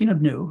 the making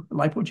of new,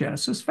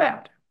 lipogenesis,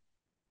 fat.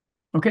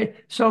 Okay,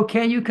 so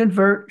can you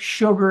convert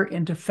sugar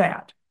into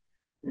fat?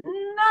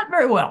 Not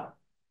very well.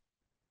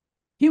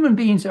 Human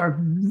beings are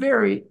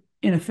very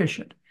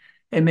inefficient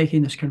at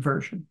making this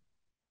conversion.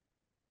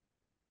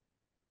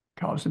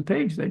 Cows and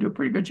pigs, they do a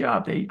pretty good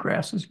job. They eat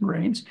grasses and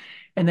grains,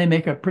 and they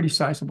make a pretty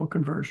sizable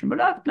conversion,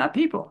 but not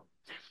people.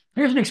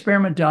 Here's an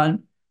experiment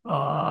done.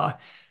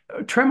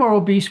 Trim or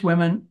obese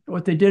women,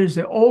 what they did is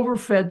they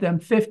overfed them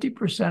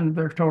 50% of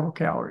their total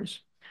calories.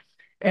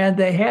 And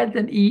they had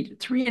them eat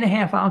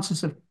 3.5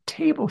 ounces of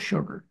table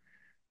sugar,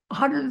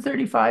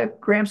 135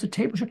 grams of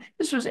table sugar.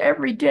 This was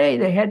every day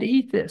they had to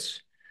eat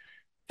this.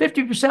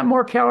 50%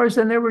 more calories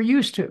than they were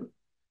used to.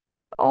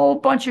 A whole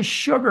bunch of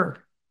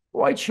sugar,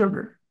 white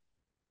sugar.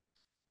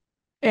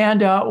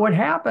 And what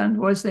happened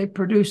was they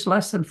produced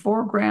less than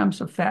 4 grams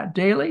of fat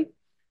daily,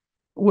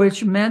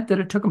 which meant that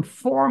it took them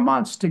 4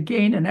 months to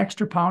gain an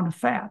extra pound of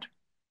fat.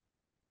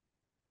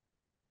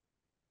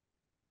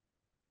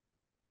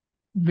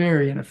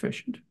 Very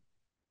inefficient.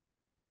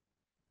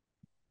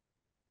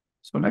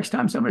 So next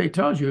time somebody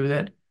tells you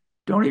that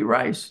don't eat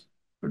rice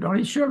or don't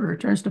eat sugar,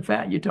 it turns to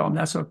fat, you tell them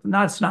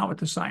that's not what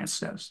the science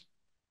says.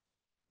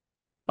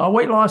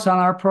 Weight loss on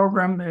our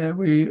program,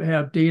 we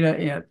have data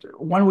at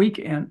 1 week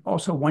and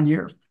also 1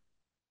 year.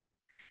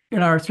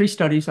 In our 3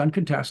 studies,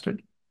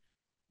 uncontested,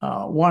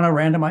 one a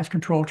randomized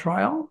control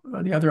trial,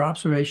 the other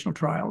observational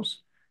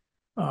trials.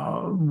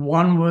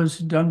 One was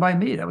done by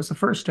me. That was the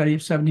first study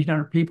of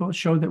 1,700 people. It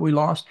showed that we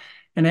lost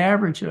an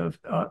average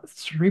of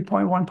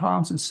 3.1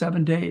 pounds in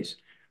 7 days.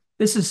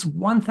 This is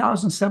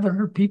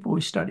 1,700 people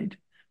we studied.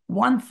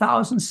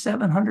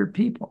 1,700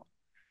 people.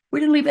 We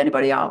didn't leave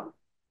anybody out.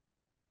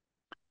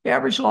 The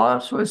average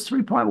loss was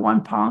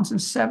 3.1 pounds in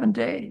 7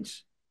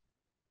 days.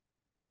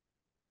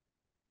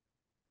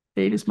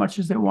 They ate as much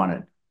as they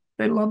wanted.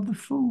 They loved the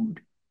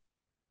food.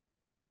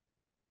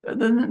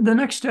 The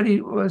next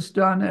study was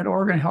done at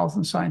Oregon Health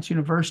and Science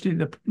University,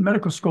 the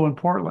medical school in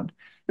Portland.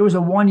 It was a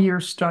 1-year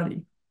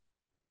study.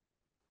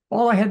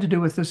 All I had to do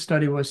with this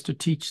study was to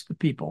teach the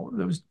people.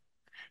 The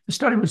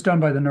study was done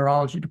by the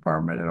neurology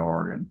department at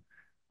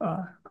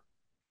uh,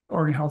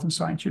 Oregon Health and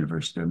Science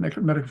University,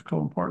 medical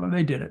school in Portland.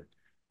 They did it.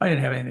 I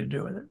didn't have anything to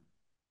do with it.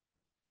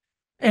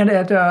 And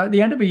at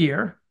the end of a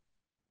year,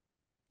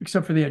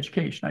 except for the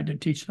education, I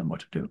did teach them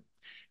what to do.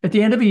 At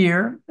the end of a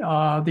year,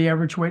 the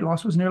average weight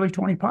loss was nearly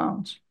 20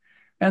 pounds.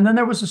 And then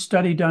there was a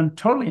study done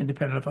totally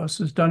independent of us.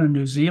 It was done in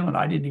New Zealand.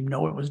 I didn't even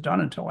know it was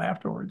done until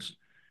afterwards.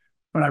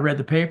 When I read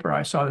the paper,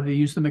 I saw that they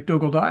used the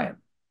McDougall diet.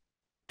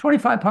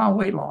 25-pound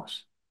weight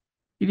loss.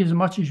 Eat as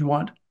much as you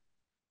want,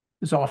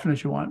 as often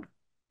as you want,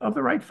 of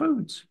the right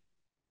foods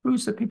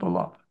that people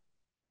love.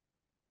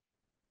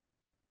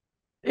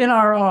 In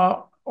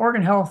our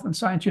Oregon Health and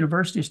Science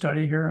University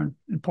study here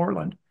in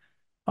Portland,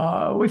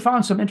 we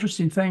found some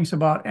interesting things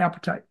about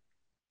appetite.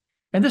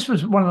 And this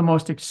was one of the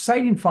most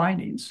exciting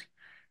findings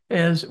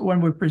is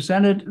when we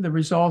presented the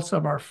results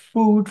of our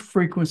food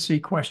frequency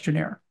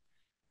questionnaire.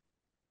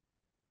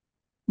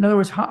 In other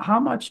words, how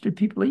much did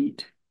people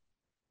eat?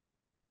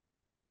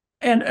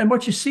 And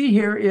what you see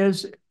here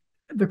is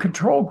the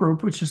control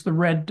group, which is the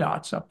red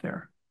dots up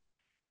there.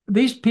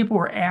 These people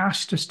were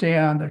asked to stay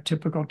on their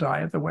typical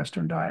diet, the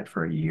Western diet,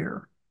 for a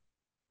year.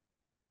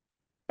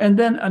 And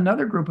then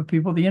another group of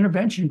people, the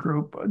intervention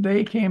group,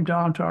 they came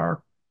down to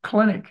our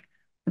clinic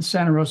in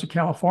Santa Rosa,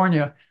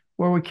 California,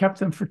 where we kept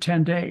them for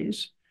 10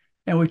 days.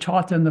 And we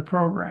taught them the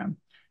program.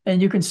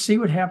 And you can see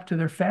what happened to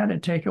their fat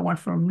intake. It went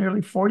from nearly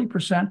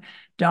 40%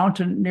 down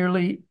to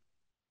nearly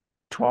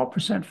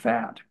 12%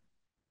 fat,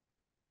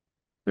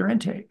 their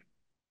intake,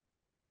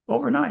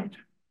 overnight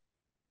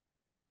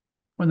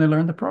when they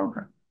learned the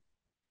program.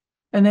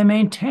 And they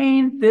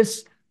maintained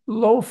this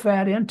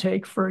low-fat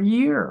intake for a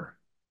year.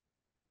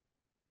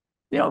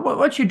 You know,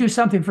 once you do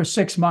something for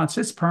 6 months,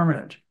 it's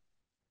permanent.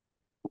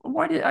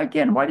 Why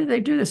did they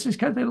do this? It's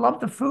because they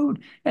loved the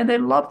food and they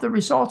loved the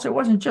results. It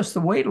wasn't just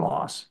the weight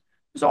loss.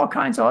 There's all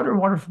kinds of other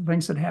wonderful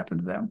things that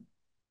happened to them.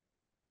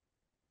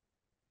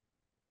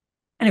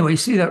 Anyway, you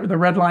see the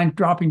red line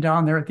dropping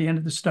down there at the end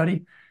of the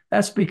study?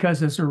 That's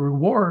because it's a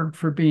reward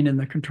for being in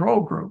the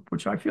control group,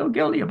 which I feel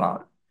guilty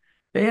about.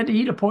 They had to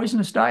eat a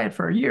poisonous diet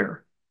for a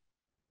year.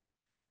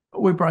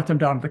 We brought them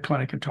down to the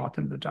clinic and taught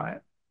them the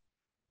diet.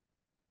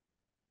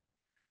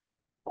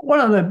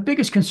 One of the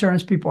biggest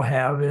concerns people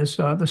have is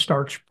the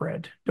starch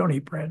bread. Don't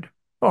eat bread.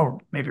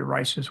 Oh, maybe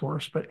rice is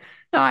worse, but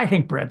no, I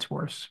think bread's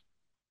worse.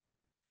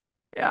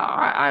 Yeah,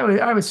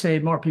 I would say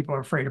more people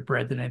are afraid of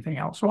bread than anything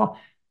else. Well,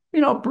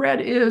 you know,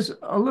 bread is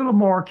a little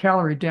more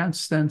calorie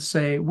dense than,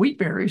 say, wheat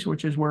berries,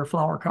 which is where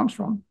flour comes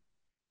from.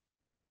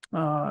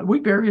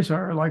 Wheat berries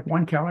are like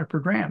 1 calorie per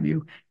gram.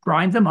 You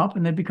grind them up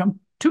and they become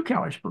 2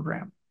 calories per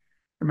gram.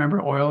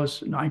 Remember, oil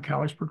is 9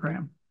 calories per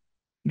gram.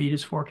 Meat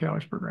is 4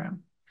 calories per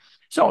gram.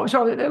 So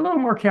they're a little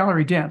more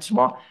calorie dense.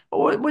 Well,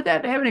 would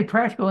that have any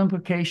practical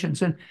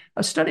implications? And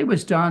a study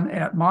was done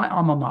at my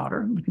alma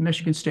mater,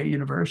 Michigan State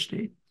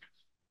University,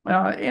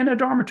 in a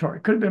dormitory.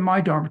 Could have been my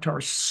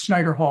dormitory,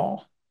 Snyder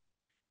Hall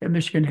at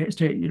Michigan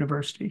State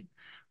University.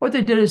 What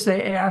they did is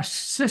they asked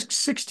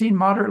 16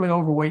 moderately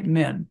overweight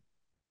men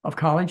of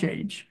college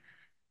age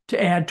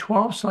to add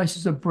 12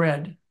 slices of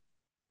bread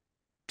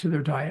to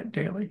their diet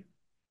daily.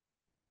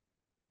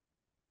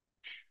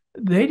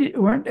 They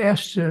weren't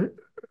asked to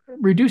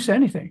reduce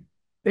anything.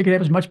 They could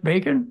have as much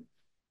bacon,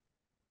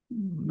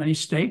 many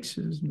steaks,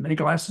 as many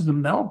glasses of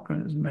milk,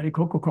 as many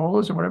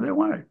Coca-Colas or whatever they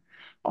wanted.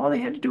 All they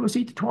had to do was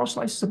eat the 12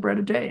 slices of bread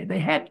a day. They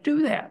had to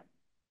do that.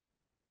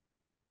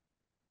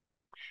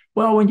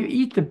 Well, when you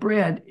eat the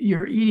bread,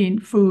 you're eating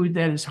food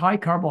that is high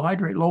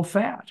carbohydrate, low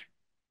fat.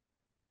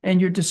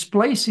 And you're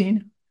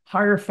displacing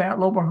higher fat,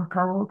 low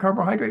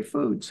carbohydrate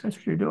foods. That's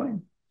what you're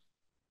doing.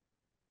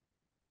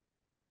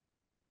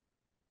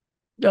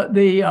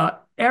 The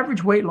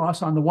average weight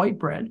loss on the white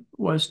bread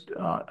was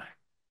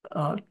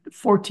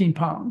 14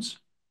 pounds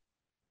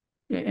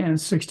in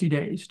 60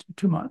 days,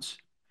 2 months,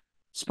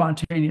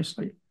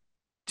 spontaneously.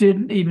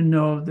 Didn't even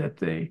know that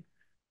they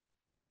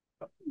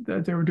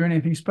were doing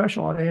anything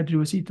special. All they had to do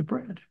was eat the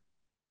bread.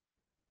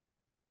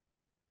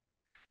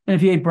 And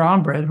if you ate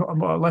brown bread,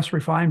 less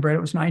refined bread,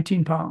 it was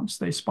 19 pounds.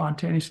 They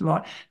spontaneously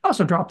lost.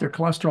 Also dropped their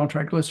cholesterol,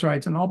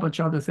 triglycerides, and a whole bunch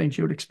of other things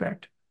you would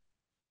expect.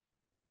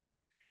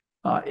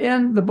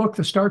 In the book,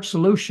 The Starch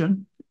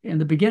Solution, in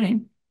the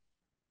beginning,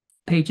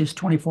 pages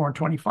 24 and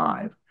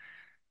 25,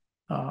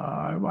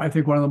 I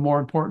think one of the more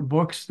important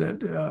books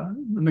that the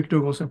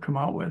McDougalls have come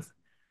out with.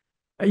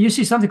 You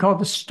see something called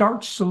the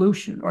Starch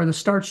Solution or the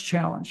Starch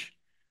Challenge,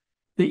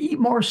 the Eat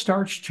More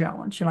Starch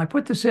Challenge. And I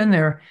put this in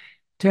there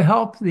to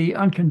help the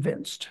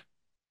unconvinced.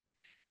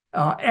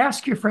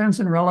 Ask your friends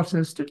and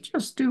relatives to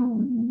just do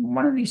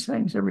one of these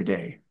things every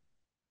day.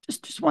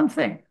 Just one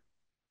thing.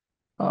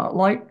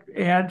 Like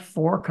add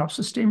 4 cups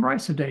of steamed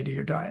rice a day to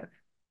your diet,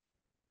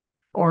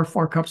 or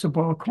 4 cups of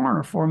boiled corn,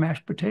 or 4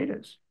 mashed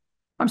potatoes.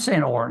 I'm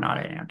saying or,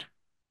 not and.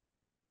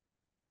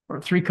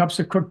 Or 3 cups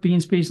of cooked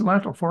beans, peas, and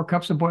lentil, 4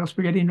 cups of boiled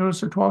spaghetti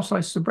noodles, or 12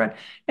 slices of bread.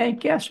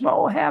 And guess what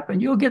will happen?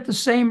 You'll get the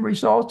same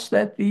results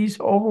that these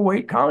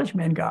overweight college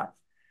men got.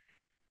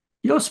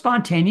 You'll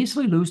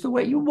spontaneously lose the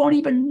weight. You won't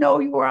even know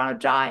you were on a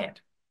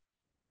diet,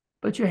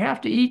 but you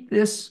have to eat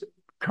this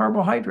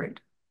carbohydrate,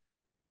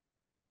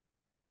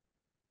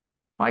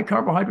 high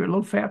carbohydrate,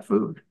 low fat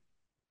food.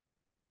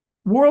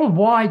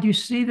 Worldwide, you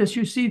see this.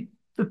 You see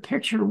the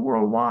picture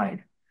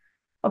worldwide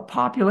of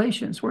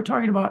populations. We're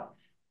talking about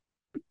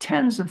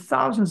tens of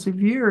thousands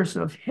of years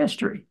of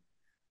history.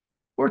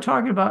 We're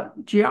talking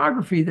about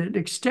geography that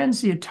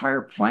extends the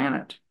entire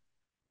planet.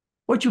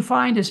 What you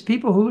find is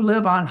people who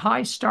live on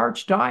high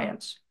starch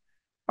diets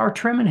are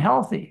trim and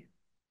healthy.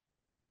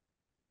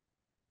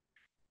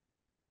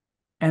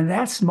 And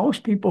that's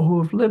most people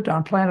who have lived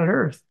on planet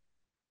Earth.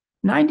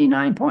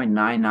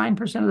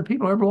 99.99% of the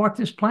people who ever walked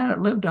this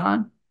planet lived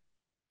on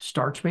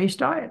starch-based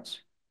diets.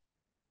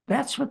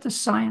 That's what the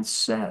science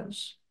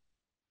says.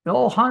 The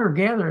whole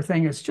hunter-gatherer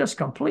thing is just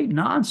complete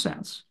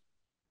nonsense.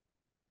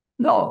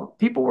 No,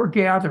 people were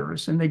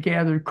gatherers and they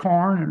gathered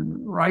corn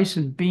and rice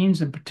and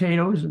beans and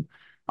potatoes and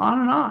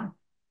on and on.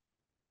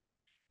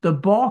 The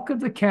bulk of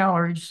the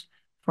calories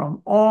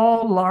from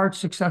all large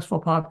successful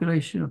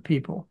population of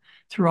people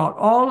throughout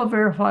all of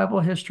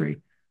verifiable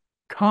history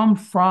come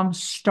from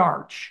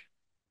starch.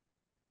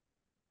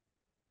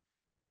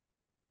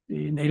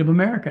 The Native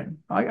American,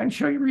 I can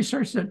show you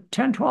research that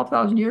 10,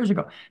 12,000 years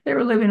ago, they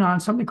were living on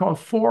something called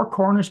four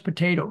corners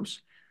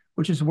potatoes,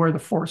 which is where the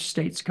four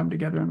states come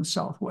together in the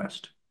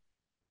Southwest.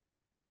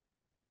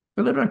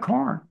 They lived on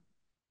corn.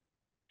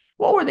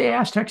 What were the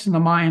Aztecs and the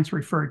Mayans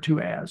referred to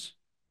as?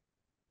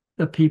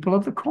 The people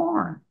of the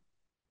corn.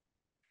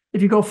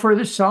 If you go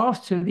further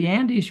south to the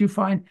Andes, you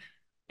find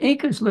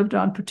Incas lived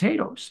on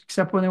potatoes,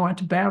 except when they went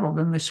to battle.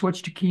 Then they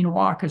switched to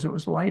quinoa because it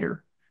was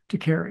lighter to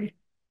carry.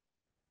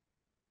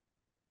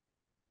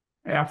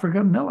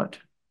 Africa, millet.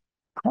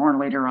 Corn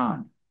later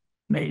on.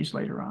 Maize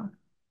later on.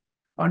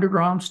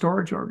 Underground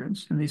storage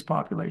organs in these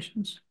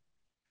populations.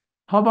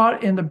 How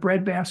about in the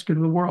breadbasket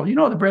of the world? You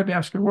know the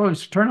breadbasket of the world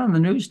is turn on the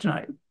news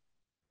tonight.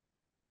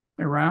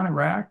 Iran,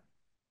 Iraq,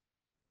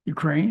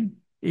 Ukraine,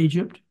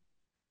 Egypt.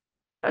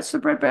 That's the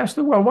breadbasket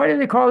of the world. Why do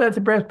they call that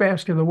the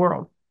breadbasket of the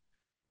world?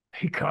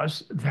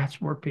 Because that's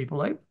where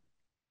people ate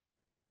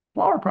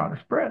flour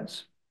products,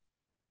 breads.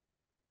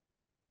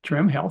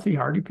 Trim, healthy,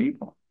 hardy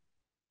people.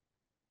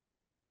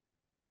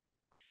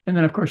 And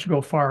then, of course, you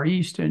go far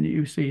east and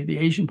you see the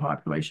Asian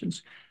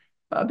populations.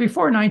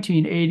 Before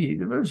 1980,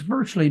 there was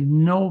virtually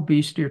no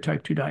obesity or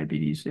type 2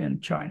 diabetes in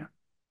China.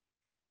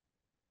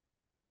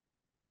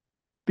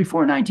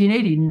 Before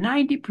 1980,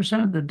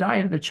 90% of the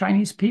diet of the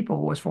Chinese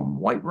people was from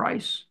white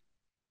rice.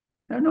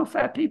 There are no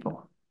fat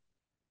people,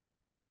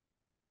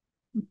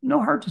 no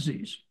heart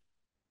disease,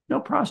 no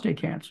prostate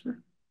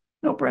cancer,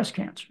 no breast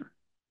cancer.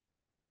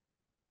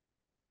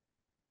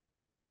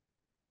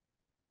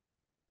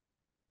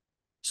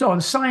 So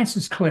the science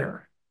is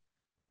clear.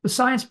 The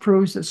science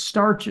proves that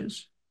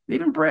starches,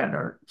 even bread,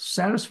 are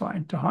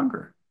satisfying to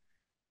hunger.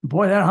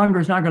 Boy, that hunger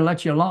is not going to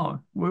let you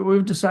alone.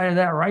 We've decided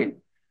that, right?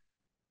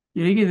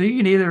 You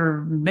can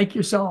either make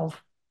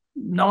yourself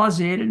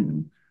nauseated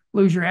and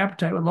lose your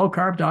appetite with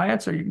low-carb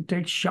diets, or you can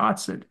take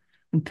shots and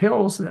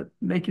pills that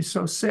make you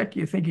so sick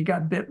you think you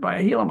got bit by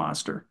a Gila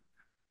monster.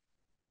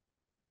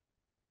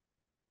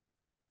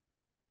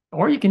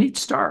 Or you can eat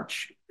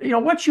starch.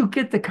 Once you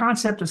get the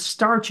concept of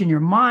starch in your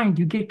mind,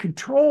 you get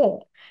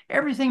control.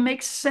 Everything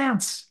makes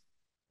sense.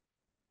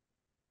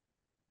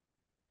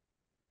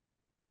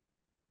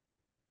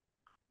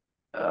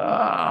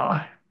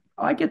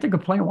 I get the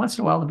complaint once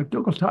in a while the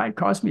McDougall diet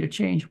caused me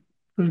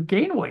to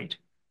gain weight.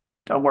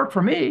 Don't work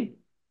for me.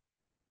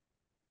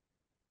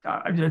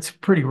 It's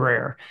pretty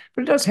rare,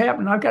 but it does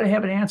happen. I've got to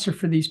have an answer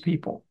for these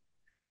people.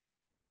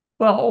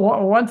 Well,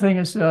 one thing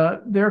is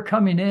they're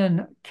coming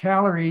in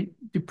calorie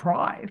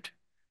deprived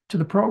to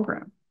the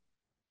program.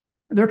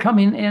 They're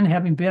coming in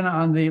having been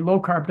on the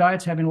low carb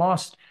diets, having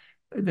lost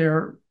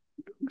their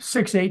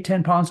 6, 8,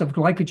 10 pounds of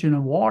glycogen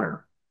and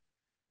water.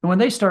 And when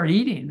they start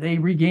eating, they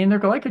regain their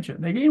glycogen.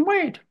 They gain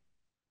weight.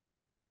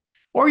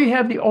 Or you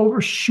have the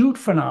overshoot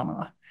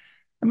phenomena.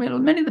 I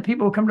mean, many of the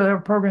people who come to our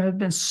program have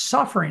been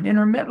suffering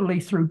intermittently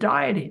through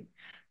dieting.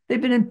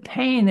 They've been in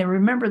pain. They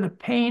remember the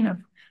pain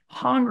of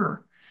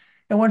hunger.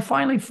 And when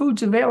finally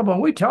food's available,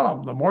 we tell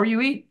them, the more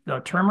you eat, the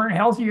trimmer and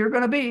healthier you're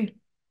going to be.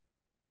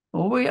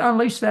 Well, we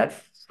unleash that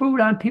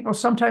food on people.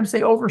 Sometimes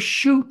they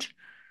overshoot,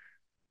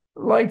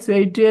 like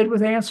they did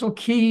with Ansel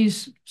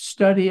Keys'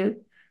 study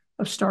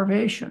of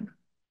starvation.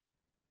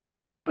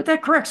 But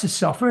that corrects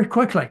itself very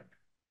quickly.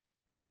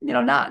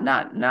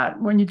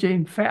 Not when you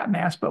gain fat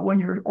mass, but when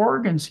your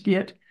organs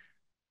get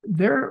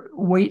their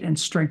weight and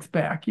strength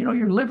back.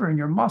 Your liver and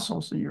your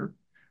muscles and your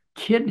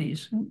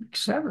kidneys,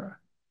 etc.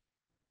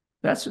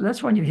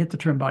 That's when you hit the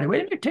trim body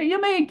weight.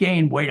 You may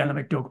gain weight on the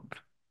McDougall.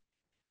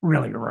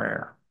 Really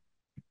rare,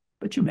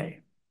 but you may,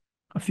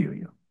 a few of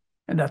you,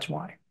 and that's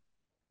why.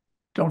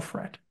 Don't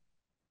fret.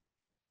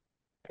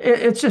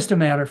 It's just a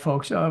matter,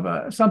 folks,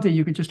 of something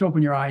you can just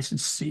open your eyes and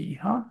see,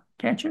 huh?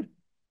 Can't you?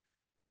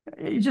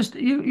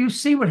 You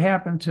see what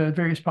happened to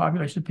various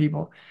populations of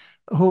people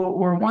who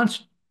were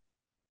once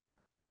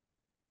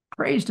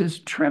praised as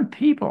trim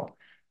people,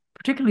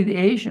 particularly the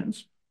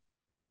Asians,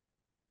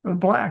 the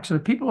blacks, the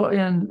people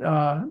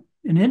in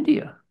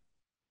India,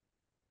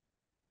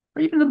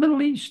 or even the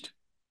Middle East.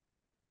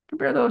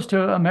 Compare those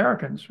to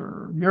Americans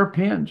or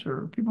Europeans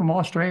or people from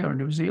Australia or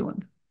New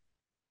Zealand.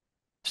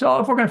 So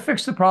if we're going to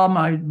fix the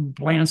problem,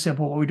 plain and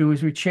simple, what we do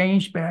is we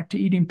change back to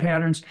eating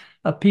patterns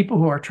of people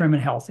who are trim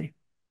and healthy.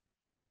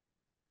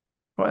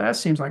 Well, that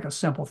seems like a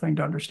simple thing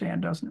to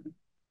understand, doesn't it?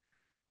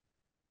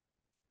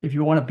 If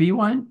you want to be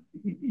one,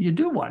 you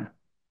do one.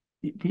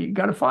 You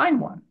got to find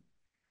one.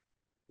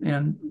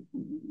 And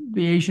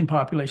the Asian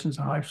population is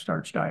a high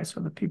starch diet, so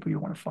the people you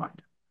want to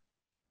find.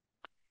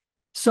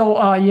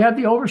 So you have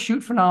the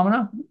overshoot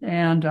phenomena,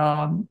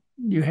 and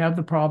you have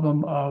the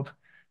problem of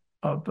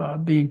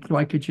being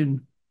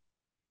glycogen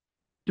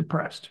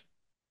depressed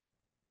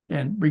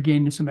and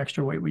regaining some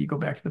extra weight when you go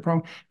back to the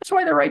program. That's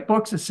why they write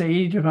books that say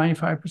 80 to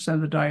 95%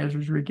 of the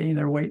dieters regain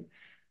their weight.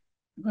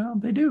 Well,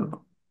 they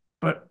do,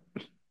 but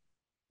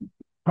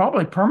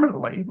probably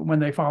permanently when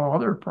they follow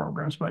other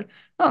programs, but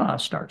not on a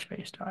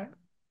starch-based diet.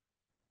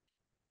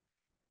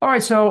 All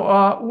right,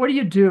 so what do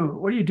you do?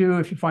 What do you do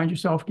if you find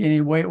yourself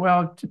gaining weight?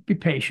 Well, be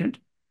patient.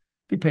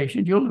 Be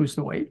patient. You'll lose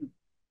the weight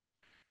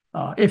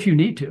if you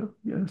need to.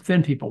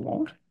 Thin people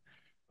won't.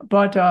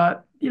 But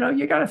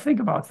you got to think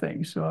about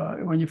things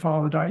when you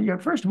follow the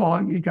diet. First of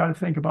all, you got to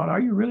think about, are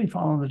you really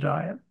following the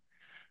diet?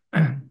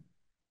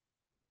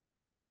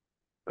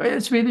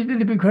 It's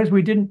maybe because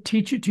we didn't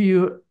teach it to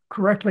you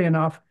correctly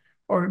enough,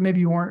 or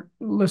maybe you weren't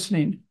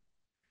listening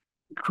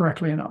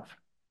correctly enough.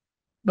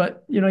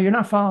 But you're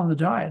not following the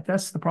diet.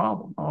 That's the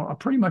problem. I'll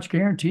pretty much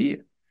guarantee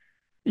you.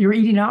 You're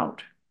eating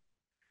out.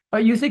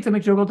 You think the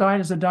McDougall diet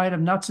is a diet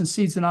of nuts and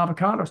seeds and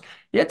avocados.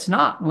 It's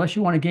not, unless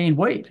you want to gain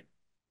weight.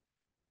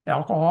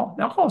 Alcohol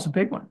is a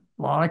big one.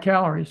 A lot of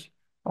calories,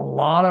 a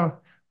lot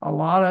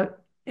of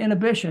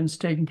inhibitions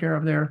taken care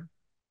of there.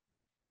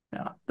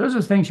 Yeah, those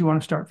are the things you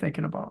want to start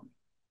thinking about.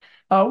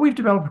 We've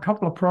developed a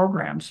couple of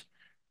programs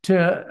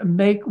to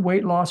make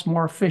weight loss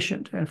more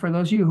efficient. And for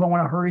those of you who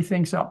want to hurry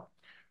things up,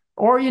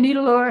 or you need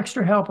a little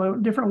extra help, a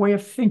different way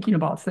of thinking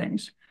about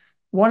things.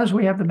 One is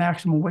we have the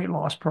Maximum Weight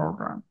Loss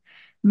Program.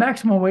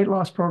 Maximum Weight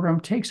Loss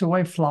Program takes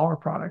away flour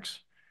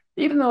products.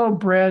 Even though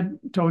bread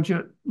told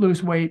you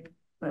lose weight,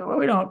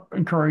 we don't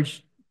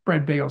encourage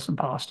bread, bagels, and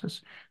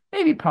pastas.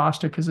 Maybe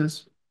pasta because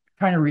it's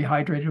kind of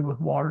rehydrated with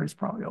water is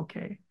probably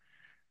okay.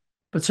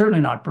 But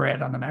certainly not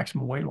bread on the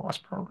Maximum Weight Loss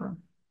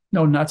Program.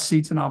 No nuts,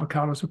 seeds, and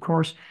avocados, of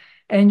course.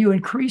 And you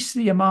increase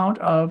the amount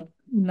of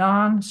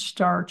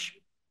non-starch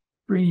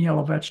green and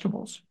yellow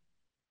vegetables.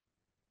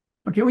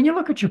 Okay, when you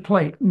look at your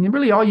plate, and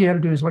really all you have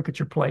to do is look at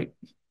your plate.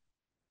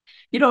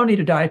 You don't need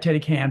a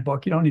dietetic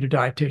handbook. You don't need a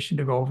dietitian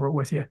to go over it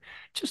with you.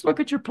 Just look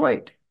at your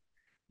plate.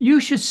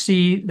 You should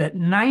see that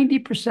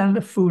 90% of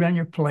the food on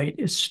your plate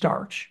is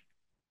starch.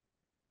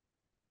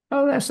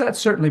 Oh, that's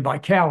certainly by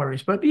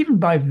calories, but even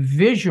by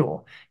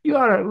visual, you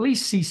ought to at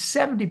least see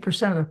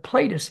 70% of the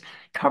plate is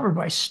covered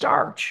by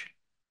starch.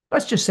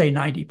 Let's just say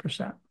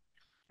 90%.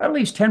 At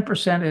least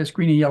 10% is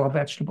green and yellow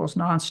vegetables,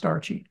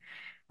 non-starchy,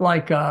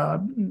 like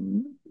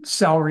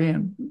celery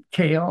and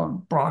kale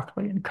and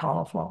broccoli and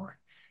cauliflower.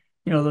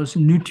 Those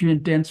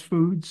nutrient-dense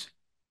foods,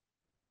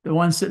 the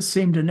ones that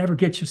seem to never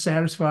get you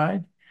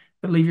satisfied,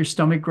 that leave your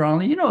stomach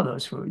growling.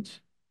 Those foods,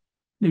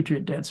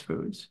 nutrient-dense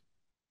foods.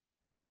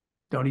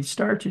 Don't eat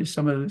starches.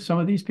 Some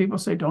of these people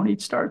say don't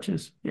eat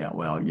starches. Yeah,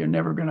 well, you're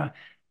never going to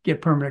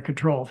get permanent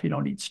control if you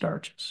don't eat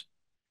starches.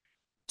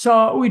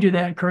 So we do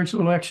that, encourage a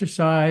little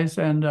exercise,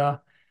 and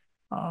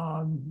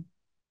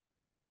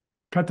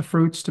cut the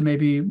fruits to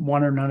maybe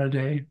one or none a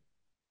day.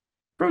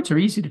 Fruits are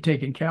easy to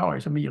take in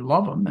calories. I mean, you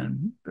love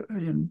them,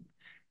 and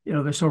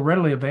they're so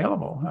readily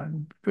available.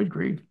 Good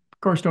grief. Of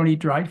course, don't eat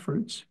dried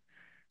fruits.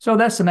 So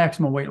that's the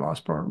Maximum Weight Loss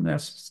Program.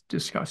 That's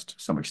discussed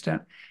to some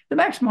extent. The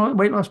Maximum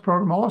Weight Loss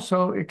Program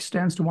also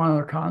extends to one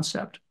other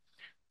concept,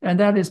 and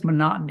that is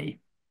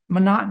monotony.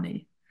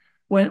 Monotony.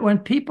 When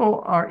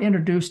people are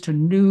introduced to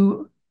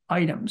new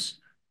items,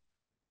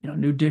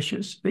 new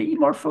dishes, they eat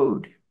more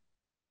food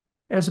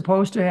as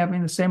opposed to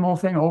having the same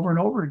old thing over and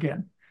over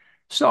again.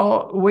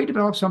 So we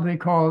developed something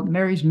called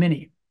Mary's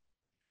Mini.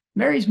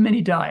 Mary's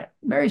Mini diet.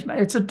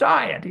 It's a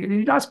diet.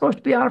 You're not supposed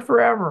to be on it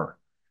forever,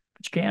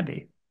 but you can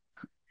be.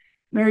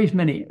 Mary's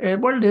Mini.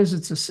 And what it is,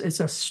 it's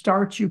a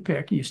starch you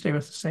pick. You stay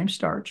with the same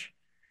starch.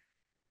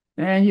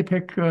 And you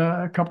pick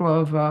a couple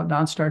of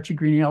non-starchy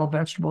green and yellow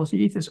vegetables. You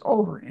eat this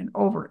over and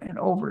over and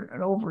over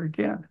and over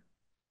again.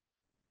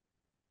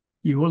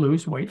 You will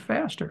lose weight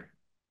faster.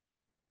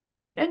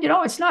 And,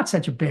 it's not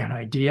such a bad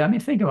idea. I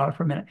mean, think about it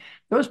for a minute.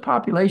 Those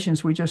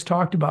populations we just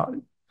talked about,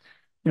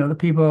 the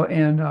people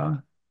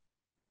in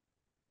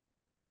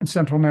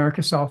Central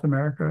America, South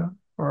America,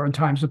 or in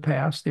times of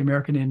past, the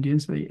American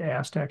Indians, the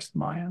Aztecs, the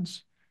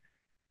Mayans.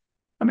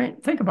 I mean,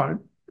 think about it.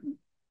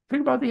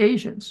 Think about the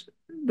Asians.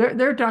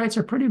 Their diets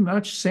are pretty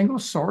much single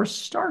source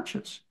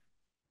starches.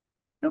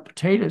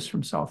 Potatoes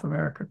from South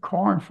America,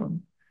 corn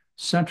from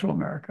Central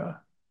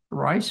America,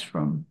 rice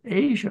from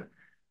Asia.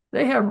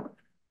 They have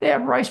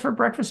rice for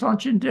breakfast,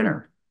 lunch, and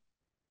dinner.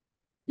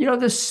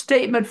 The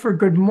statement for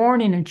good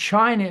morning in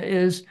China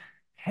is,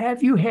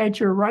 have you had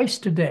your rice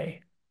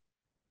today?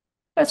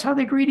 That's how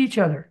they greet each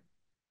other.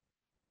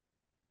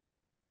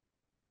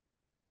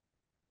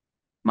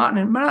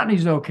 Monotony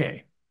is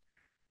okay.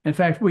 In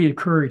fact, we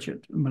encourage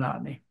it,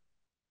 monotony.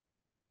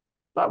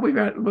 But we've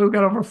got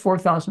over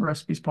 4,000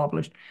 recipes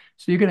published,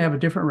 so you can have a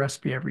different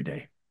recipe every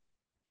day.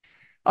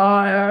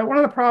 One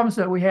of the problems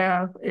that we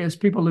have is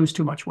people lose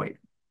too much weight.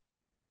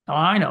 Now,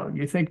 I know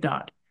you think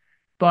not,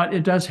 but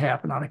it does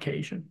happen on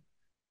occasion,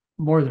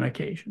 more than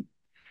occasion.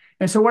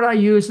 And so what I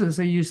use is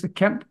I use the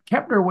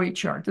Kempner weight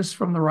chart. This is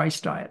from the rice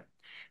diet.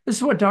 This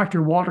is what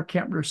Dr. Walter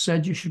Kempner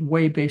said you should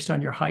weigh based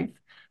on your height,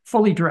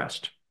 fully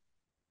dressed.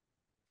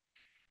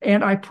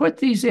 And I put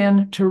these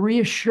in to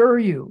reassure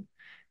you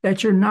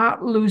that you're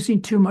not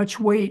losing too much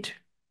weight.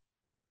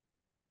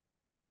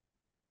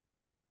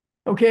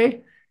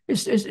 Okay?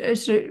 It's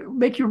to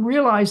make you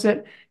realize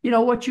that,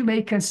 what you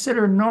may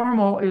consider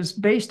normal is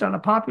based on a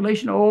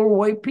population of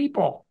overweight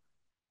people.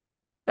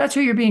 That's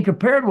who you're being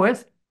compared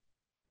with,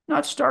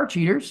 not starch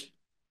eaters.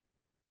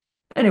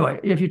 Anyway,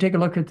 if you take a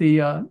look at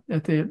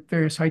the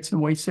various heights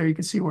and weights there, you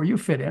can see where you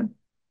fit in.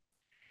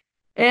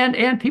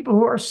 And people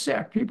who are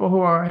sick, people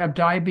who have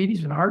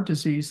diabetes and heart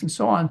disease and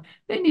so on,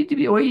 they need to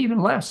be weighed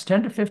even less,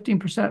 10 to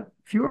 15%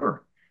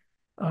 fewer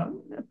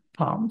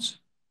pounds.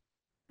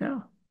 Yeah.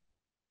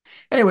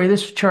 Anyway,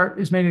 this chart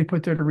is mainly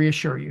put there to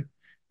reassure you.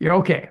 You're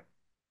okay.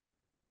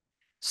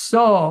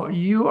 So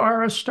you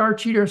are a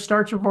starch eater,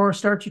 starchivore,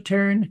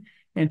 starchitarian.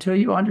 Until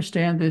you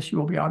understand this, you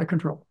will be out of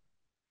control.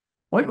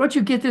 Once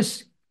you get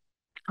this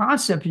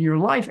concept in your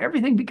life,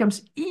 everything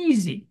becomes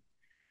easy.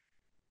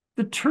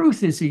 The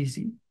truth is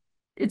easy.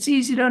 It's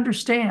easy to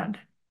understand.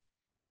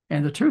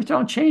 And the truth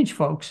don't change,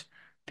 folks.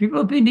 People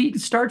have been eating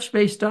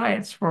starch-based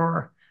diets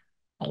for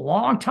a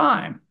long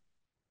time.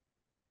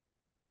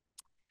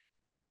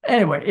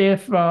 Anyway,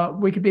 if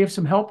we could be of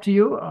some help to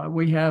you,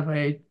 we have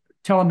a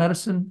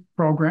telemedicine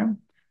program,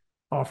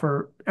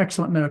 offer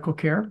excellent medical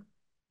care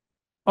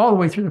all the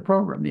way through the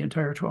program, the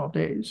entire 12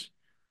 days.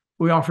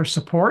 We offer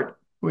support.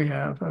 We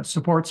have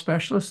support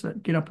specialists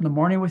that get up in the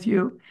morning with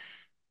you,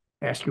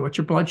 ask you what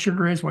your blood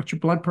sugar is, what your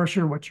blood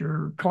pressure, what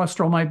your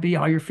cholesterol might be,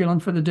 how you're feeling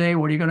for the day,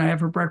 what are you going to have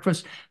for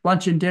breakfast,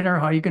 lunch, and dinner,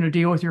 how are you going to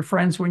deal with your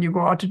friends when you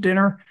go out to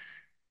dinner,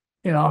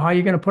 how are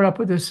you going to put up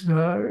with this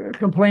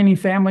complaining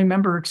family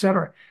member, et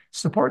cetera.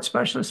 Support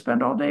specialists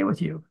spend all day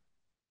with you.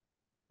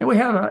 And we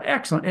have an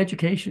excellent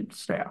education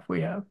staff.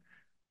 We have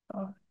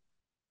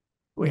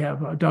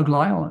Doug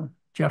Lyle and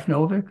Jeff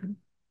Novick, and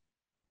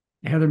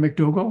Heather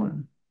McDougall,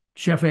 and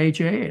Chef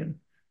AJ, and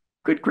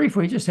good grief,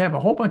 we just have a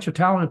whole bunch of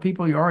talented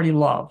people you already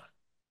love.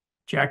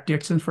 Jack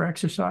Dixon for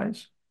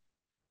exercise.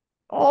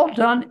 All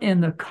done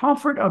in the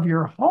comfort of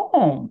your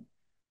home.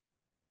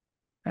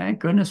 Thank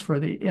goodness for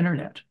the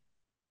internet.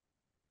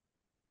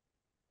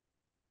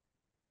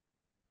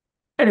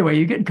 Anyway,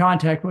 you get in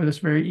contact with us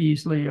very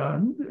easily.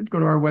 Go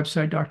to our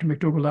website,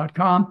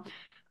 drmcdougall.com,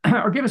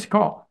 or give us a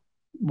call.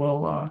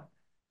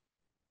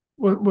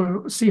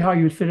 We'll see how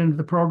you'd fit into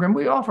the program.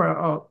 We offer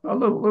a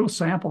little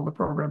sample of the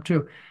program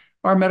too.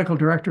 Our medical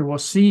director will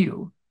see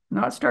you,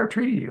 not start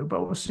treating you,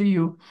 but we'll see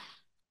you.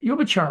 You'll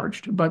be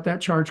charged, but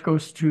that charge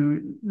goes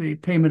to the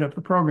payment of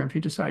the program if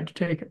you decide to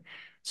take it.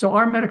 So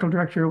our medical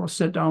director will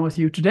sit down with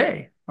you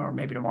today, or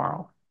maybe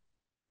tomorrow,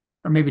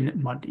 or maybe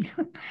Monday.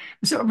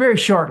 So very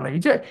shortly.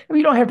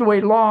 You don't have to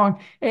wait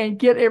long, and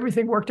get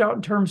everything worked out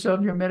in terms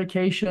of your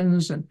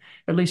medications, and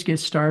at least get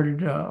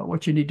started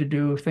what you need to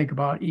do, think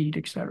about, eat,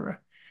 et cetera.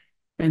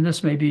 And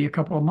this may be a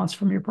couple of months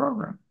from your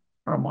program,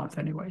 or a month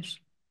anyways.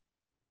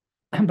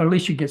 But at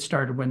least you get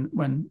started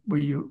when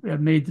you have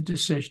made the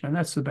decision, and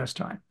that's the best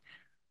time.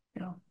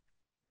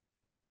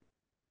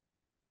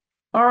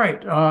 All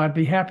right. I'd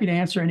be happy to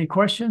answer any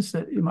questions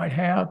that you might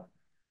have.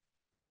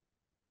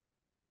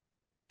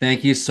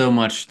 Thank you so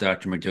much,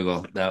 Dr.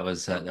 McDougall. That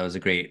was a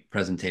great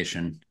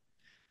presentation.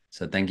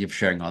 So thank you for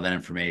sharing all that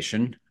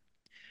information.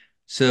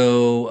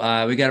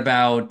 So we got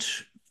about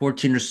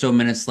 14 or so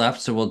minutes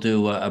left, so we'll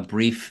do a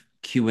brief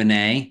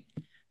Q&A.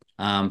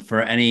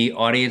 For any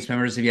audience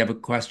members, if you have a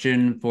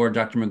question for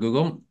Dr.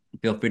 McDougall,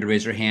 feel free to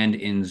raise your hand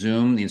in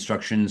Zoom. The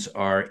instructions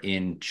are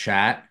in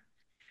chat.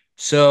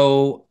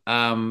 So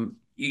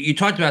you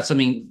talked about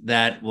something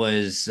that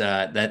was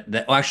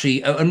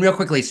actually, and real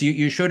quickly, so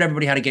you showed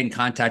everybody how to get in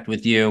contact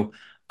with you.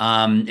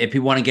 If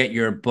you want to get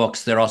your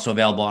books, they're also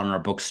available on our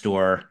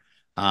bookstore.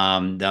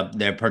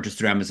 They're purchased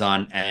through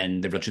Amazon,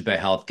 and the Real Truth About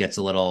Health gets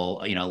a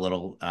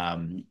little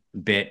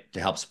bit to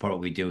help support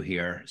what we do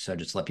here. So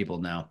just let people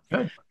know.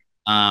 Good.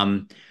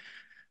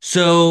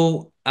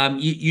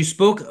 You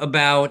spoke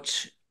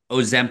about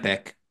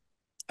Ozempic,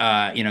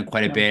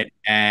 quite a Yeah. bit,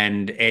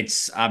 and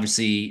it's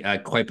obviously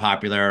quite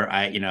popular.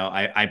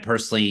 I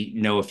personally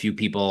know a few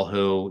people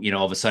who,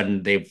 all of a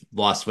sudden they've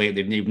lost weight.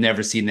 You've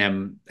never seen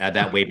them at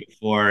that weight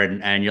before,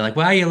 and you're like,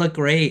 wow, you look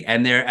great,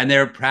 and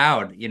they're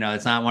proud.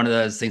 It's not one of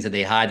those things that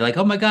they hide. They're like,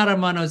 oh my God,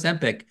 I'm on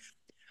Ozempic.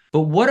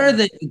 But what are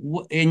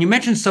and you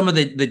mentioned some of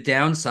the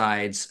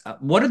downsides.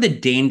 What are the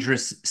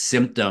dangerous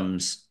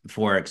symptoms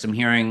for it? Because I'm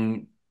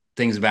hearing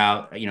things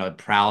about,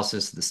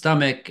 paralysis of the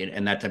stomach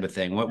and that type of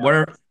thing. What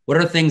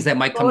are things that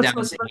might Well, come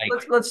down to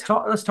like,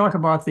 let's talk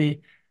about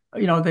the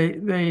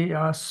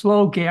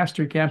slow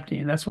gastric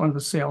emptying. That's one of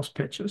the sales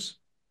pitches.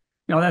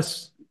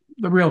 That's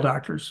the real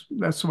doctors.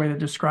 That's the way they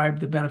describe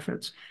the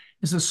benefits.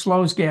 Is the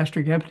slows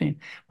gastric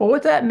emptying. Well,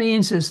 what that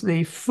means is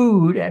the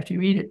food after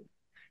you eat it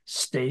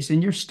stays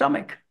in your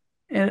stomach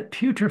and it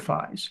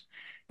putrefies.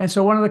 And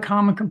so one of the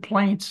common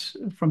complaints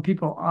from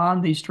people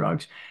on these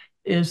drugs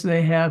is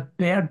they have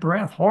bad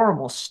breath,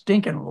 horrible,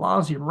 stinking,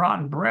 lousy,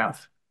 rotten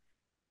breath.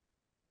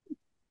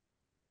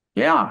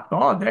 Yeah,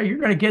 oh, there you're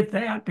going to get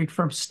that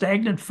from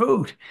stagnant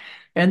food.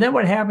 And then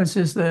what happens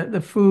is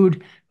the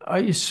food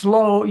you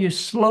slow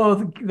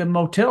the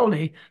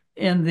motility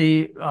in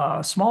the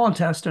small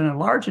intestine and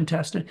large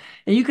intestine,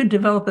 and you can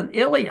develop an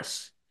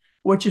ileus,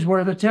 which is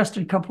where the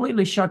intestine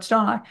completely shuts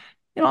down.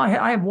 I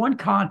have one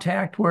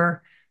contact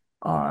where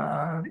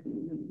the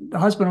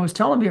husband was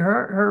telling me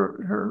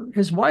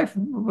his wife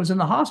was in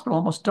the hospital,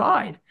 almost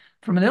died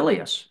from an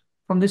ileus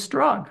from this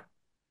drug.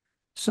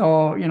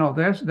 So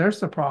there's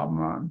the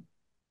problem.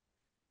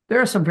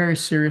 There are some very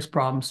serious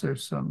problems.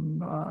 There's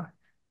some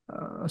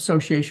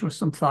association with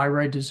some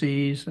thyroid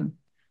disease, and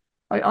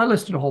I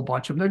listed a whole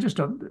bunch of them.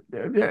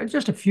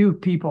 Just a few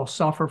people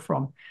suffer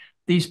from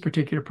these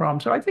particular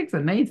problems. So I think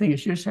the main thing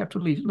is you just have to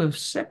live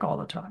sick all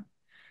the time.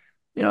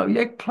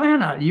 You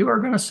plan on you are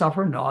going to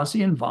suffer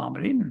nausea and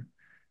vomiting,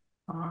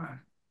 uh,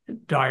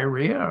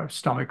 diarrhea,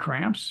 stomach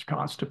cramps,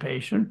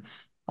 constipation,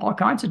 all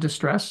kinds of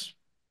distress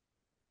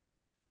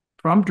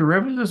from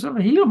derivatives of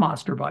a Gila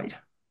monster bite.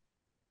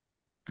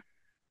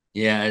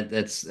 yeah,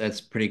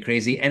 that's pretty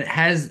crazy. And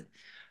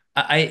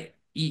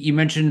you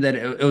mentioned that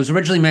it was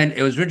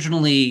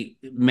originally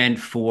meant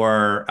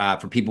for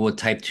people with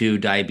type 2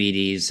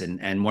 diabetes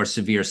and more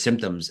severe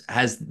symptoms.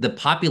 Has the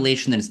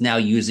population that's now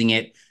using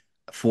it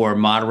for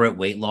moderate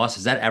weight loss,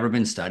 has that ever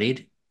been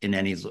studied in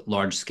any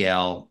large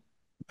scale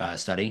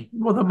study?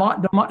 Well,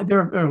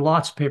 there are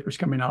lots of papers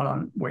coming out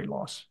on weight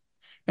loss,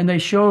 and they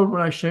showed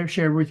what I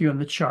shared with you in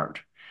the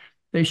chart.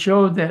 They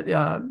showed that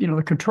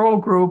the control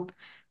group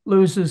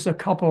loses a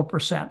couple of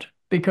percent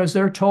because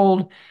they're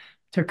told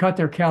to cut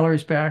their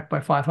calories back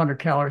by 500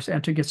 calories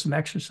and to get some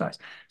exercise.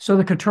 So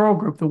the control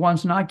group, the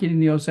ones not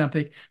getting the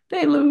Ozempic,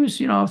 they lose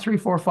 3,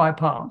 4, 5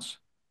 pounds.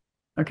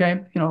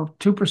 Okay,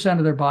 2%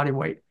 of their body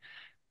weight.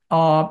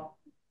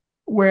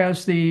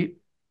 Whereas the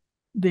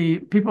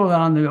people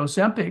on the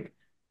Ozempic,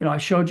 I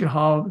showed you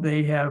how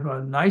they have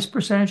a nice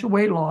percentage of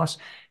weight loss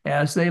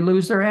as they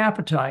lose their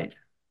appetite,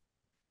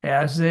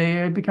 as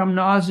they become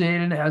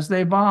nauseated, as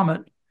they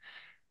vomit.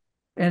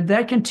 And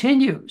that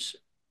continues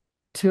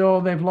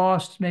till they've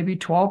lost maybe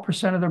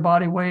 12% of their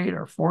body weight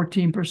or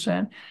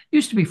 14%.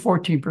 Used to be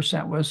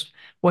 14% was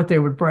what they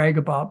would brag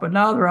about, but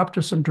now they're up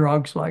to some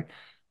drugs like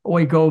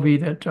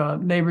Wegovy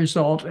that may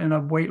result in a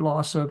weight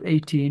loss of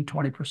 18,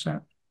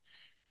 20%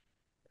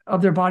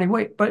 of their body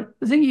weight. But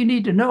the thing you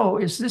need to know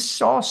is this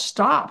all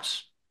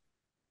stops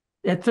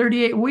at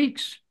 38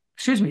 weeks,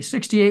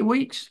 68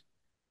 weeks.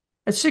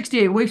 At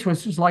 68 weeks,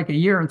 which is like a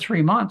year and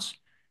 3 months,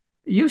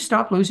 you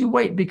stop losing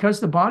weight because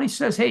the body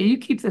says, hey, you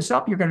keep this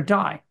up, you're going to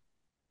die.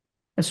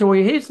 And so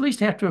we at least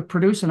have to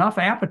produce enough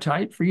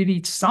appetite for you to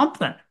eat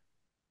something.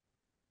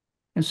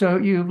 And so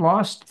you've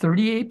lost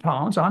 38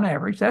 pounds on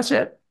average. That's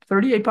it,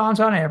 38 pounds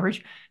on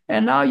average.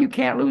 And now you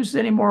can't lose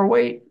any more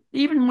weight,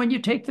 even when you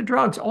take the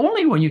drugs.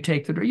 Only when you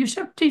take the drugs.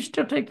 You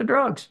still take the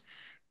drugs.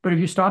 But if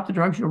you stop the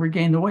drugs, you'll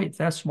regain the weight.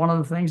 That's one of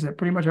the things that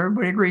pretty much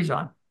everybody agrees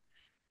on.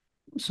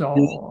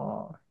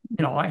 So,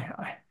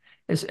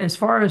 as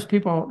far as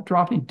people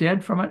dropping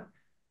dead from it,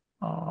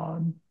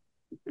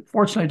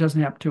 fortunately, it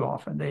doesn't happen too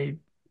often. They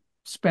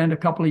spend a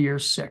couple of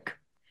years sick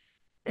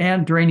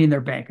and draining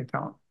their bank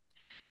account.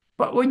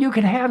 But when you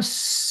can have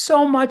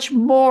so much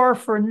more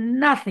for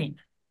nothing,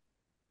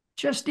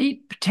 just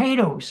eat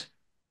potatoes.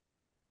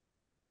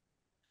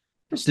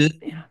 Just, Do,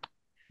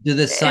 do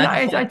the and side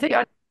I effects? think,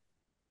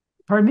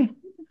 pardon me.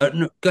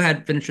 No, go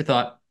ahead, finish your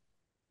thought.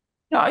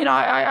 No,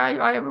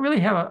 I really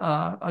have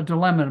a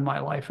dilemma in my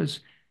life is,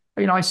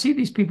 I see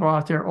these people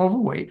out there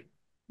overweight,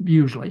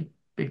 usually,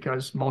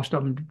 because most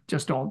of them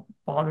just don't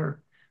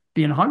bother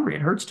being hungry.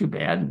 It hurts too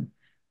bad. And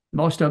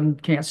most of them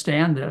can't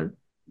stand the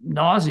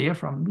nausea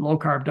from low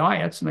carb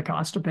diets and the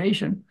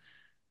constipation.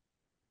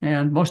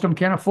 And most of them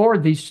can't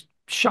afford these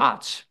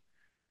shots.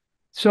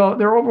 So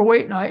they're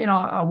overweight. And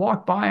I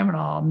walk by them and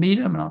I'll meet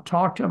them and I'll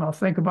talk to them. I'll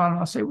think about it. And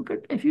I'll say, well,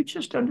 if you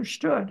just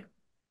understood,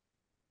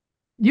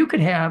 you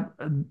could have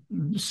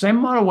the same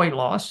amount of weight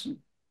loss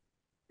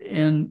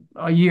in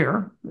a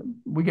year.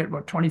 We get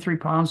what, 23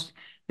 pounds,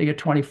 they get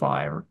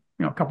 25, or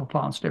a couple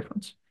pounds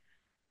difference.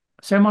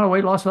 Same amount of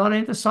weight loss without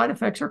any of the side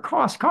effects or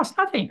cost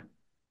nothing.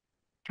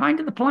 Kind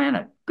to the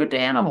planet, good to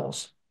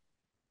animals.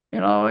 You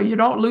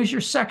don't lose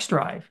your sex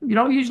drive. You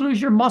don't usually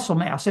lose your muscle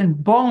mass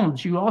and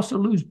bones. You also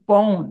lose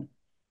bone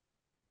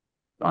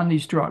on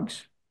these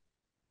drugs.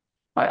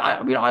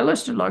 I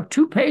listed like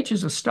 2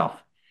 pages of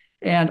stuff,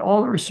 and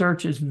all the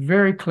research is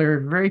very clear,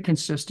 very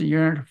consistent.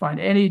 You're not going to find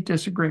any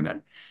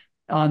disagreement.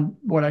 on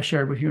what I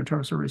shared with you in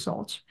terms of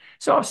results.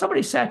 So if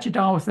somebody sat you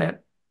down with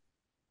that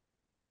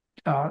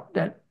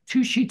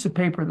 2 sheets of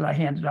paper that I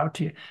handed out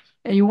to you,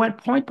 and you went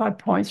point by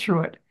point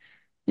through it,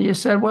 and you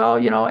said, well,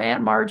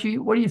 Aunt Margie,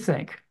 what do you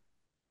think?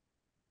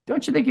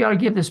 Don't you think you ought to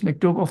give this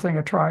McDougall thing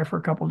a try for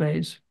a couple of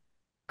days,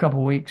 a couple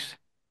of weeks?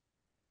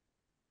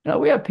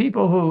 We have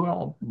people who,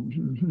 well,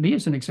 me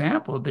as an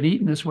example, have been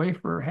eating this way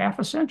for half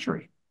a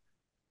century.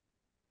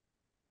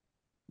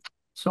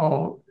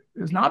 So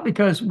it's not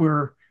because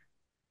we're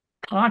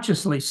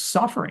consciously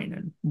suffering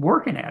and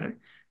working at it.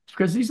 It's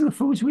because these are the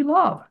foods we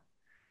love.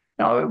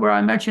 Now, where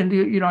I mentioned,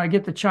 I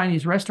get the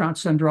Chinese restaurant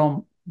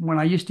syndrome when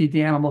I used to eat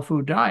the animal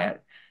food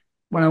diet.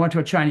 When I went to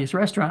a Chinese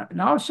restaurant,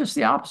 now it's just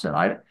the opposite.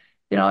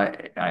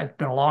 It's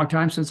been a long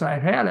time since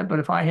I've had it, but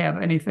if I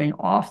have anything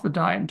off the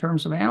diet in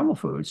terms of animal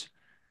foods,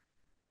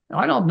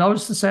 I don't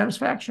notice the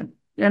satisfaction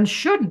and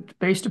shouldn't,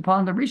 based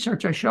upon the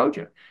research I showed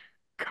you.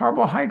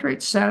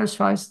 Carbohydrate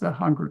satisfies the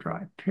hunger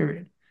drive,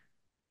 period.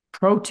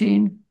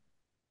 Protein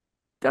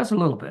does a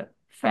little bit.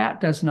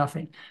 Fat does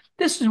nothing.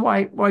 This is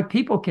why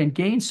people can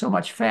gain so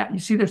much fat. You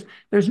see,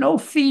 there's no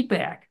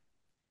feedback.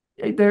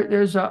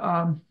 There's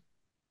a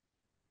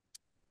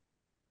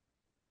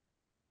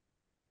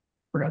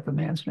forgot the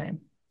man's name,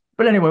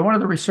 but anyway, one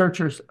of the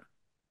researchers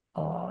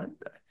uh,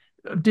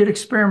 did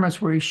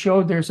experiments where he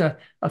showed there's a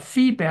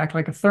feedback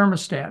like a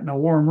thermostat in a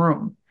warm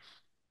room.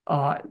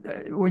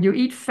 When you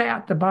eat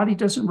fat, the body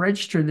doesn't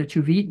register that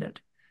you've eaten it.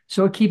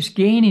 So it keeps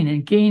gaining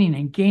and gaining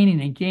and gaining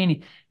and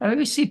gaining. And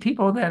we see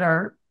people that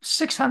are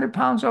 600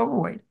 pounds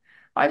overweight.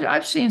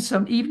 I've seen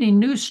some evening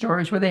news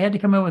stories where they had to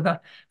come in with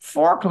a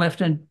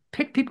forklift and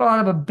pick people out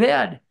of a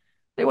bed.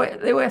 They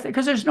weigh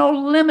because there's no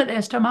limit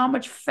as to how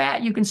much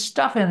fat you can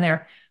stuff in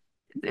there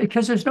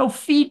because there's no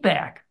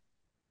feedback.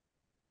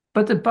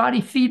 But the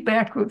body feeds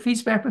back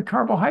with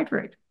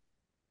carbohydrate.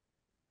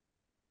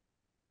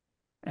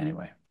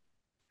 Anyway.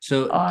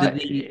 So did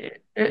the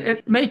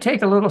It may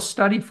take a little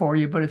study for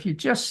you, but if you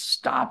just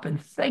stop and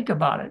think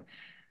about it,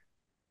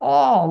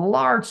 all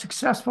large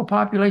successful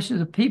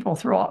populations of people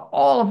throughout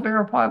all of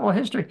verifiable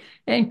history,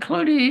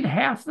 including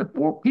half the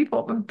people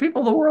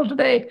of the world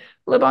today,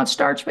 live on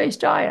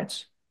starch-based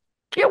diets.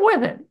 Get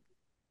with it.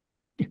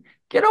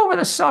 Get over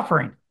the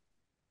suffering.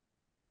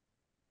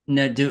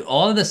 now do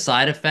all of the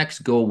side effects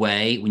go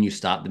away when you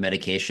stop the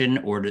medication,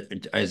 or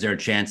is there a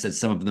chance that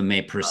some of them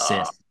may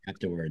Uh, persist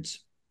afterwards?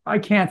 I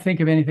can't think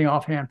of anything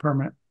offhand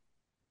permanent,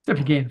 except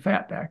you gain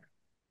fat back.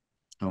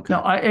 No,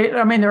 Okay.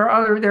 I mean there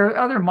are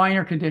other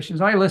minor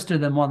conditions. I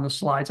listed them on the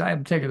slides. I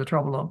haven't taken the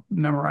trouble to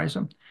memorize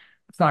them.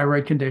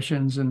 Thyroid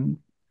conditions, and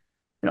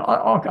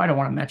I don't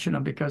want to mention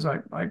them because I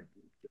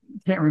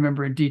can't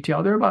remember in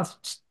detail. They're about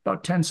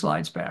 10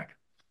 slides back.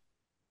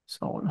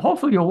 So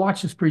hopefully you'll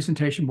watch this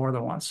presentation more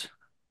than once.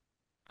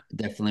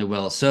 Definitely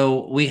will.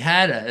 So we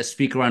had a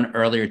speaker on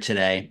earlier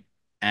today,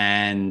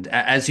 and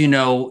as you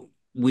know,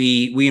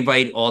 we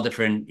invite all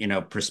different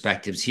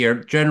perspectives here.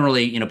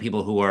 Generally,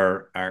 people who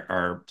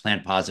are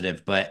plant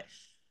positive, but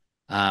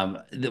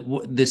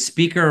the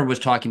speaker was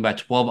talking about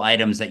 12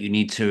 items that you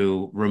need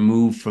to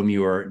remove from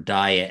your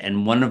diet,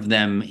 and one of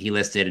them he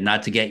listed, and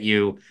not to get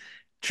you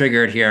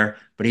triggered here,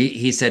 but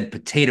he said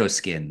potato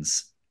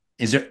skins.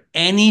 Is there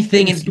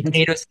anything Potato in skins.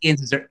 potato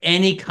skins? Is there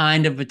any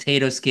kind of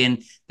potato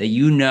skin that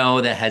you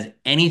know that has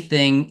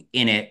anything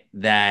in it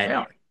that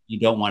Yeah, you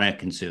don't want to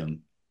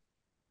consume?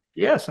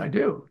 yes, I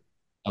do.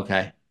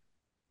 Okay.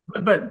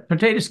 But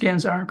potato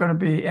skins aren't going to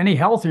be any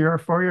healthier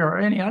for you or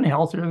any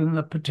unhealthier than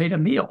the potato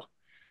meal,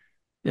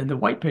 than the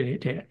white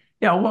potato.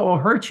 Yeah, what will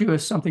hurt you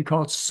is something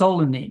called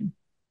solanine,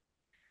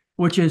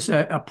 which is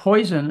a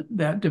poison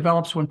that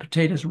develops when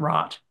potatoes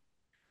rot.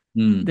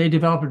 Hmm. They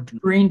develop a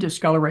green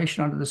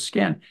discoloration under the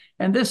skin.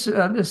 And this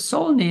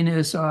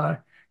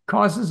solanine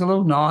causes a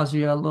little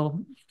nausea, a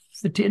little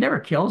fatigue. It never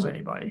kills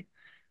anybody,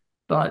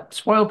 but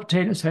spoiled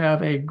potatoes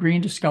have a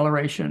green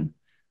discoloration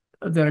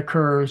that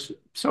occurs.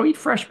 So eat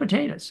fresh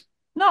potatoes.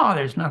 No,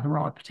 there's nothing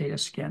wrong with potato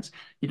skins.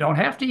 You don't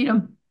have to eat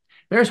them.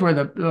 There's where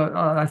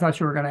I thought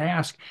you were going to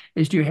ask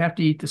is, do you have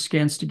to eat the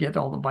skins to get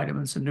all the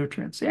vitamins and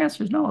nutrients? The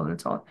answer is no.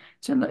 It's all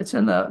it's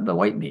in the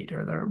white meat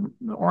or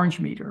the orange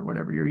meat or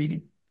whatever you're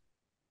eating.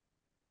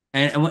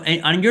 And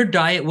on your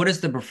diet, what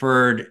is the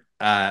preferred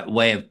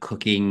way of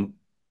cooking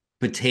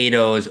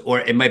potatoes? Or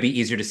it might be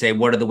easier to say,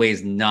 what are the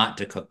ways not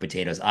to cook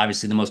potatoes?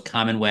 Obviously, the most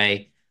common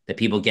way that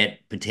people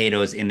get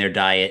potatoes in their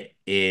diet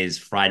is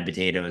fried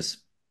potatoes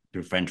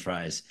through French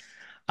fries.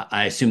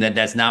 I assume that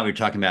that's not what you're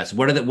talking about. So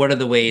what are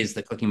the ways,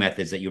 the cooking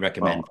methods that you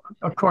recommend? Well,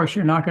 of course,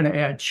 you're not going to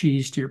add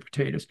cheese to your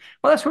potatoes.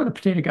 Well, that's where the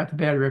potato got the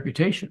bad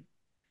reputation.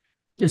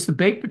 It's the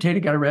baked potato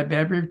got a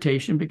bad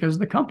reputation because of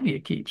the company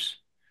it keeps.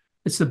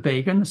 It's the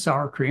bacon, the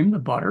sour cream, the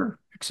butter,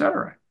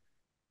 etc.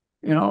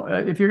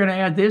 If you're going to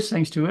add these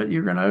things to it,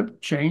 you're going to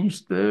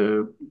change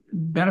the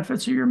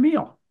benefits of your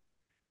meal.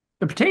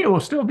 The potato will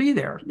still be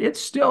there. It's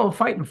still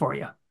fighting for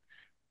you,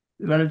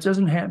 but it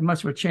doesn't have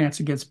much of a chance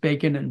against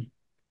bacon and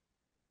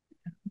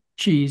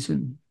cheese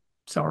and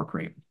sour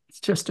cream. It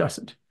just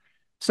doesn't.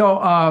 So,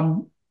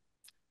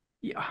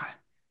 yeah,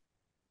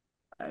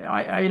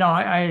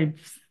 I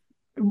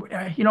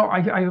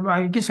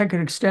guess I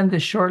could extend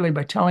this shortly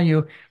by telling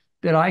you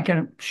that I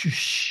can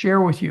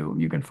share with you.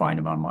 You can find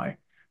them on my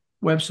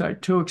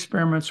website. Two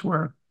experiments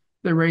where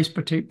they raised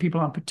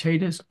people on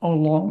potatoes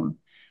alone.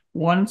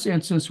 One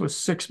instance was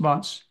 6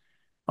 months,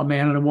 a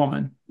man and a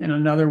woman, and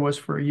another was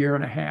for a year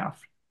and a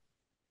half.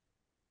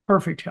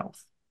 Perfect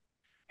health.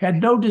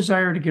 Had no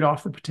desire to get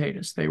off the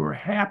potatoes. They were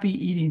happy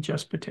eating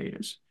just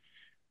potatoes.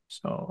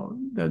 So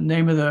the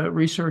name of the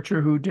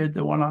researcher who did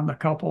the one on the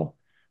couple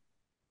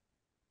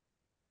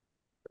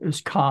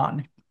is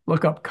Kahn.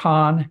 Look up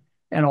Kahn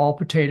and all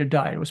potato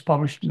diet. It was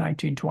published in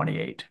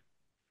 1928.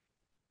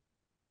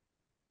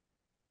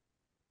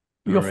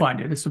 You'll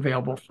find it. It's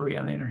available free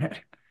on the internet.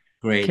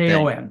 Great.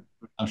 KON.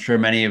 I'm sure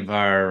many of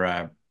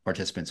our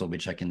participants will be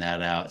checking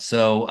that out.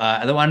 So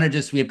I want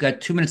to we've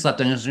got 2 minutes left.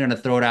 I'm just going to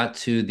throw it out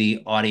to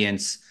the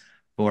audience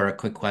for a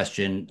quick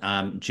question.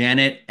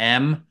 Janet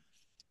M.,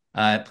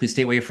 please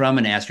state where you're from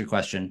and ask your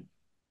question.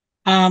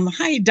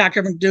 Hi,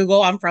 Dr.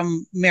 McDougall. I'm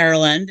from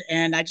Maryland,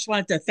 and I just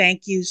wanted to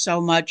thank you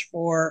so much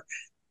for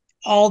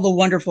all the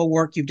wonderful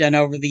work you've done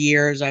over the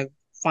years. I've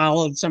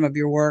followed some of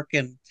your work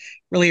and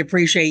really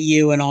appreciate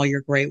you and all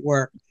your great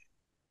work.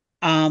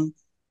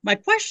 My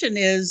question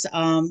is,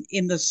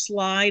 in the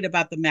slide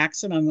about the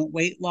maximum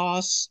weight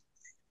loss,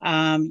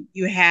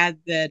 you had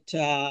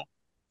that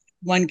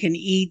one can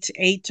eat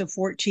 8 to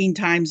 14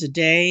 times a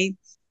day.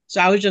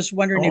 So I was just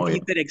wondering if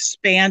you could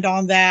expand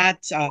on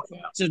that. So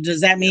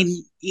does that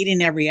mean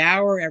eating every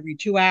hour, every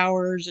 2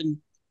 hours? And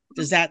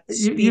does that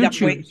speed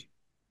up weight?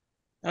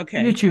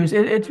 Okay. You choose.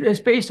 It's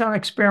based on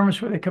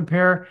experiments where they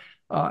compare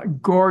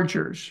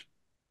gorgers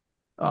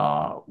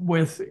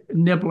with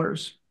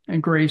nibblers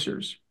and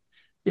grazers.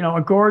 A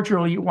gorger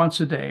will eat once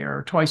a day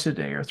or twice a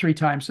day or 3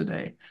 times a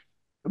day,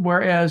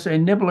 whereas a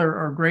nibbler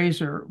or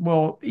grazer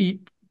will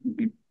eat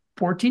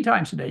 14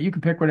 times a day. You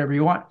can pick whatever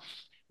you want.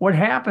 What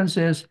happens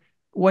is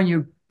when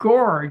you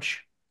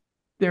gorge,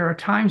 there are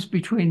times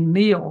between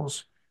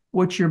meals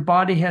which your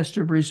body has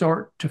to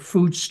resort to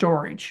food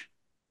storage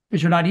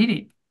because you're not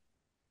eating.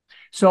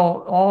 So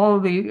all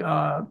the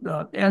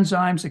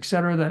enzymes, et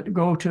cetera, that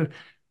go to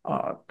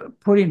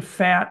putting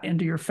fat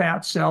into your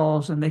fat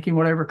cells and making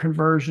whatever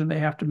conversion they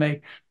have to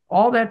make,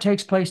 all that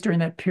takes place during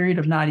that period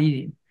of not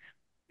eating.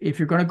 If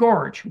you're going to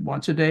gorge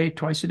once a day,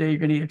 twice a day, you're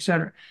going to eat, et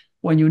cetera.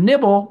 When you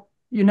nibble,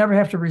 you never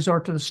have to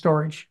resort to the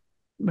storage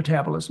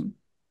metabolism.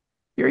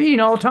 You're eating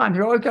all the time.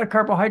 You've always got a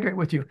carbohydrate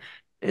with you.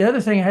 The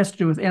other thing has to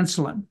do with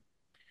insulin.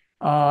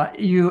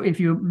 If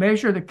you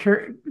measure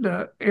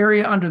the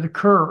area under the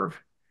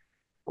curve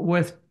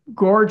with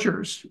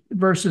gorgers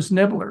versus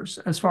nibblers,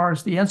 as far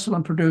as the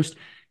insulin produced,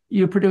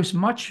 you produce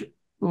much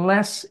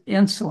less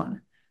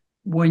insulin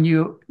when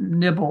you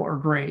nibble or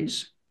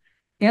graze.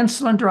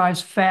 Insulin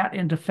drives fat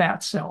into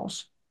fat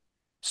cells.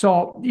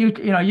 So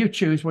you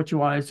choose what you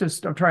want. It's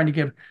just I'm trying to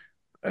give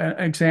an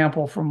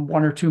example from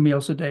 1 or 2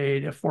 meals a day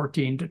to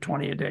 14 to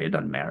 20 a day. It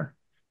doesn't matter.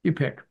 You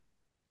pick.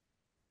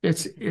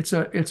 It's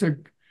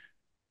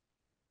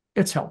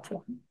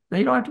helpful.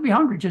 You don't have to be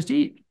hungry. Just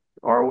eat.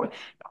 Or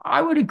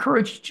I would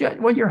encourage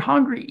when you're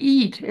hungry,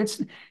 eat.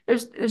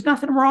 There's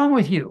nothing wrong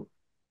with you.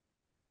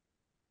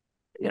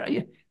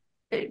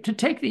 To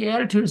take the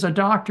attitude as a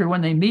doctor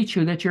when they meet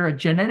you that you're a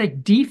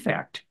genetic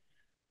defect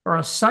or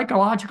a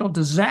psychological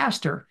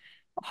disaster,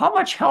 how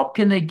much help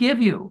can they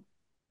give you?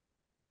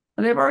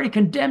 And they've already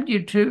condemned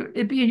you to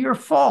it being your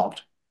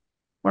fault.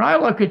 When I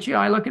look at you,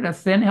 I look at a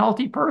thin,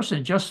 healthy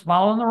person just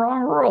following the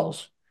wrong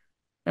rules.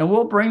 And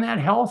we'll bring that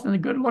health and the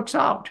good looks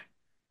out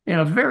in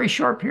a very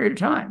short period of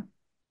time.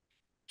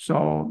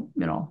 So,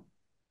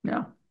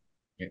 yeah.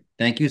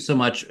 Thank you so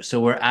much. So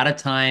we're out of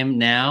time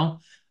now.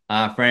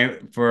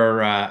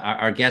 For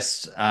our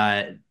guests,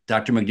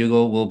 Dr.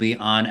 McDougall will be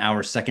on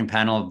our second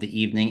panel of the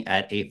evening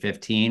at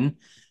 8:15.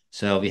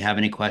 So if you have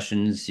any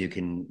questions, you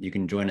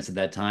can join us at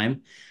that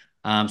time.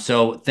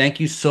 So thank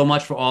you so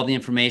much for all the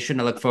information.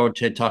 I look forward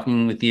to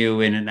talking with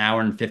you in an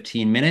hour and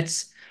 15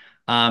 minutes.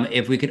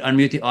 If we could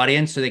unmute the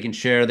audience so they can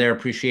share their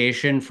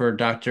appreciation for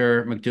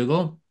Dr.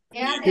 McDougall.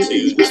 Thank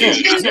you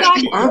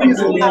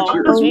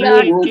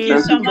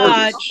so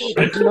much.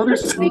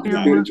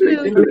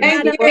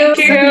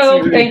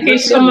 Thank you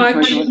so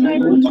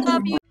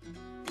much.